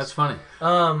Columbus. That's funny.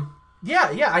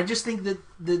 Yeah. I just think that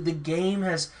the game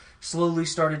has slowly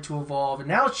started to evolve, and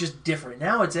now it's just different.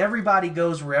 Now it's everybody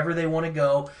goes wherever they want to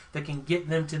go that can get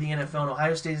them to the NFL, and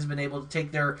Ohio State has been able to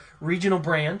take their regional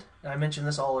brand. I mentioned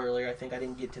this all earlier. I think I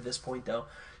didn't get to this point, though.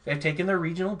 They've taken their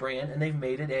regional brand, and they've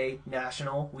made it a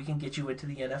national, we can get you into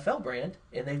the NFL brand,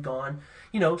 and they've gone,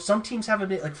 some teams have a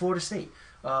bit, like Florida State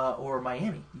or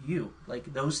Miami,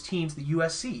 like those teams, the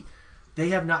USC, they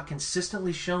have not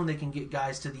consistently shown they can get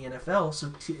guys to the NFL,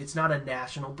 so it's not a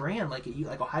national brand like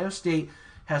Ohio State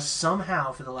has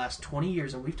somehow for the last 20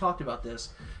 years, and we've talked about this,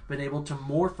 been able to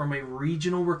morph from a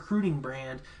regional recruiting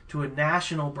brand to a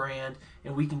national brand,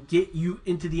 and we can get you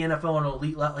into the NFL on an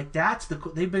elite level.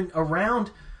 They've been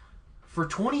around for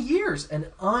 20 years, an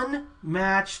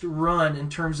unmatched run in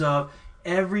terms of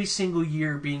every single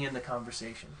year being in the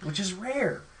conversation, which is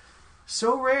rare.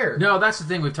 So rare. No, that's the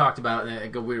thing we've talked about.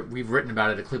 We've written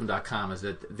about it at Cleveland.com. Is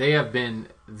that they have been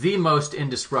the most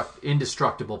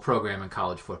indestructible program in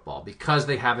college football because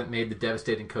they haven't made the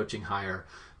devastating coaching hire.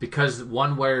 Because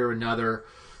one way or another,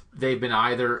 they've been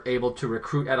either able to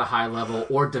recruit at a high level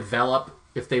or develop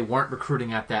if they weren't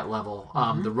recruiting at that level.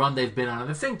 The run they've been on. And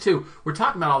the thing, too, we're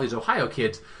talking about all these Ohio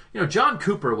kids. John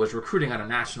Cooper was recruiting at a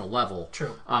national level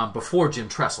before Jim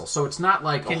Tressel. So it's not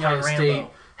like Ohio State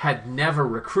had never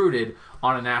recruited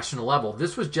on a national level.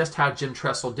 This was just how Jim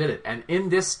Tressel did it. And in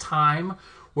this time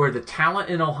where the talent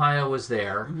in Ohio was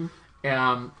there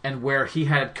and where he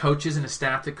had coaches and a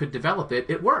staff that could develop it,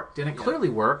 it worked. And it clearly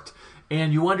worked.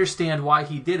 And you understand why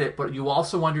he did it, but you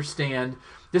also understand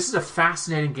this is a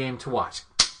fascinating game to watch.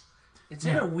 It's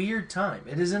in a weird time.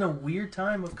 It is in a weird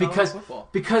time of college football.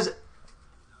 Because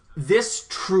this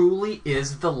truly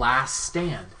is the last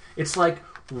stand. It's like,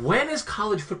 when is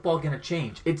college football going to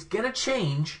change? It's going to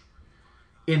change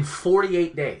in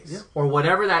 48 days or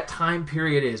whatever that time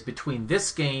period is between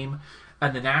this game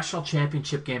and the national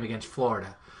championship game against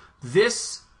Florida.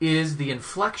 This is the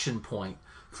inflection point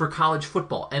for college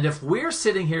football. And if we're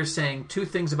sitting here saying two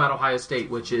things about Ohio State,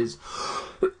 which is,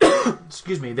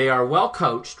 excuse me, they are well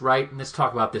coached, right? And let's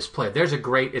talk about this play. There's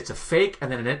it's a fake and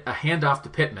then a handoff to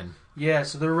Pittman. Yeah,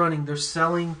 so they're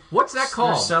selling... What's that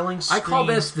called? They're selling screen. I call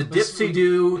this the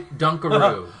dipsy-doo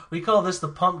dunkaroo. We call this the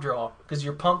pump draw, because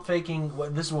you're pump faking...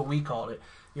 This is what we called it.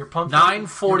 You're pump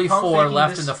 9:44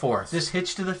 left in the fourth. This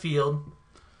hitch to the field,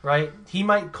 right? He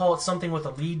might call it something with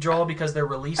a lead draw because they're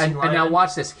releasing and now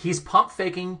watch this. He's pump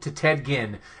faking to Ted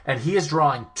Ginn, and he is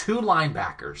drawing two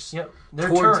linebackers. Yep.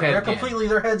 They're completely...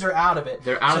 Their heads are out of it.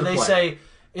 They're out of the play. So they say...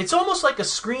 It's almost like a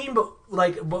screen, but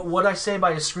what I say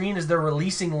by a screen is they're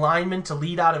releasing linemen to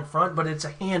lead out in front, but it's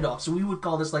a handoff. So we would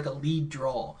call this like a lead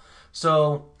draw.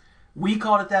 So we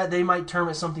called it that. They might term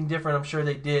it something different. I'm sure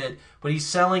they did. But he's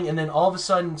selling, and then all of a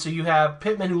sudden, so you have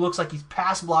Pittman who looks like he's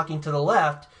pass blocking to the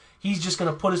left. He's just going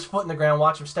to put his foot in the ground,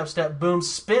 watch him step, boom,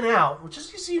 spin out, which is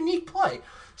just a unique play.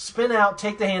 Spin out,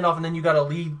 take the handoff, and then you got a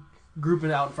lead group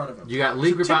it out in front of him. You got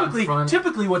lead group out in front.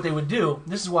 Typically what they would do,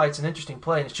 this is why it's an interesting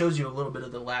play, and it shows you a little bit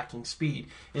of the lacking speed,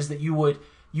 is that you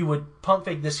would pump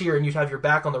fake this here, and you'd have your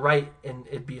back on the right, and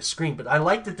it'd be a screen. But I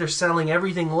like that they're selling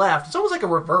everything left. It's almost like a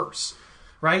reverse,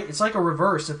 right? It's like a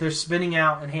reverse that they're spinning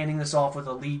out and handing this off with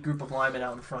a lead group of linemen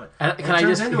out in front. And it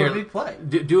turns into a big play.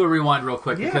 Do a rewind real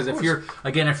quick, because if you're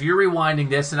rewinding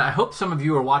this, and I hope some of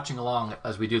you are watching along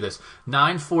as we do this.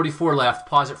 9:44 left.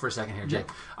 Pause it for a second here, Jake.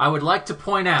 I would like to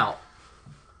point out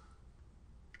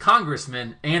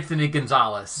Congressman Anthony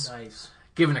Gonzalez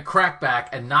giving a crackback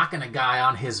and knocking a guy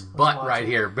on his butt right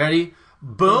here. Ready?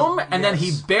 Boom, and then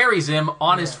he buries him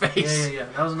on his face. Yeah.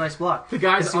 That was a nice block. The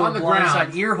guy's on the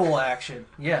ground. Ear hole action.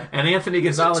 Yeah. And Anthony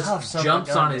Gonzalez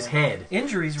jumps on his head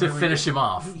Injuries to finish him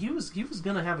off. He was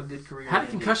going to have a good career. Had a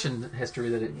concussion history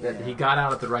that he got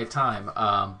out at the right time.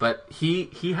 But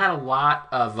he had a lot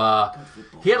of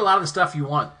the stuff you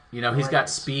want. He's got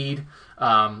speed.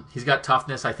 He's got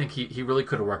toughness. I think he really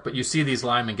could have worked. But you see these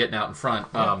linemen getting out in front.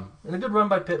 And a good run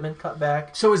by Pittman, cut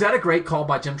back. So is that a great call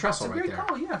by Jim Tressel right there? It's a great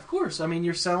call, yeah, of course. I mean,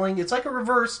 you're selling, it's like a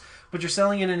reverse, but you're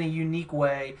selling it in a unique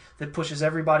way that pushes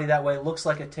everybody that way. It looks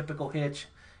like a typical hitch.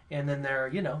 And then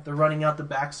they're running out the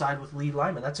backside with lead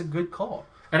linemen. That's a good call.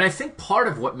 And I think part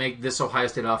of what made this Ohio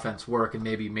State offense work and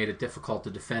maybe made it difficult to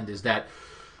defend is that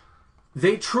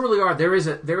they truly are. There is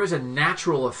a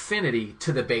natural affinity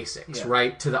to the basics,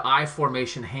 right? To the I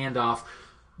formation handoff,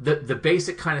 the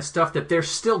basic kind of stuff that they're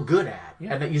still good at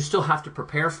and that you still have to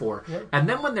prepare for. Yeah. And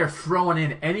then when they're throwing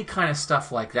in any kind of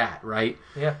stuff like that, right?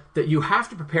 Yeah. That you have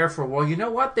to prepare for. Well, you know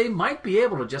what? They might be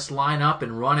able to just line up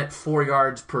and run it 4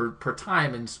 yards per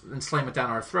time and slam it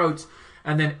down our throats.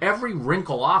 And then every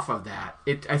wrinkle off of that,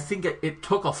 I think it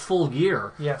took a full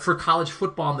year for college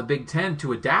football in the Big Ten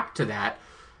to adapt to that.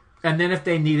 And then if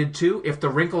they needed to, if the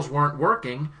wrinkles weren't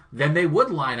working, then they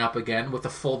would line up again with a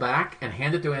fullback and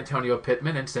hand it to Antonio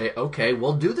Pittman and say, okay,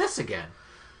 we'll do this again.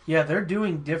 Yeah, they're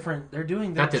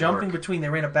jumping between. They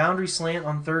ran a boundary slant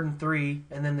on 3rd and 3,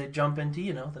 and then they jump into,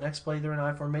 the next play they're in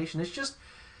I formation. It's just,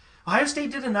 Ohio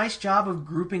State did a nice job of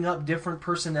grouping up different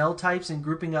personnel types and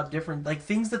grouping up different,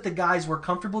 things that the guys were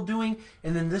comfortable doing,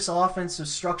 and then this offensive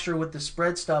structure with the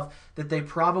spread stuff that they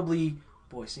probably...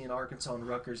 Boy, seeing Arkansas and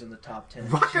Rutgers in the top 10.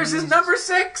 Rutgers is number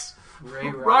 6. Ray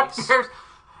Rice. Rutgers.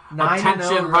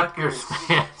 Attention, Rutgers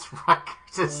fans.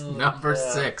 Rutgers is number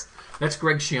 6. That's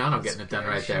Greg Schiano getting it done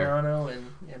right there. Schiano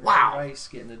and Ray Rice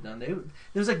getting it done. It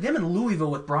was like them in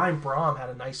Louisville with Brian Brom had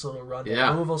a nice little run.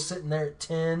 Yeah. Louisville sitting there at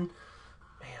 10. Man,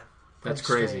 that's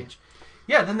crazy. Strange.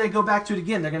 Yeah, then they go back to it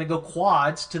again. They're going to go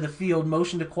quads to the field,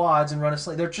 motion to quads, and run a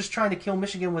slant. They're just trying to kill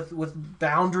Michigan with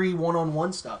boundary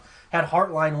one-on-one stuff. Had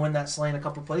Hartline win that slant a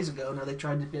couple plays ago. Now they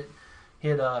tried to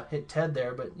hit Ted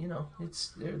there, but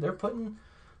they're putting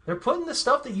the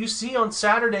stuff that you see on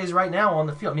Saturdays right now on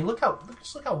the field. I mean, look how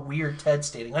weird Ted's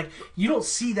standing. Like, you don't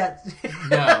see that.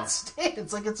 No,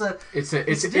 it's like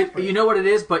it's different. You know what it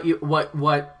is, but what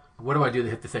do I do to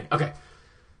hit the thing? Okay.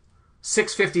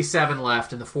 6:57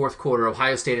 left in the fourth quarter.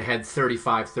 Ohio State ahead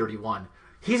 35-31.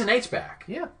 He's an H-back.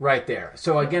 Yeah. Right there.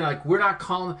 So, again, like, we're not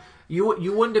calling... You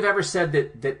wouldn't have ever said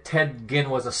that Ted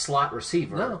Ginn was a slot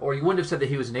receiver. No. Or you wouldn't have said that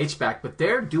he was an H-back. But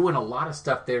they're doing a lot of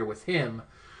stuff there with him,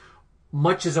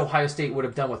 much as Ohio State would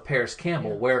have done with Paris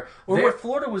Campbell. Yeah. Or what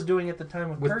Florida was doing at the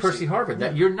time with Percy Harvin. Yeah.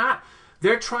 That you're not...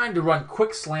 They're trying to run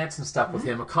quick slants and stuff with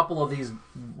him. A couple of these,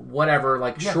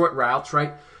 short routes,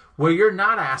 right? Where you're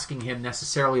not asking him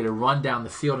necessarily to run down the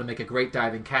field and make a great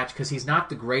diving catch because he's not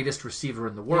the greatest receiver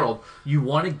in the world. Yeah. You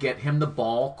want to get him the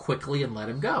ball quickly and let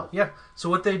him go. Yeah. So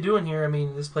what they're doing here, I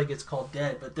mean, this play gets called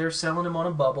dead, but they're selling him on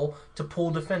a bubble to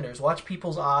pull defenders. Watch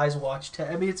people's eyes. Watch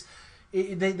Ted. I mean,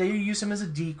 they use him as a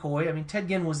decoy. I mean, Ted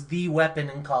Ginn was the weapon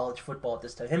in college football at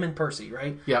this time. Him and Percy,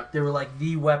 right? Yep. They were like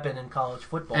the weapon in college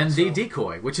football. And the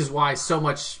decoy, which is why so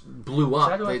much blew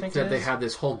up. They said they had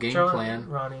this whole game plan.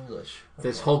 Ron English. Okay.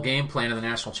 This whole game plan of the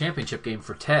national championship game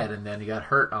for Ted, and then he got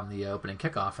hurt on the opening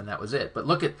kickoff, and that was it. But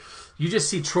you just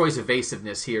see Troy's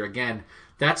evasiveness here. Again,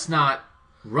 that's not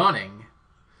running,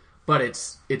 but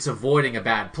it's avoiding a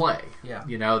bad play. Yeah.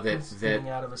 Getting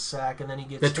out of a sack, and then he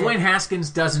gets that Dwayne Haskins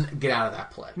doesn't get out of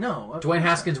that play. No. Dwayne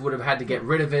Haskins would have had to get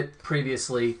rid of it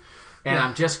previously. And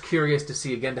I'm just curious to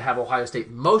see, again, to have Ohio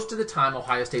State. Most of the time,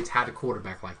 Ohio State's had a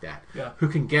quarterback like that who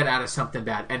can get out of something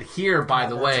bad. And here, by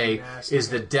the way, is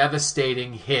the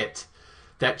devastating hit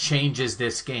that changes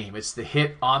this game. It's the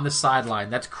hit on the sideline.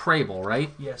 That's Crable,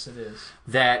 right? Yes, it is.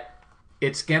 That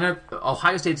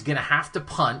Ohio State's going to have to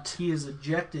punt. He is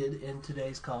ejected in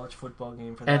today's college football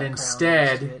game for that. And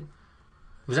instead...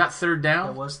 Was that third down?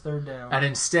 That was third down. And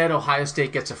instead, Ohio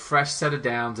State gets a fresh set of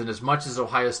downs, and as much as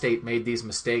Ohio State made these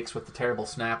mistakes with the terrible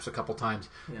snaps a couple times,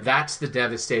 that's the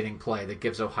devastating play that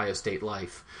gives Ohio State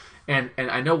life. And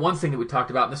I know one thing that we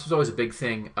talked about, and this was always a big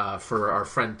thing for our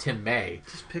friend Tim May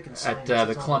at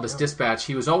the Columbus Dispatch.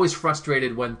 He was always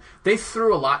frustrated when they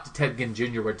threw a lot to Ted Ginn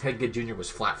Jr., where Ted Ginn Jr. was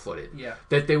flat-footed. Yeah.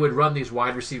 That they would run these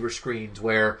wide receiver screens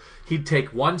where he'd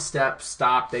take one step,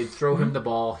 stop, they'd throw him the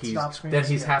ball, he'd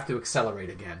have to accelerate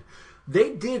again.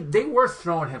 They were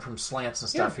throwing him from slants and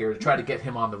stuff here to try to get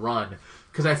him on the run.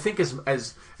 Because I think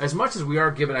as much as we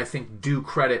are giving, I think, due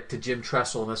credit to Jim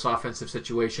Tressel in this offensive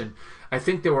situation, I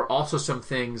think there were also some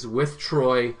things with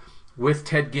Troy, with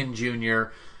Ted Ginn Jr.,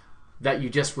 that you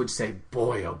just would say,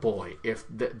 boy, oh boy, if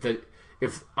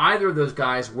either of those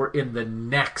guys were in the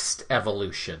next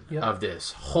evolution of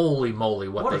this, holy moly,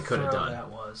 what they could have done. That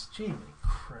was, Jamie.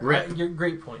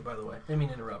 Great point, by the way. I didn't mean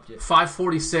to interrupt you.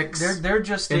 5:46. They're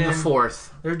just in the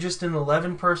fourth. They're just in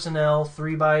 11 personnel,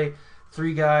 three wide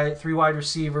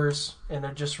receivers, and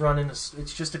they're just running.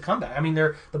 It's just a comeback. I mean,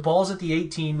 the ball's at the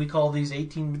 18. We call these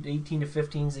 18 to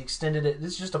 15s. They extended it.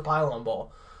 This is just a pylon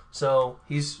ball. So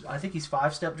I think he's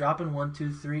 5-step dropping, 1,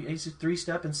 2, 3. He's a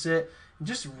 3-step and sit, and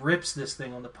just rips this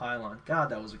thing on the pylon. God,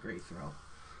 that was a great throw.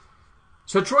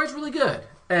 So Troy's really good,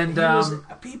 and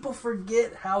people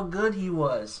forget how good he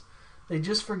was. They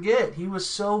just forget he was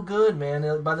so good,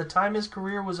 man. By the time his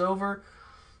career was over,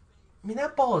 I mean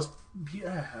that ball is. I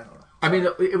don't know. I mean,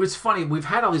 it was funny. We've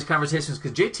had all these conversations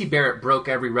because J.T. Barrett broke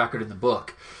every record in the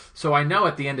book. So I know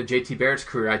at the end of J.T. Barrett's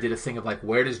career, I did a thing of like,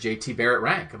 where does J.T. Barrett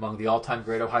rank among the all-time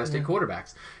great Ohio State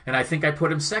quarterbacks? And I think I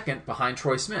put him second behind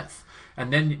Troy Smith.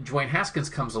 And then Dwayne Haskins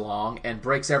comes along and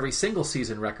breaks every single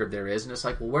season record there is. And it's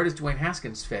like, well, where does Dwayne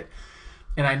Haskins fit?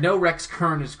 And I know Rex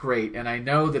Kern is great. And I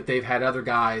know that they've had other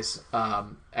guys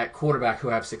at quarterback who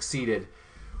have succeeded.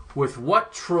 With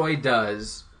what Troy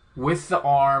does... with the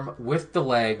arm, with the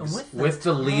legs, with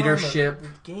the leadership, the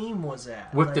game was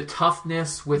at, with the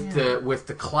toughness, with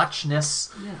the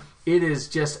clutchness, it is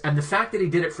just, and the fact that he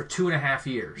did it for 2.5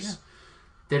 years,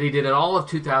 that he did it all of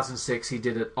 2006, he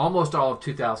did it almost all of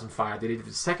 2005, that he did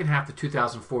the second half of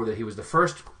 2004, that he was the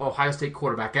first Ohio State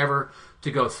quarterback ever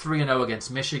to go 3-0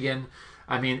 against Michigan.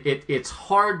 I mean, it's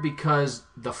hard because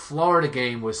the Florida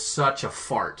game was such a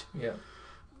fart,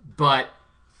 but.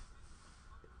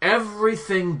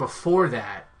 Everything before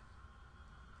that,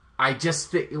 I just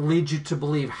think leads you to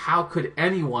believe how could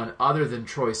anyone other than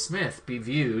Troy Smith be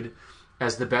viewed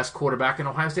as the best quarterback in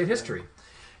Ohio State history?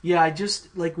 Yeah, I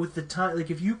just, like, with the time,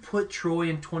 like, if you put Troy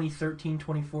in 2013,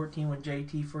 2014 when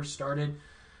JT first started,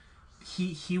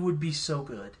 he would be so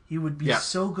good. He would be Yeah.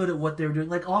 so good at what they were doing.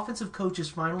 Like, offensive coaches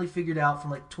finally figured out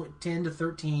from like 10 to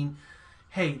 13,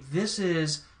 hey, this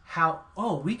is how,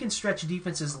 we can stretch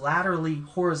defenses laterally,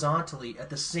 horizontally at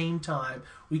the same time.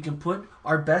 We can put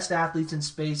our best athletes in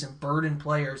space and burden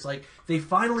players. Like, they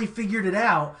finally figured it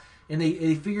out, and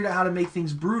they figured out how to make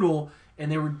things brutal, and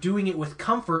they were doing it with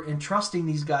comfort and trusting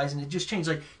these guys, and it just changed.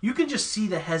 Like, you can just see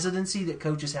the hesitancy that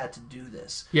coaches had to do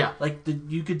this. Yeah. Like,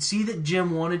 you could see that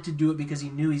Jim wanted to do it because he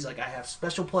knew, he's like, I have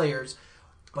special players,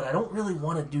 but I don't really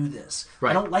want to do this. Right.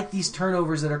 I don't like these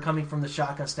turnovers that are coming from the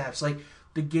shotgun snaps. Like,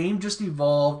 the game just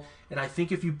evolved, and I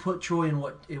think if you put Troy in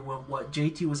what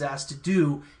JT was asked to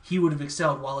do, he would have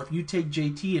excelled. While if you take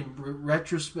JT and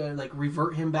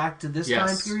revert him back to this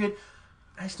time period,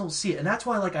 I just don't see it. And that's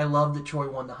why, like, I love that Troy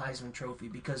won the Heisman Trophy,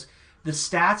 because the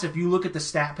stats, if you look at the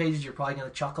stat pages, you're probably going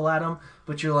to chuckle at them,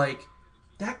 but you're like,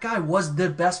 that guy was the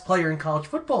best player in college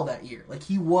football that year. Like,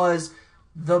 he was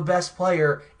the best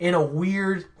player in a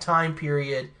weird time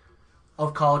period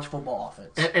of college football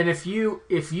offense. And if you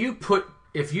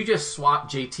just swap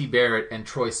JT Barrett and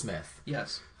Troy Smith,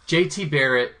 Yes. JT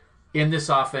Barrett in this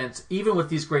offense, even with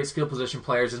these great skill position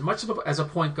players, as much as a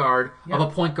point guard of a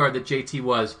point guard that JT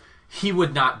was, he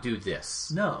would not do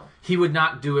this. No. He would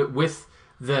not do it with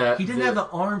the. He didn't have the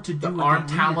arm to do the what arm they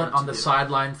needed talent him on to the do.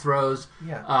 sideline throws.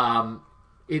 Yeah.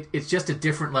 It's just a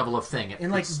different level of thing. And,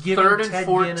 like, It's giving third and Ted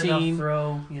 14, Ginn enough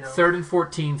throw, you know. Third and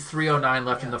 14, 3:09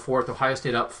 left in the fourth. Ohio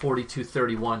State up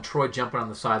 42-31. Troy jumping on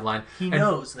the sideline. He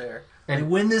knows there. They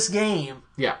win this game,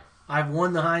 Yeah. I've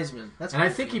won the Heisman. That's And I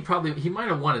cool. think he might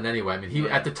have won it anyway. I mean,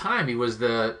 at the time he was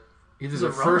the was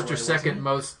a first runaway, or second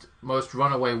wasn't most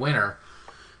runaway winner.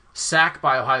 Sacked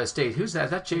by Ohio State. Who's that?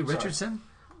 Is that Jay Richardson?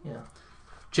 Yeah.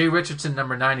 Jay Richardson,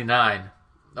 number 99,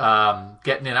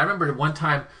 getting in. I remember one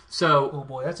time. So Oh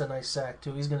boy, that's a nice sack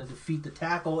too. He's going to defeat the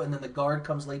tackle, and then the guard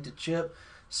comes late to chip,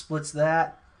 splits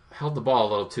that. held the ball a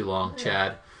little too long,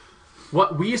 Chad.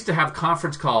 What we used to have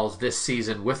conference calls this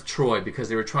season with Troy because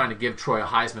they were trying to give Troy a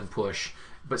Heisman push.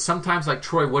 But sometimes, like,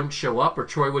 Troy wouldn't show up or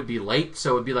Troy would be late.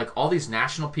 So it would be like all these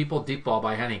national people, deep ball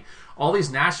by Henny, all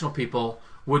these national people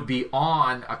would be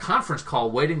on a conference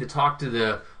call waiting to talk to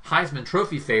the Heisman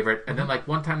Trophy favorite. And then, like,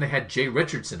 one time they had Jay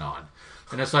Richardson on.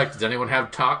 And it's like, does anyone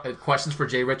have questions for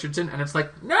Jay Richardson? And it's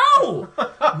like, no!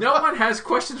 No one has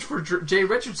questions for Jay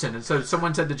Richardson. And so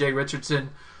someone said to Jay Richardson,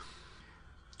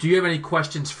 do you have any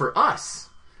questions for us?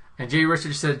 And Jay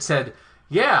Richardson said,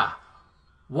 yeah.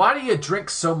 Why do you drink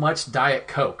so much Diet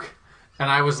Coke? And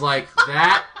I was like,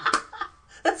 that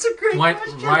That's a great went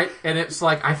question. right. And it's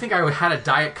like, I think I had a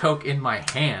Diet Coke in my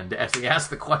hand as he asked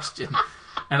the question.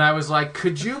 And I was like,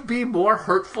 could you be more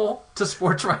hurtful to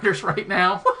sports writers right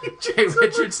now, Jay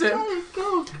Richardson? Diet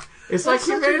Coke. It's That's like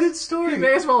such a good story. He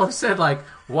may as well have said, like,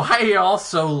 why are you all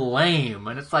so lame?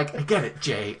 And it's like, I get it,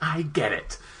 Jay. I get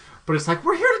it. But it's like,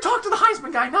 we're here to talk to the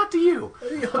Heisman guy, not to you.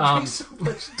 You drink so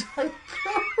much Diet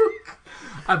Coke.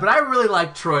 But I really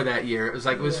liked Troy that year. It was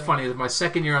like, it was funny. It was my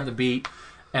second year on the beat,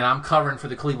 and I'm covering for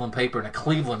the Cleveland paper, and a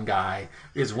Cleveland guy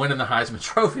is winning the Heisman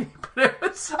Trophy. But it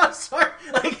was, I'm sorry.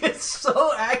 Like, it's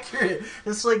so accurate.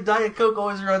 It's like Diet Coke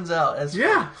always runs out. That's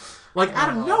yeah. Like,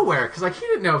 out of nowhere. Because, like, he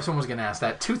didn't know if someone was going to ask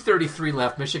that. 2:33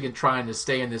 left. Michigan trying to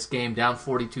stay in this game, down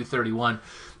 42-31.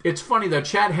 It's funny, though.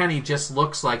 Chad Henne just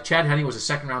looks like... Chad Henne was a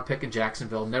second-round pick in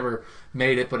Jacksonville. Never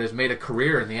made it, but has made a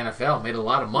career in the NFL. Made a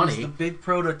lot of money. He's the big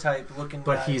prototype looking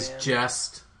But guy, he's man.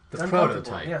 just the Uncomfortable,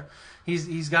 prototype. Yeah,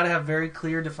 he's got to have very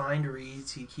clear, defined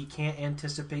reads. He can't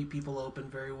anticipate people open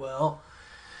very well,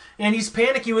 and he's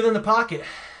panicky within the pocket.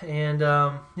 And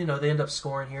they end up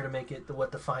scoring here to make it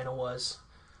what the final was.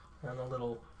 And a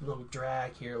little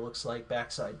drag here. It looks like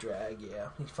backside drag. Yeah,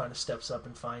 he finally steps up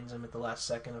and finds him at the last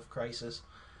second of crisis.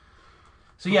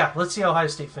 So yeah, let's see how Ohio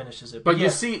State finishes it. But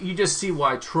yeah, you just see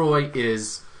why Troy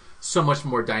is so much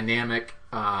more dynamic.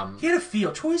 he had a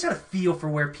feel. Troy's had a feel for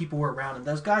where people were around him.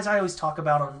 Those guys I always talk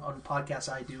about on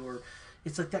podcasts I do, or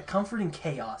it's like that comfort in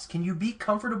chaos. Can you be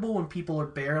comfortable when people are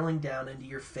barreling down into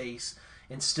your face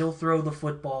and still throw the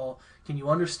football? Can you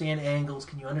understand angles?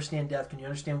 Can you understand depth? Can you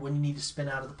understand when you need to spin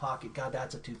out of the pocket? God,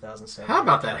 that's a 2007. How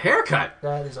about that haircut?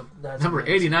 That's Number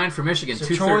amazing. 89 for Michigan, So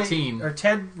 213. Troy, or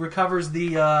Ted recovers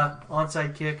the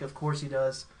onside kick. Of course he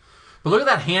does. But look at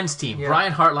that hands team. Yeah.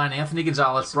 Brian Hartline, Anthony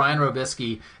Gonzalez, Brian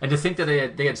Robisky. And to think that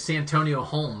they had Santonio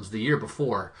Holmes the year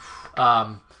before.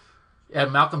 And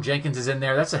Malcolm Jenkins is in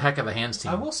there. That's a heck of a hands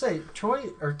team. I will say,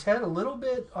 Ted, a little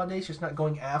bit audacious, not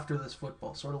going after this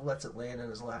football. Sort of lets it land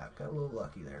in his lap. Got a little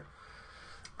lucky there.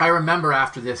 I remember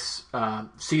after this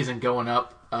season going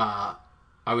up,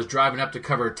 I was driving up to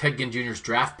cover Ted Ginn Jr.'s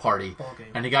draft party, Ball game.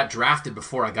 and he got drafted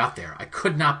before I got there. I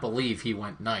could not believe he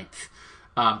went ninth.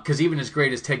 Because even as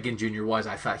great as Ted Ginn Jr. was,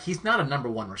 I thought he's not a number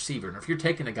one receiver. And if you're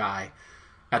taking a guy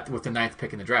with the 9th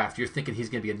pick in the draft, you're thinking he's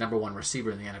going to be a number one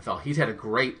receiver in the NFL. He's had a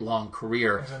great long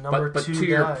career, but to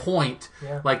your point,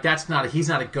 like he's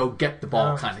not a go get the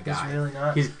ball kind of guy. He's really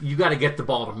not. You got to get the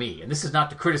ball to me. And this is not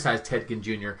to criticize Ted Ginn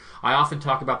Jr. I often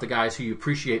talk about the guys who you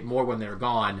appreciate more when they're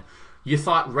gone. You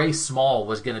thought Ray Small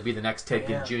was going to be the next Ted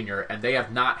Ginn Jr., and they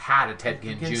have not had a Ted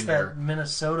Ginn Against Jr. that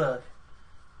Minnesota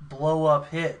blow-up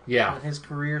hit. Yeah. When his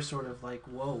career sort of like,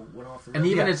 whoa, went off the rails. And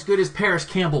even as good as Paris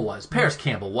Campbell was, Paris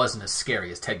Campbell wasn't as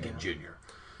scary as Ted Ginn Jr.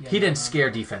 He didn't scare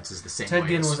defenses the same Ted way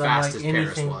Ginn as was fast unlike as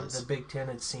Paris anything was. the Big Ten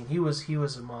had seen. He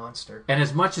was a monster. And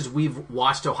as much as we've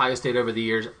watched Ohio State over the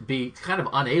years be kind of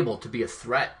unable to be a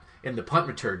threat in the punt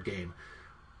return game,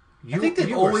 I think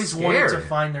they've always wanted to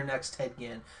find their next Ted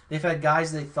Ginn. They've had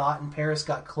guys they thought, and Paris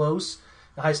got close.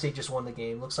 Ohio State just won the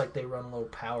game. Looks like they run a little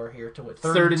power here to it.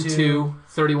 Third and 2,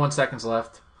 31 seconds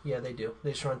left. Yeah, they do.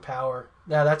 They just run power.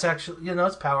 Now that's actually,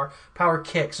 it's power. Power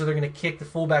kick. So they're going to kick. The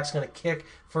fullback's going to kick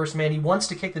first man. He wants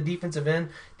to kick the defensive end.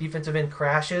 Defensive end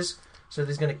crashes. So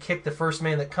he's going to kick the first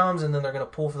man that comes, and then they're going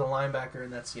to pull for the linebacker,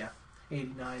 and that's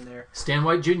 89 there. Stan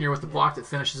White Jr. with the block that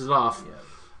finishes it off.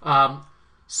 Yeah.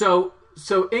 So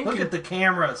look at the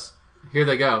cameras. Here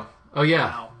they go. Oh yeah.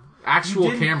 Wow. Actual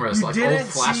cameras, like old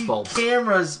flash bulbs.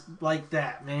 Cameras like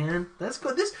that, man. That's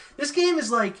good. This game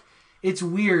is like, it's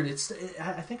weird.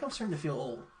 I think I'm starting to feel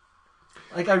old.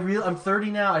 Like I'm 30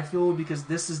 now. I feel old because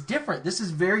this is different. This is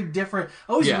very different.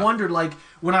 I always wondered, like,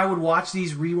 when I would watch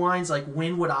these rewinds, like,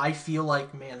 when would I feel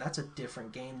like, man, that's a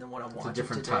different game than what I'm watching today.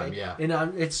 It's a different time, yeah.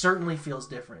 And it certainly feels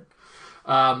different.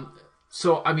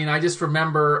 So I mean, I just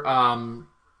remember,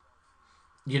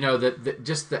 that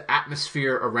just the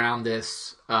atmosphere around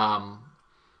this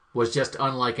was just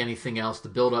unlike anything else. The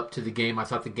build up to the game, I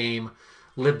thought the game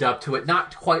lived up to it.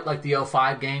 Not quite like the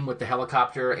 2005 game with the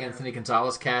helicopter Anthony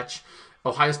Gonzalez catch.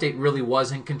 Ohio State really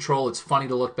was in control. It's funny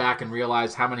to look back and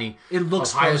realize how many it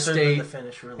looks Ohio closer State than the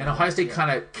finish, really. And Ohio State kind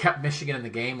of kept Michigan in the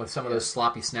game with some of those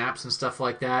sloppy snaps and stuff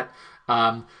like that.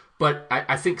 But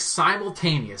I think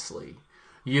simultaneously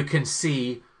you can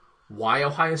see why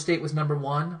Ohio State was number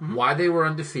one, why they were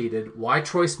undefeated, why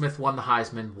Troy Smith won the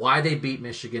Heisman, why they beat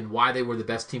Michigan, why they were the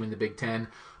best team in the Big Ten.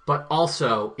 But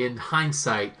also, in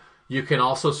hindsight, you can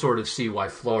also sort of see why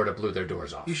Florida blew their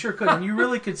doors off. You sure could. And you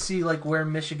really could see like where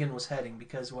Michigan was heading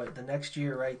because the next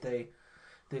year, right, they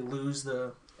lose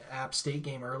the App State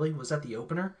game early. Was that the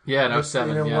opener? Yeah, in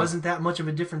 07. And it wasn't that much of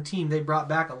a different team. They brought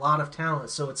back a lot of talent.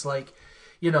 So it's like,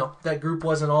 that group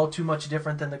wasn't all too much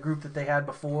different than the group that they had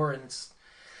before. And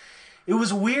it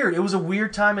was weird. It was a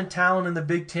weird time in talent in the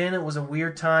Big Ten. It was a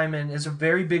weird time, and it's a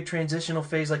very big transitional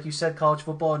phase, like you said, college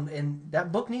football. And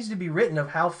that book needs to be written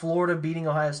of how Florida beating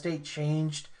Ohio State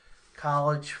changed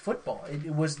college football.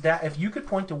 It was that, if you could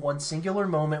point to one singular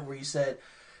moment where you said,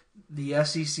 the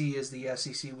SEC is the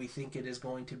SEC we think it is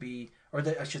going to be, or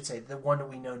I should say, the one that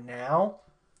we know now,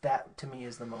 that to me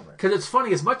is the moment. Because it's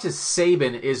funny, as much as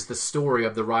Saban is the story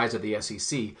of the rise of the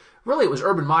SEC, really it was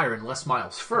Urban Meyer and Les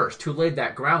Miles first who laid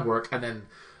that groundwork, and then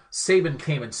Saban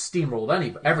came and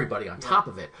steamrolled everybody on top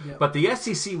of it. Yeah. But the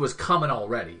SEC was coming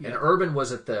already, and Urban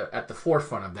was at the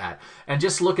forefront of that. And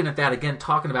just looking at that again,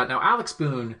 talking about now, Alex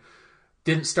Boone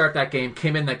didn't start that game,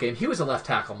 came in that game. He was a left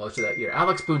tackle most of that year.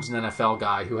 Alex Boone's an NFL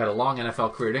guy who had a long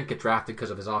NFL career, didn't get drafted because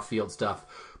of his off-field stuff.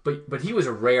 But he was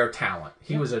a rare talent.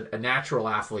 He was a natural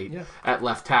athlete at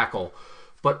left tackle.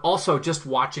 But also just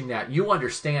watching that, you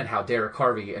understand how Derek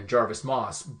Harvey and Jarvis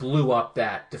Moss blew up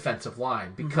that defensive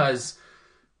line because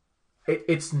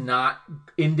it's not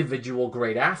individual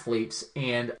great athletes.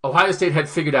 And Ohio State had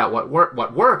figured out what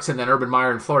works, and then Urban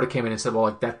Meyer in Florida came in and said,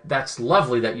 well, that's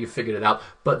lovely that you figured it out,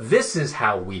 but this is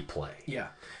how we play. Yeah.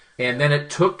 And then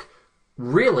it took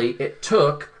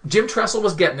Jim Tressel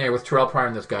was getting there with Terrell Pryor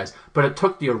and those guys, but it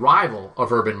took the arrival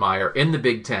of Urban Meyer in the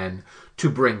Big Ten to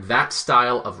bring that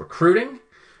style of recruiting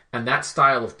and that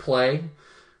style of play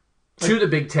to the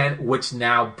Big Ten, which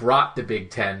now brought the Big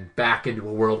Ten back into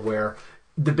a world where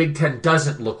the Big Ten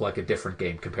doesn't look like a different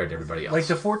game compared to everybody else. Like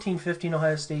the 14-15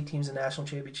 Ohio State team's a national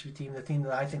championship team, the team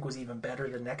that I think was even better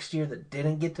the next year that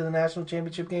didn't get to the national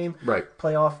championship game,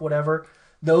 playoff, whatever.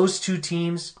 Those two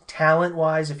teams,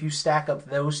 talent-wise, if you stack up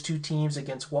those two teams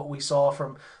against what we saw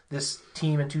from this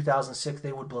team in 2006,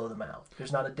 they would blow them out.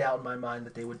 There's not a doubt in my mind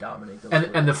that they would dominate those.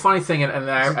 And the funny thing,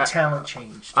 talent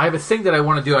changed. I have a thing that I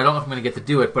want to do. I don't know if I'm going to get to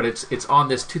do it, but it's on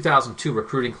this 2002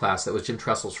 recruiting class that was Jim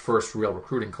Tressel's first real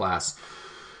recruiting class.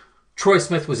 Troy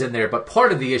Smith was in there, but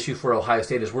part of the issue for Ohio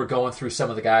State is we're going through some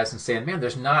of the guys and saying, man,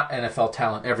 there's not NFL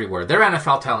talent everywhere. Their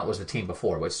NFL talent was the team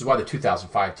before, which is why the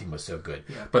 2005 team was so good.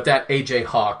 Yeah. But that A.J.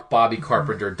 Hawk, Bobby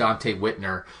Carpenter, Dante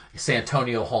Whitner,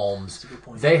 Santonio Holmes,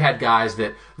 they had guys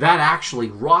that actually,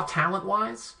 raw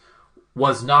talent-wise,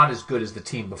 was not as good as the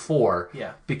team before.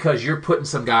 Yeah. Because you're putting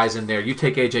some guys in there. You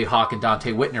take A.J. Hawk and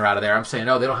Dante Whitner out of there. I'm saying,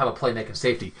 no, they don't have a playmaking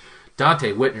safety.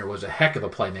 Dante Whitner was a heck of a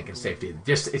playmaking safety.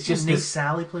 It's just Nate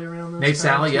Sally play around those Nate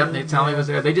Sally, too? Nate Sally was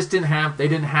there. They just didn't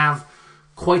have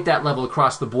quite that level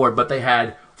across the board, but they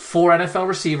had 4 NFL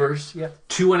receivers,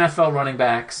 2 NFL running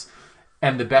backs,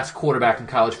 and the best quarterback in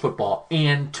college football.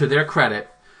 And to their credit,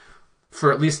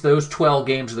 for at least those 12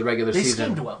 games of the regular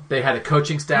season, they had a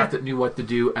coaching staff that knew what to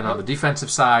do, and on the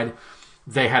defensive side,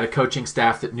 they had a coaching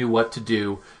staff that knew what to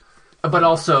do, but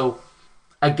also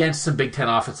against some Big Ten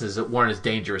offenses that weren't as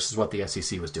dangerous as what the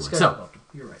SEC was doing. So,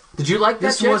 you're right. Did you like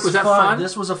that, Jake? Was that fun?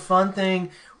 This was a fun thing.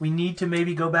 We need to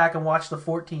maybe go back and watch the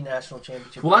 14 national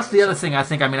championship. Well, that's the other thing I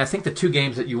think. I mean, I think the 2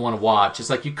 games that you want to watch is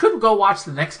like you couldn't go watch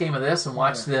the next game of this and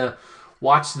watch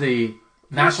the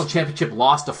national championship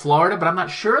loss to Florida, but I'm not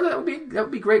sure that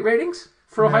would be great ratings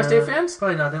for Ohio State fans.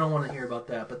 Probably not. They don't want to hear about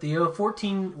that. But the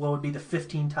 14, would be the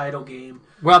 15 title game.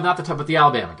 Well, not the top, but the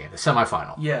Alabama game, the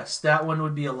semifinal. Yes, that one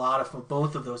would be a lot of fun.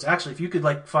 Both of those. Actually, if you could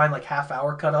find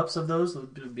half-hour cut-ups of those, it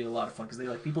would be a lot of fun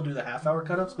because people do the half-hour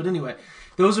cut-ups. But anyway,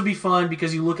 those would be fun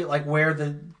because you look at where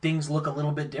the things look a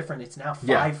little bit different. It's now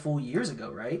 5 full years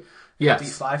ago, right? Yes. It'll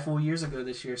be 5 full years ago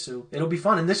this year, so it'll be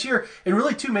fun. And this year, and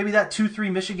really too, maybe that 2-3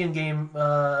 Michigan game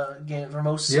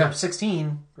from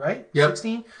 16, right? Yep.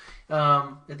 16.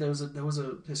 There was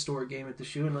a historic game at the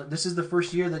shoe, and this is the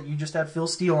first year that you just had Phil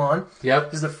Steele on.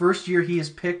 Yep. This is the first year he has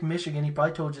picked Michigan. He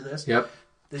probably told you this. Yep.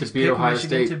 To beat Ohio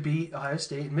State. To beat Ohio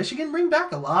State. Michigan bring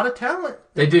back a lot of talent.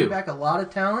 They do. Bring back a lot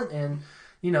of talent, and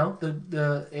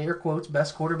the air quotes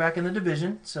best quarterback in the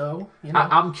division. So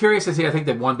I'm curious to see. I think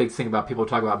that one big thing about people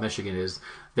talk about Michigan is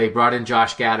they brought in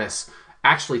Josh Gaddis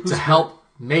actually to help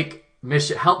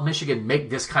Michigan make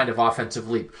this kind of offensive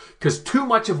leap. Because too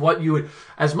much of what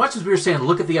as much as we were saying,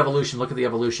 look at the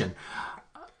evolution.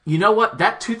 You know what?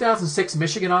 That 2006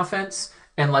 Michigan offense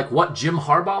and what Jim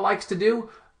Harbaugh likes to do,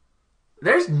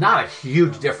 there's not a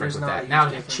huge difference with that. Now,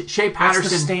 Shea Patterson...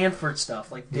 That's the Stanford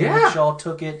stuff. David Shaw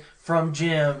took it from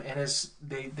Jim, and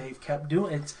they've kept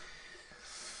doing it.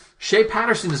 Shea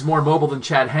Patterson is more mobile than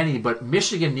Chad Henne, but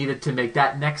Michigan needed to make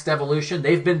that next evolution.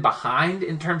 They've been behind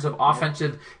in terms of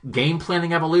offensive game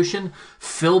planning evolution.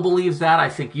 Phil believes that. I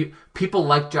think people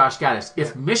like Josh Gaddis.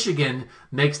 If Michigan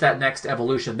makes that next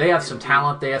evolution, they have some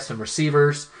talent. They have some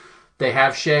receivers. They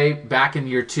have Shea back in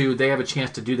year 2. They have a chance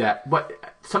to do that. But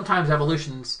sometimes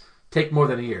evolutions take more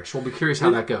than a year, so we'll be curious how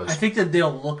that goes. I think that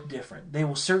they'll look different. They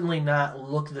will certainly not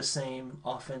look the same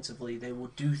offensively. They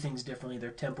will do things differently.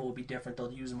 Their tempo will be different.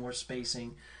 They'll use more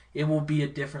spacing. It will be a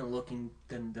different looking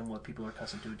than what people are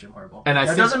accustomed to with Jim Harbaugh. And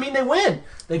that doesn't mean they win.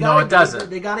 No, it doesn't.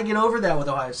 They got to get over that with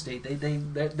Ohio State.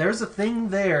 There's a thing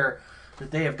there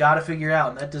that they have got to figure out,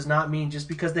 and that does not mean just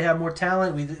because they have more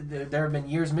talent. There have been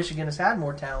years Michigan has had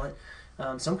more talent.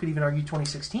 Some could even argue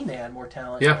 2016 they had more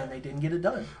talent, and they didn't get it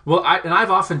done. Well, I've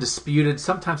often disputed,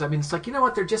 sometimes, it's like, you know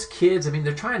what, they're just kids.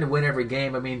 They're trying to win every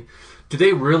game. Do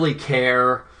they really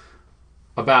care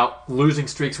about losing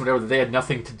streaks or whatever that they had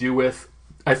nothing to do with?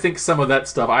 I think some of that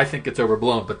stuff, it's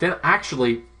overblown. But then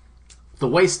actually, the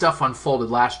way stuff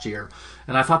unfolded last year,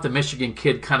 and I thought the Michigan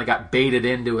kid kind of got baited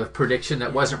into a prediction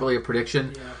that wasn't really a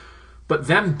prediction. Yeah. But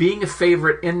them being a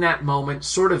favorite in that moment,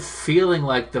 sort of feeling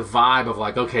like the vibe of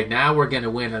okay, now we're going to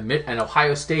win an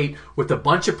Ohio State with a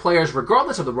bunch of players,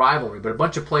 regardless of the rivalry, but a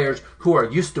bunch of players who are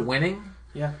used to winning.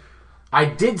 Yeah. I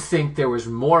did think there was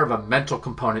more of a mental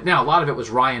component. Now, a lot of it was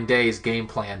Ryan Day's game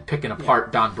plan, picking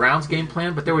apart Don Brown's game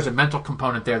plan, but there was a mental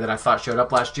component there that I thought showed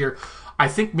up last year. I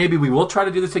think maybe we will try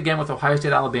to do this again with Ohio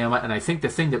State, Alabama, and I think the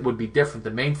thing that would be different,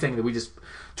 the main thing that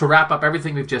to wrap up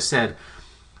everything we've just said,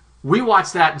 we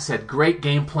watched that and said, great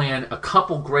game plan, a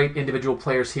couple great individual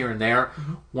players here and there.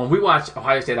 Mm-hmm. When we watch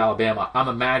Ohio State, Alabama, I'm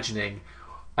imagining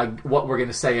what we're going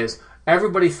to say is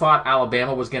everybody thought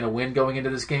Alabama was going to win going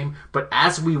into this game, but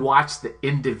as we watch the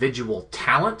individual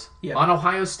talent on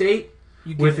Ohio State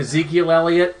with Ezekiel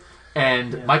Elliott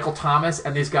and Michael Thomas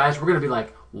and these guys, we're going to be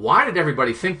like, why did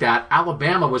everybody think that?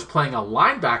 Alabama was playing a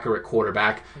linebacker at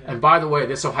quarterback, and by the way,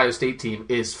 this Ohio State team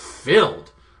is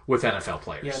filled with NFL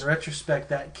players. Yeah, in retrospect,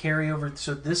 that carryover.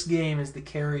 So this game is the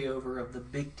carryover of the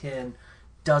Big Ten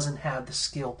doesn't have the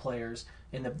skill players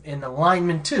in the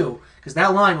linemen too, because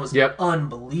that line was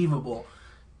unbelievable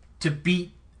to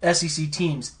beat SEC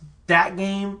teams. That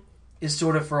game is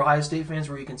sort of for Ohio State fans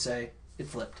where you can say it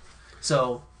flipped.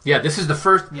 So Yeah, this is the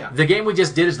first. Yeah. The game we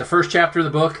just did is the first chapter of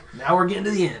the book. Now we're getting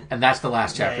to the end. And that's the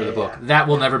last chapter of the book. Yeah. That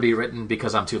will never be written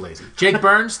because I'm too lazy. Jake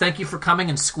Burns, thank you for coming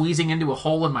and squeezing into a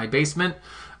hole in my basement.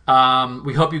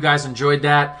 We hope you guys enjoyed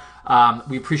that.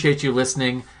 We appreciate you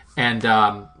listening. And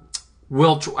I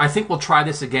think we'll try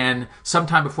this again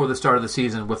sometime before the start of the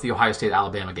season with the Ohio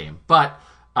State-Alabama game. But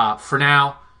for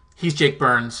now, he's Jake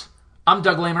Burns. I'm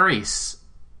Doug Lesmerises.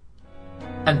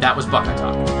 And that was Buckeye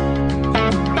Talk.